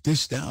go write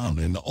this down.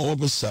 And all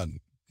of a sudden,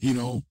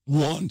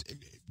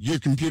 your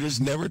computer's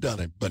never done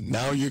it, but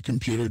now your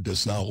computer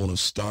does not want to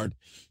start.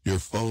 Your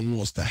phone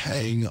wants to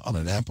hang on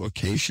an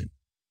application.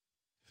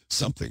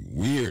 Something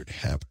weird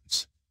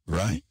happens,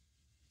 right?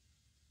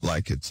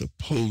 Like it's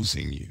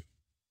opposing you.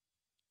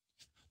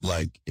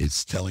 Like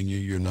it's telling you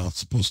you're not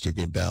supposed to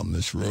go down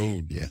this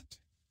road yet.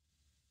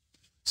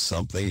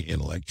 Something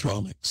in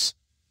electronics.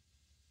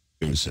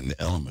 There's an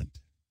element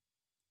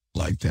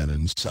like that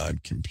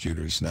inside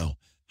computers. Now,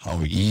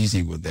 how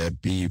easy would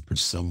that be for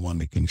someone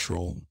to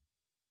control?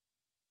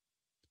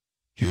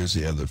 Here's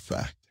the other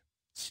fact.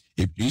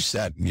 If you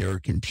sat near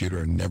a computer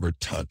and never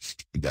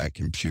touched that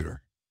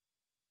computer,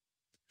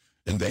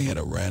 and they had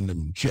a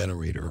random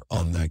generator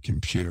on that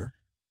computer,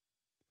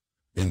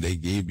 and they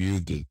gave you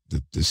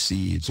the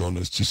seeds, or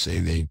let's just say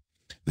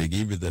they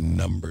gave you the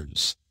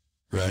numbers,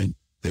 right?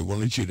 They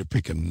wanted you to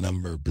pick a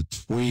number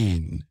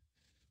between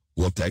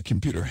what that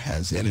computer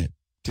has in it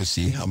to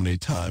see how many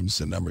times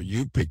the number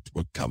you picked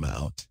would come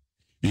out.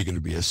 You're going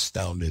to be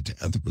astounded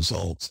at the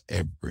results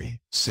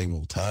every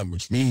single time,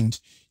 which means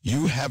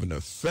you have an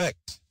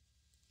effect,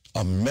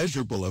 a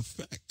measurable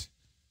effect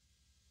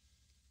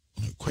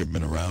on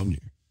equipment around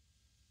you.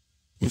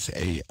 With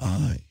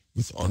AI,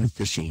 with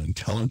artificial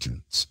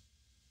intelligence,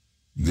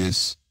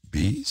 this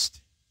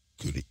beast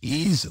could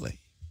easily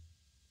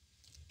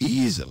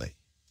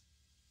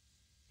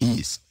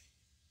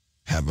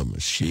have a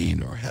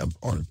machine or have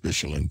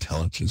artificial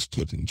intelligence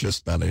put in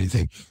just about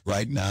anything.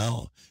 Right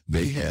now,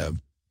 they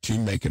have two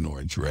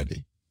mechanoids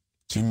ready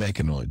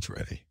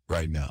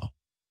right now.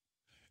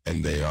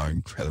 And they are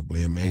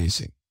incredibly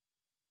amazing.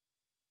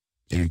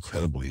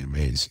 Incredibly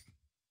amazing.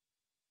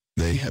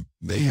 They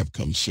have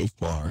come so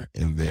far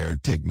in their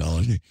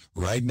technology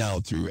right now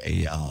through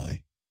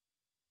AI,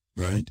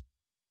 right?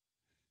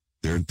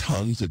 There are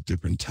tons of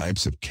different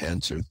types of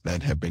cancer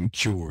that have been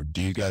cured.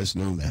 Do you guys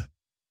know that?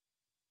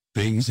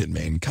 Things that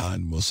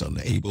mankind was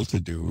unable to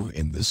do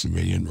in the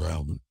civilian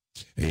realm,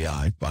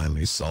 AI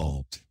finally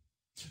solved.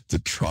 The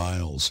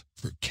trials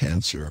for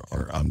cancer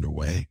are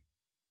underway.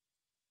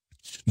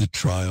 The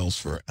trials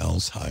for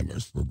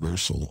Alzheimer's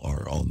reversal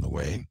are on the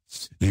way.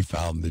 They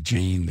found the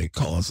gene that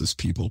causes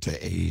people to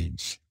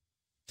age.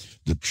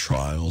 The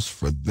trials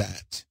for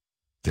that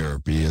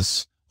therapy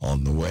is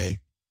on the way.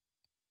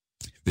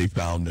 They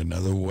found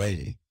another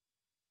way,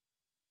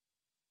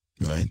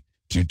 right?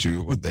 To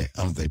do what they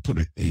put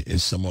it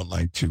is somewhat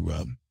like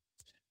to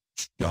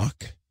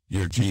shock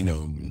your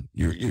genome,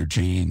 your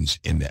genes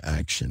into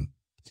action,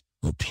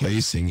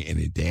 replacing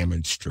any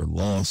damaged or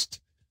lost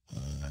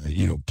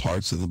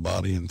parts of the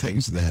body and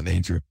things of that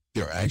nature.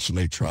 They're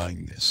actually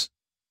trying this.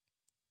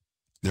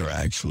 They're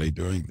actually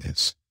doing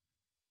this.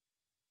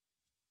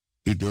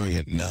 They're doing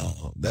it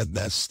now.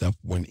 That stuff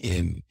went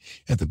in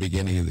at the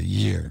beginning of the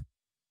year.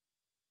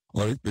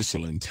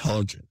 Artificial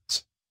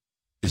intelligence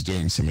is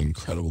doing some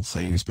incredible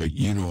things, but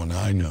you know and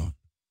I know,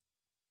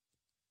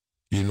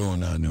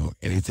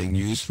 anything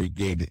used for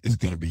good is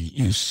going to be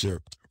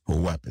usurped for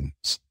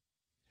weapons.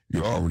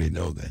 You already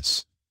know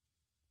this,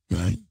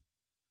 right?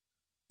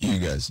 You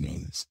guys know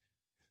this.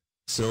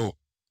 So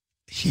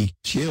he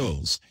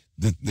kills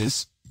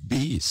this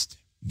beast,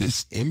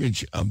 this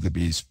image of the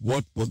beast.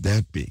 What would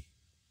that be?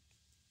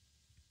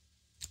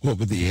 What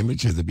would the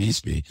image of the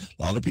beast be?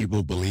 A lot of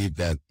people believe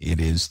that it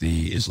is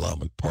the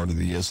Islamic part of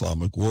the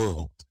Islamic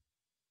world.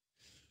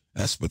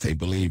 That's what they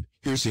believe.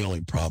 Here's the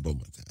only problem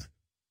with that.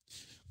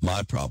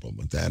 My problem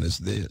with that is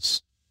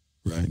this,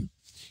 right?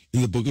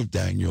 In the book of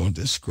Daniel, it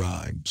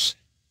describes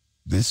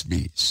this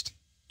beast.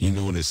 You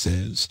know what it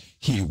says?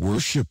 He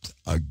worshipped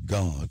a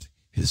god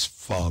his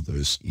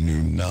fathers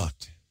knew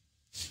not.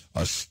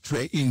 A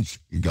strange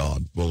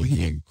god will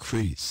he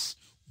increase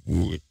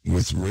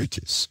with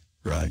riches,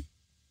 right?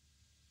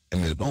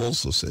 And it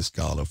also says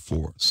God of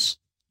force.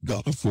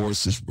 God of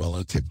force is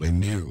relatively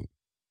new.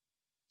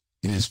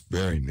 It is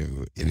very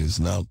new. It is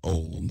not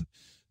old.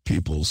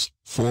 People's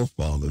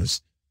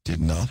forefathers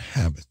did not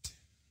have it.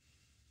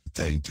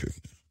 They do.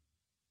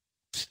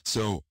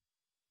 So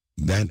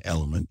that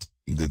element,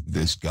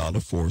 this God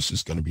of force,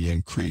 is going to be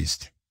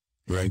increased,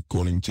 right?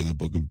 According to the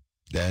book of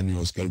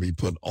Daniel, it's going to be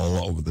put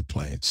all over the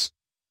place,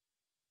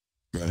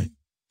 right?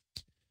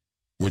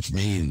 Which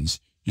means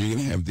you're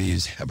going to have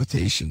these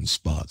habitation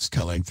spots,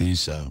 kind of like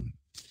these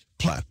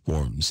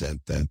platforms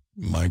that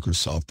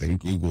Microsoft and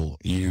Google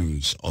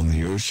use on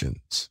the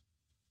oceans.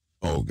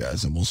 Oh,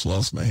 guys, I almost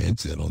lost my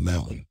headset on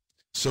that one.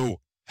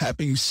 So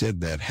having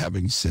said that,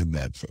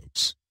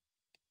 folks,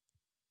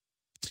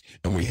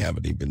 and we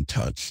haven't even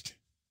touched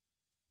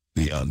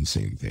the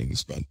unseen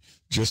things, but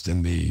just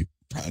in the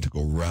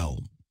practical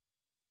realm,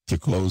 to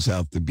close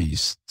out the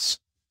beasts,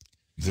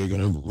 they're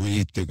going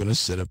to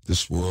set up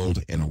this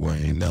world in a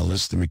way. Now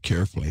listen to me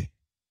carefully.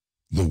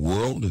 The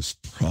world is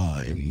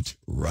primed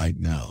right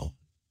now,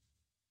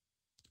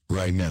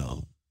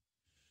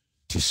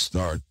 to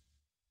start,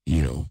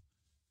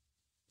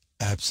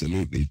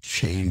 absolutely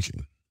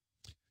changing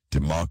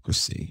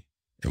democracy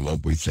and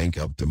what we think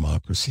of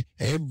democracy.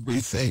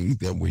 Everything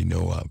that we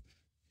know of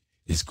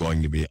is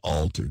going to be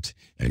altered.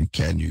 And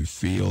can you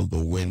feel the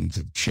winds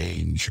of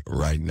change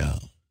right now?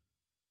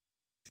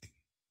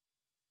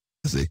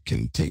 As it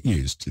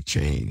continues to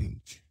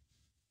change,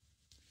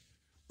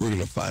 we're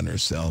going to find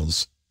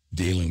ourselves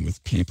dealing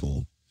with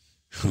people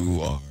who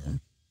are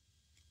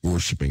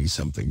worshiping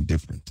something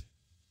different.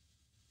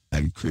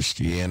 And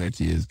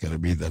Christianity is going to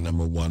be the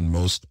number one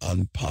most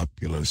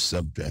unpopular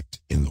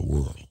subject in the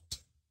world.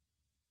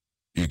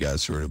 You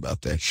guys heard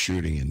about that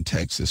shooting in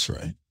Texas,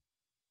 right?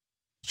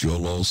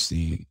 Joel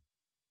Osteen.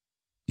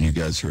 You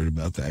guys heard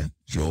about that?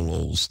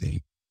 Joel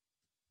Osteen.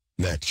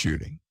 That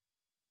shooting.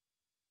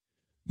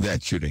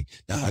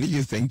 Now, how do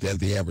you think that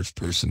the average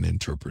person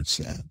interprets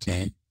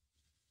that?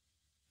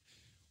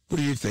 What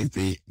do you think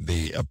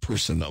a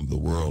person of the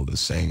world is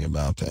saying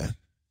about that?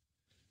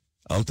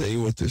 I'll tell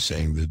you what they're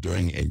saying. They're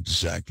doing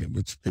exactly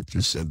what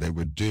Scripture said they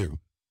would do.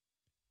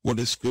 What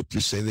does Scripture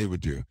say they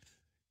would do?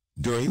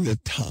 During the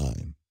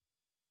time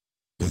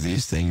where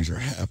these things are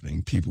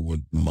happening, people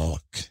would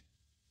mock,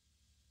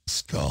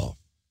 scoff.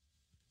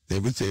 They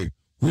would say,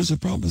 where's the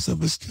promise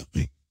of us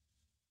coming?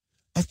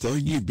 I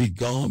thought you'd be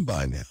gone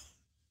by now.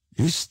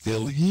 You're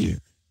still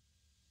here,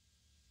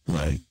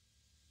 right?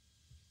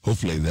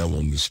 Hopefully that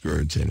won't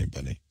discourage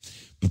anybody,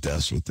 but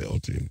that's what they'll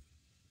do.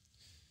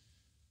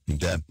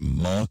 That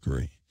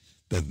mockery,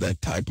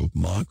 that type of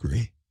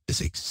mockery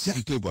is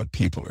exactly what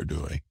people are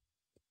doing.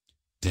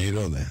 Do you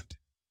know that?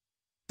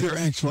 They're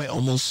actually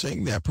almost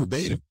saying that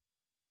verbatim.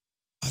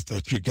 I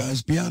thought you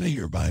guys be out of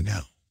here by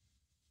now.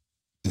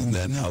 Isn't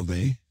that how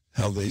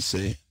they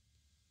say it?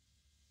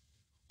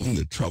 When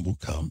the trouble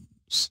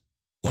comes,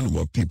 wonder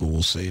what people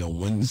will say on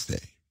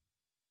Wednesday.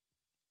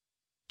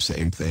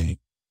 Same thing.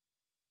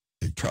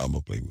 They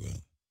probably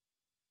will.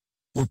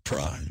 We're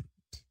primed.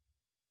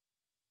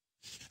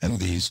 And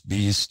these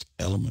beast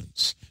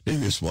elements.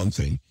 Here's one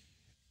thing.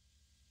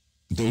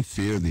 Don't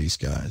fear these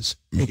guys.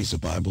 Because the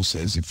Bible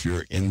says if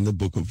you're in the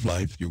book of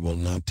life, you will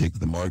not take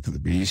the mark of the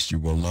beast. You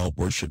will not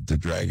worship the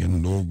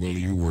dragon, nor will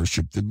you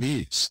worship the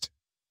beast.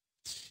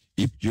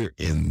 If you're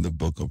in the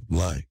book of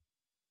life,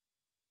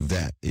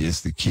 that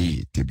is the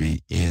key, to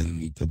be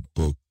in the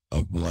book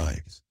of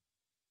life.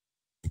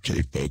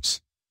 Okay,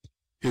 folks,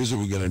 here's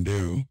what we're going to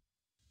do.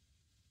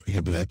 We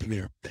have it up in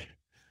here.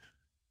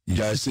 You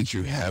guys, that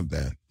you have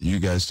that. You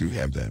guys do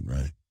have that,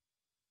 right?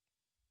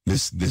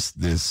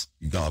 This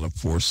God of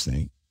force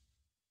thing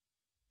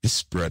is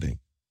spreading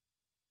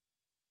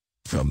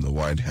from the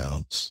White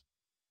House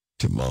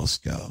to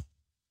Moscow.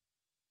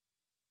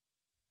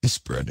 It's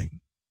spreading.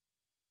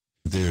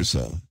 There's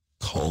a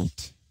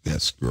cult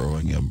that's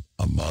growing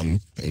among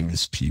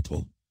famous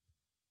people.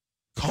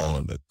 Call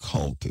it a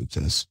cult. It's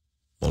just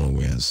one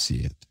way I see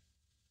it.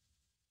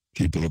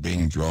 People are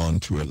being drawn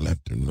to it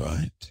left and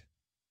right.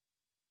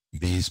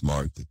 These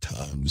mark the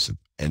times of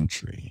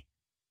entry.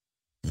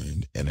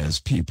 Right? And as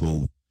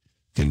people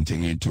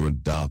continue to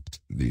adopt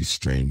these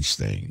strange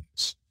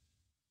things,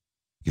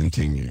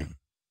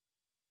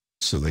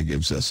 so that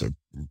gives us a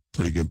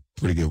pretty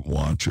good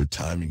watch or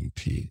timing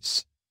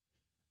piece.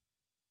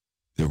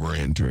 that we're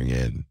entering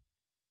in.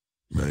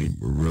 Right?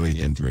 We're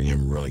really entering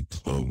in really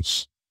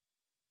close.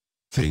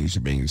 Things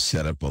are being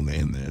set up on the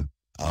internet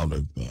out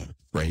of the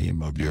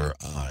frame of your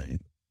eye.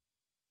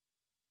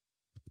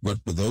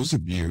 But for those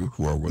of you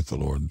who are with the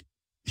Lord,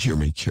 hear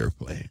me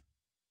carefully.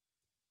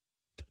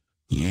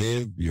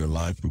 Live your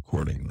life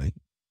accordingly.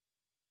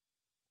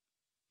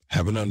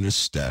 Have an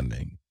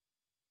understanding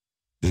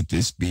that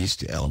this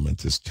beast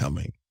element is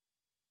coming.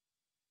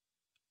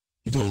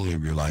 You don't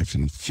live your life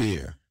in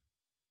fear.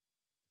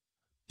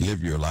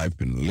 Live your life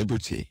in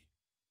liberty.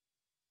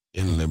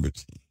 In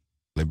liberty.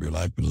 Live your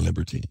life in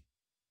liberty.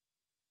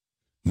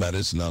 That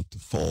is not to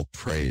fall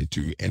prey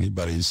to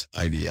anybody's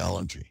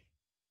ideology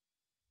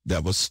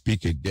that will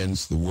speak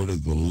against the word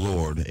of the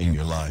Lord in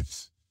your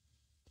life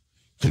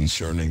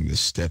concerning the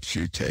steps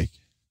you take.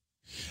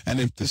 And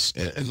if this,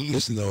 and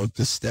listen though, if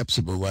the steps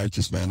of a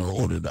righteous man are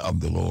ordered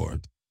of the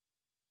Lord,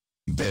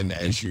 then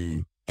as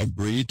you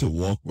agree to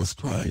walk with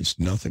Christ,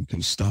 nothing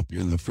can stop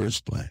you in the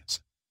first place.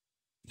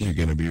 You're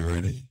going to be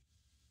ready.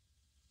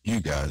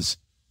 You guys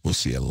will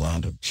see a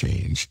lot of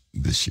change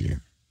this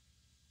year.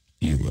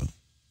 You will.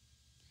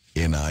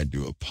 And I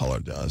do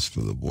apologize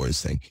for the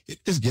voice thing. It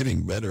is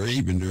getting better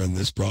even during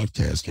this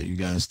broadcast. Can you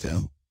guys tell?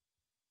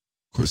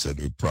 Of course, I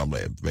do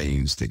probably have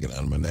veins sticking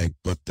out of my neck,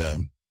 but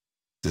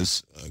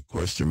this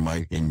question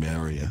might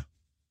marry you.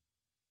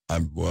 I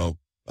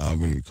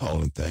wouldn't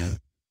call it that.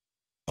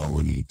 I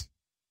wouldn't.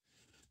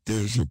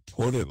 There's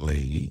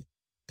reportedly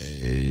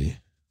a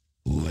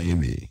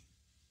lady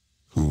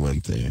who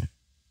went there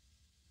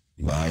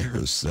by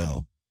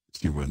herself.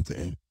 She went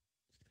there.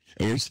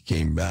 And when she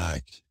came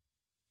back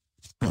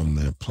from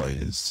that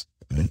place,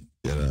 right,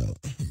 get a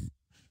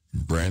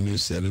brand new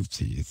set of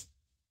teeth,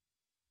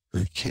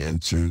 her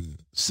cancer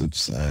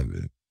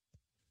subsided,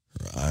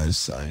 her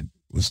eyesight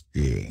was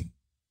good.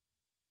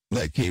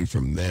 That came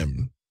from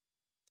them,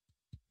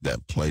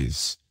 that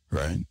place,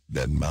 right,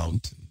 that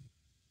mountain.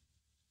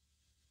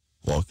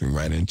 Walking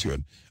right into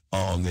it.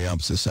 On the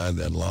opposite side of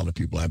that, a lot of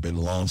people have been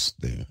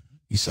lost there.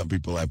 Some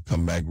people have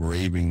come back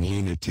raving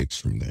lunatics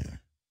from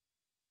there.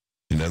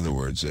 In other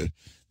words,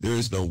 there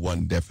is no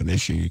one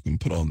definition you can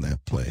put on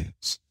that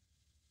place.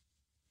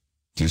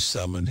 To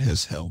some it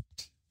has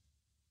helped,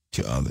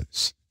 to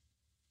others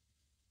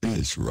it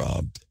has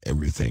robbed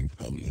everything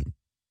from them.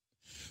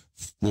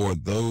 For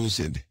those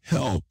it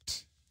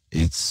helped,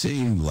 it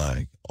seemed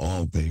like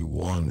all they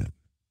wanted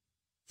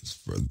was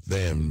for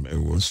them,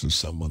 it was for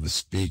someone to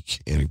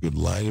speak in a good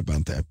light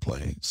about that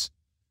place.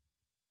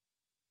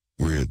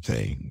 Weird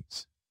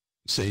things.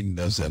 Satan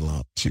does that a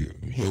lot too.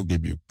 He'll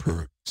give you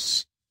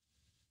perks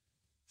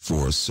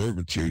for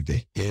servitude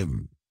to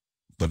him,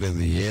 but in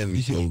the end,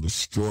 he'll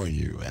destroy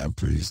you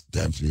after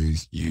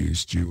he's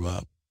used you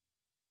up,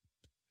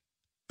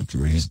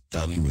 after he's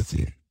done with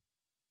you.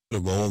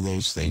 Of all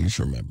those things,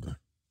 remember,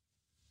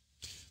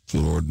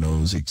 the Lord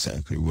knows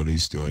exactly what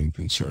he's doing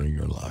concerning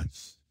your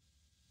life.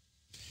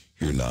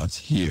 You're not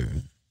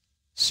here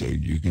so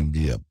you can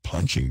be a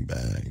punching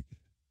bag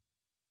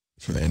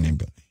for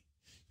anybody.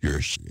 You're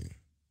here.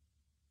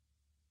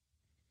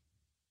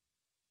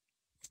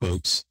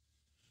 Folks,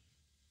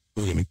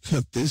 we're going to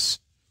cut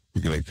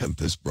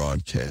this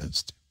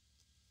broadcast,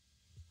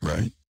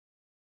 right?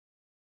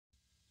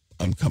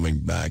 I'm coming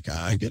back.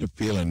 I get a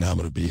feeling I'm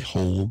going to be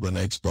whole the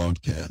next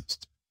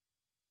broadcast.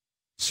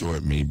 So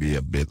it may be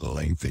a bit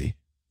lengthy,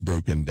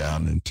 broken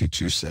down into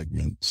 2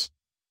 segments.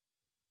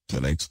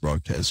 The next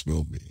broadcast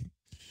will be.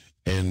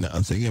 And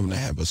I think I'm going to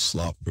have a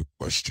slot for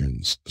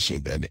questions so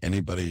that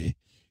anybody,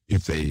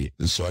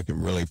 so I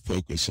can really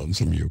focus on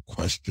some of your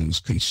questions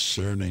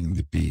concerning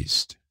the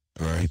beast,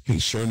 all right?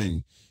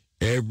 Concerning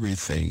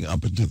everything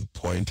up until the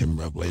point in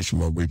Revelation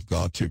where we've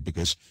got to,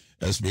 because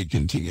as we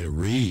continue to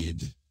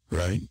read,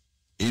 right,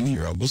 in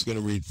here, I was going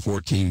to read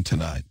 14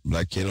 tonight, but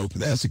I can't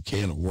open, that's a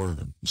can of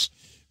worms,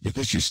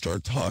 because you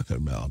start talking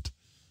about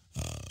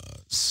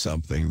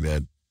something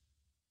that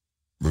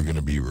we're going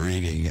to be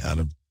reading out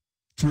of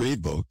 3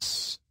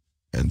 books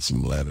and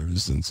some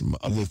letters and some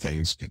other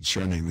things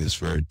concerning this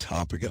very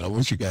topic. And I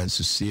want you guys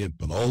to see it,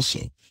 but also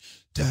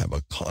to have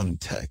a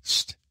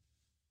context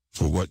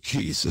for what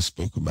Jesus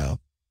spoke about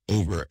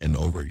over and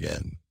over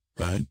again,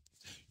 right?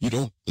 You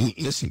don't,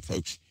 listen,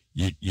 folks,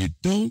 you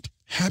don't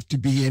have to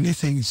be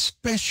anything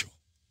special.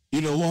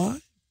 You know why?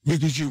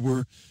 Because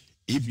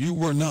if you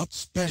were not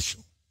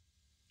special,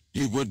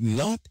 you would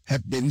not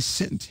have been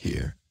sent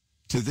here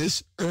to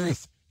this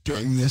earth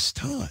during this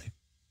time.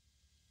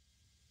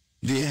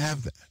 Do you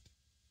have that?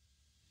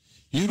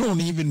 You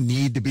don't even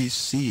need to be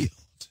sealed.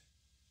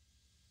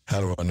 How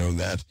do I know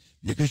that?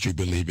 Because you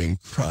believe in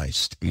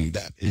Christ, and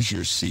that is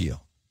your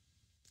seal.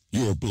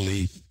 Your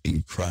belief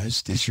in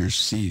Christ is your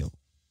seal.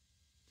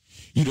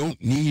 You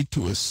don't need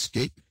to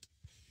escape.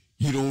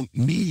 You don't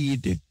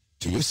need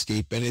to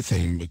escape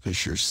anything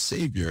because your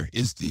Savior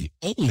is the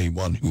only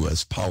one who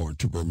has power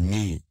to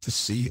remove the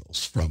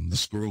seals from the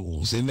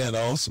scrolls. Isn't that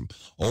awesome?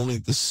 Only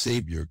the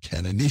Savior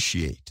can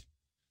initiate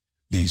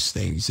these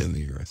things in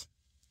the earth.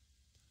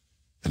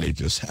 And it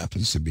just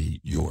happens to be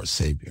your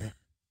Savior.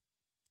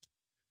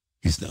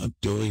 He's not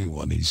doing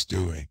what he's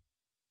doing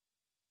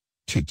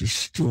to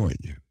destroy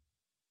you.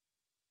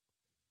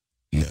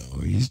 No,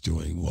 he's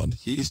doing what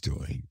he's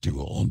doing to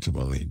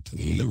ultimately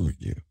deliver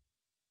you.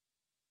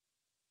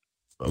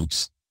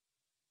 Folks,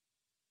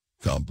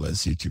 God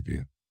bless each of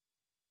you.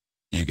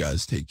 You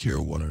guys take care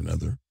of one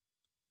another.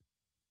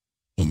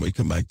 When we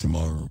come back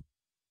tomorrow,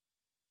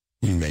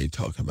 we may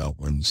talk about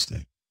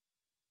Wednesday.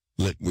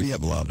 We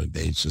have a lot of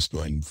dates, just go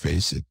ahead and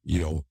face it.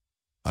 You know,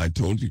 I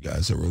told you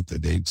guys I wrote the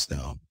dates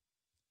down,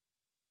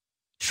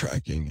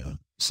 tracking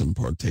some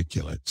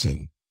particulates,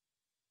 and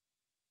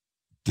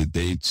the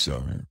dates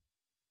are,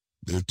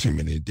 there are too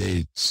many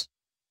dates.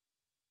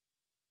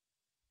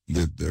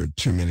 There are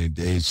too many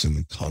dates, and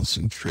the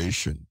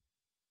concentration,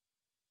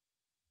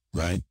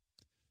 right,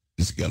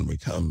 is going to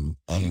become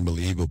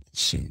unbelievable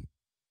soon.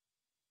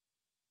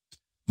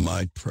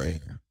 My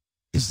prayer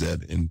is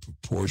that in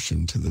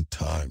proportion to the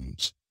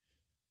times,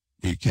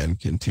 we can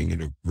continue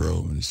to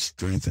grow and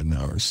strengthen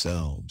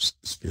ourselves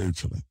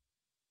spiritually.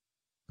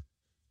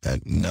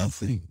 That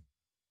nothing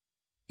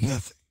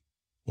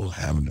will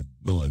have an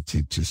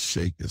ability to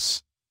shake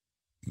us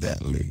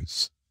that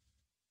loose.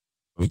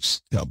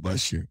 Folks, God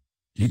bless you.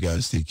 You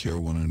guys take care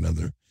of one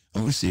another.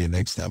 I'm going to see you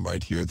next time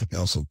right here at the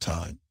Council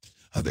Time.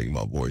 I think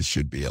my voice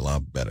should be a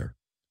lot better,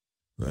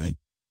 right?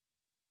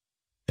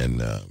 And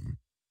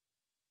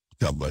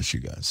God bless you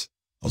guys.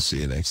 I'll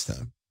see you next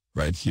time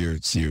right here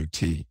at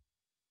COT.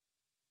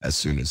 As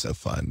soon as I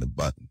find the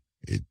button,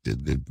 it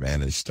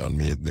vanished on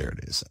me. There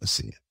it is. I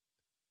see it.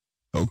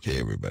 Okay,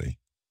 everybody.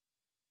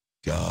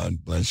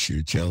 God bless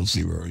you. Channel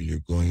 0, you're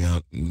going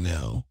out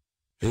now.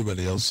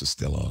 Everybody else is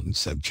still on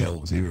except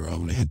Channel 0. I'm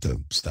going to hit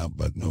the stop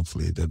button.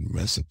 Hopefully it doesn't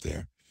mess up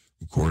their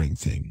recording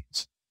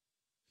things.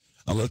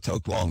 I'm going to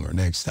talk longer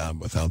next time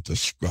without the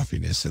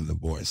scruffiness in the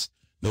voice.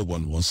 No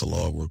one wants a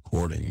long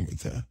recording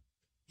with a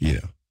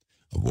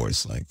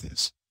voice like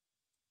this.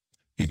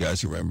 You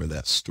guys remember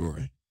that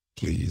story,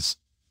 please.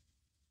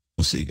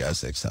 We'll see you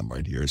guys next time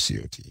right here at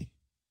COT.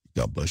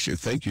 God bless you.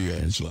 Thank you,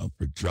 Angela,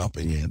 for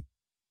dropping in.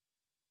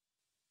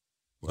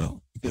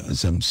 Well,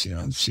 guys, I'm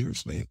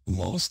seriously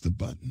lost the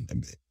button.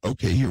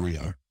 Okay, here we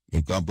are.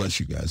 Well, God bless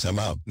you guys. I'm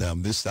out. Now,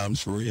 this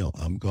time's for real.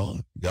 I'm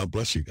gone. God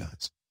bless you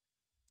guys.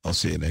 I'll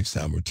see you next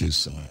time or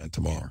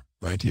tomorrow,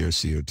 right here at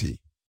COT.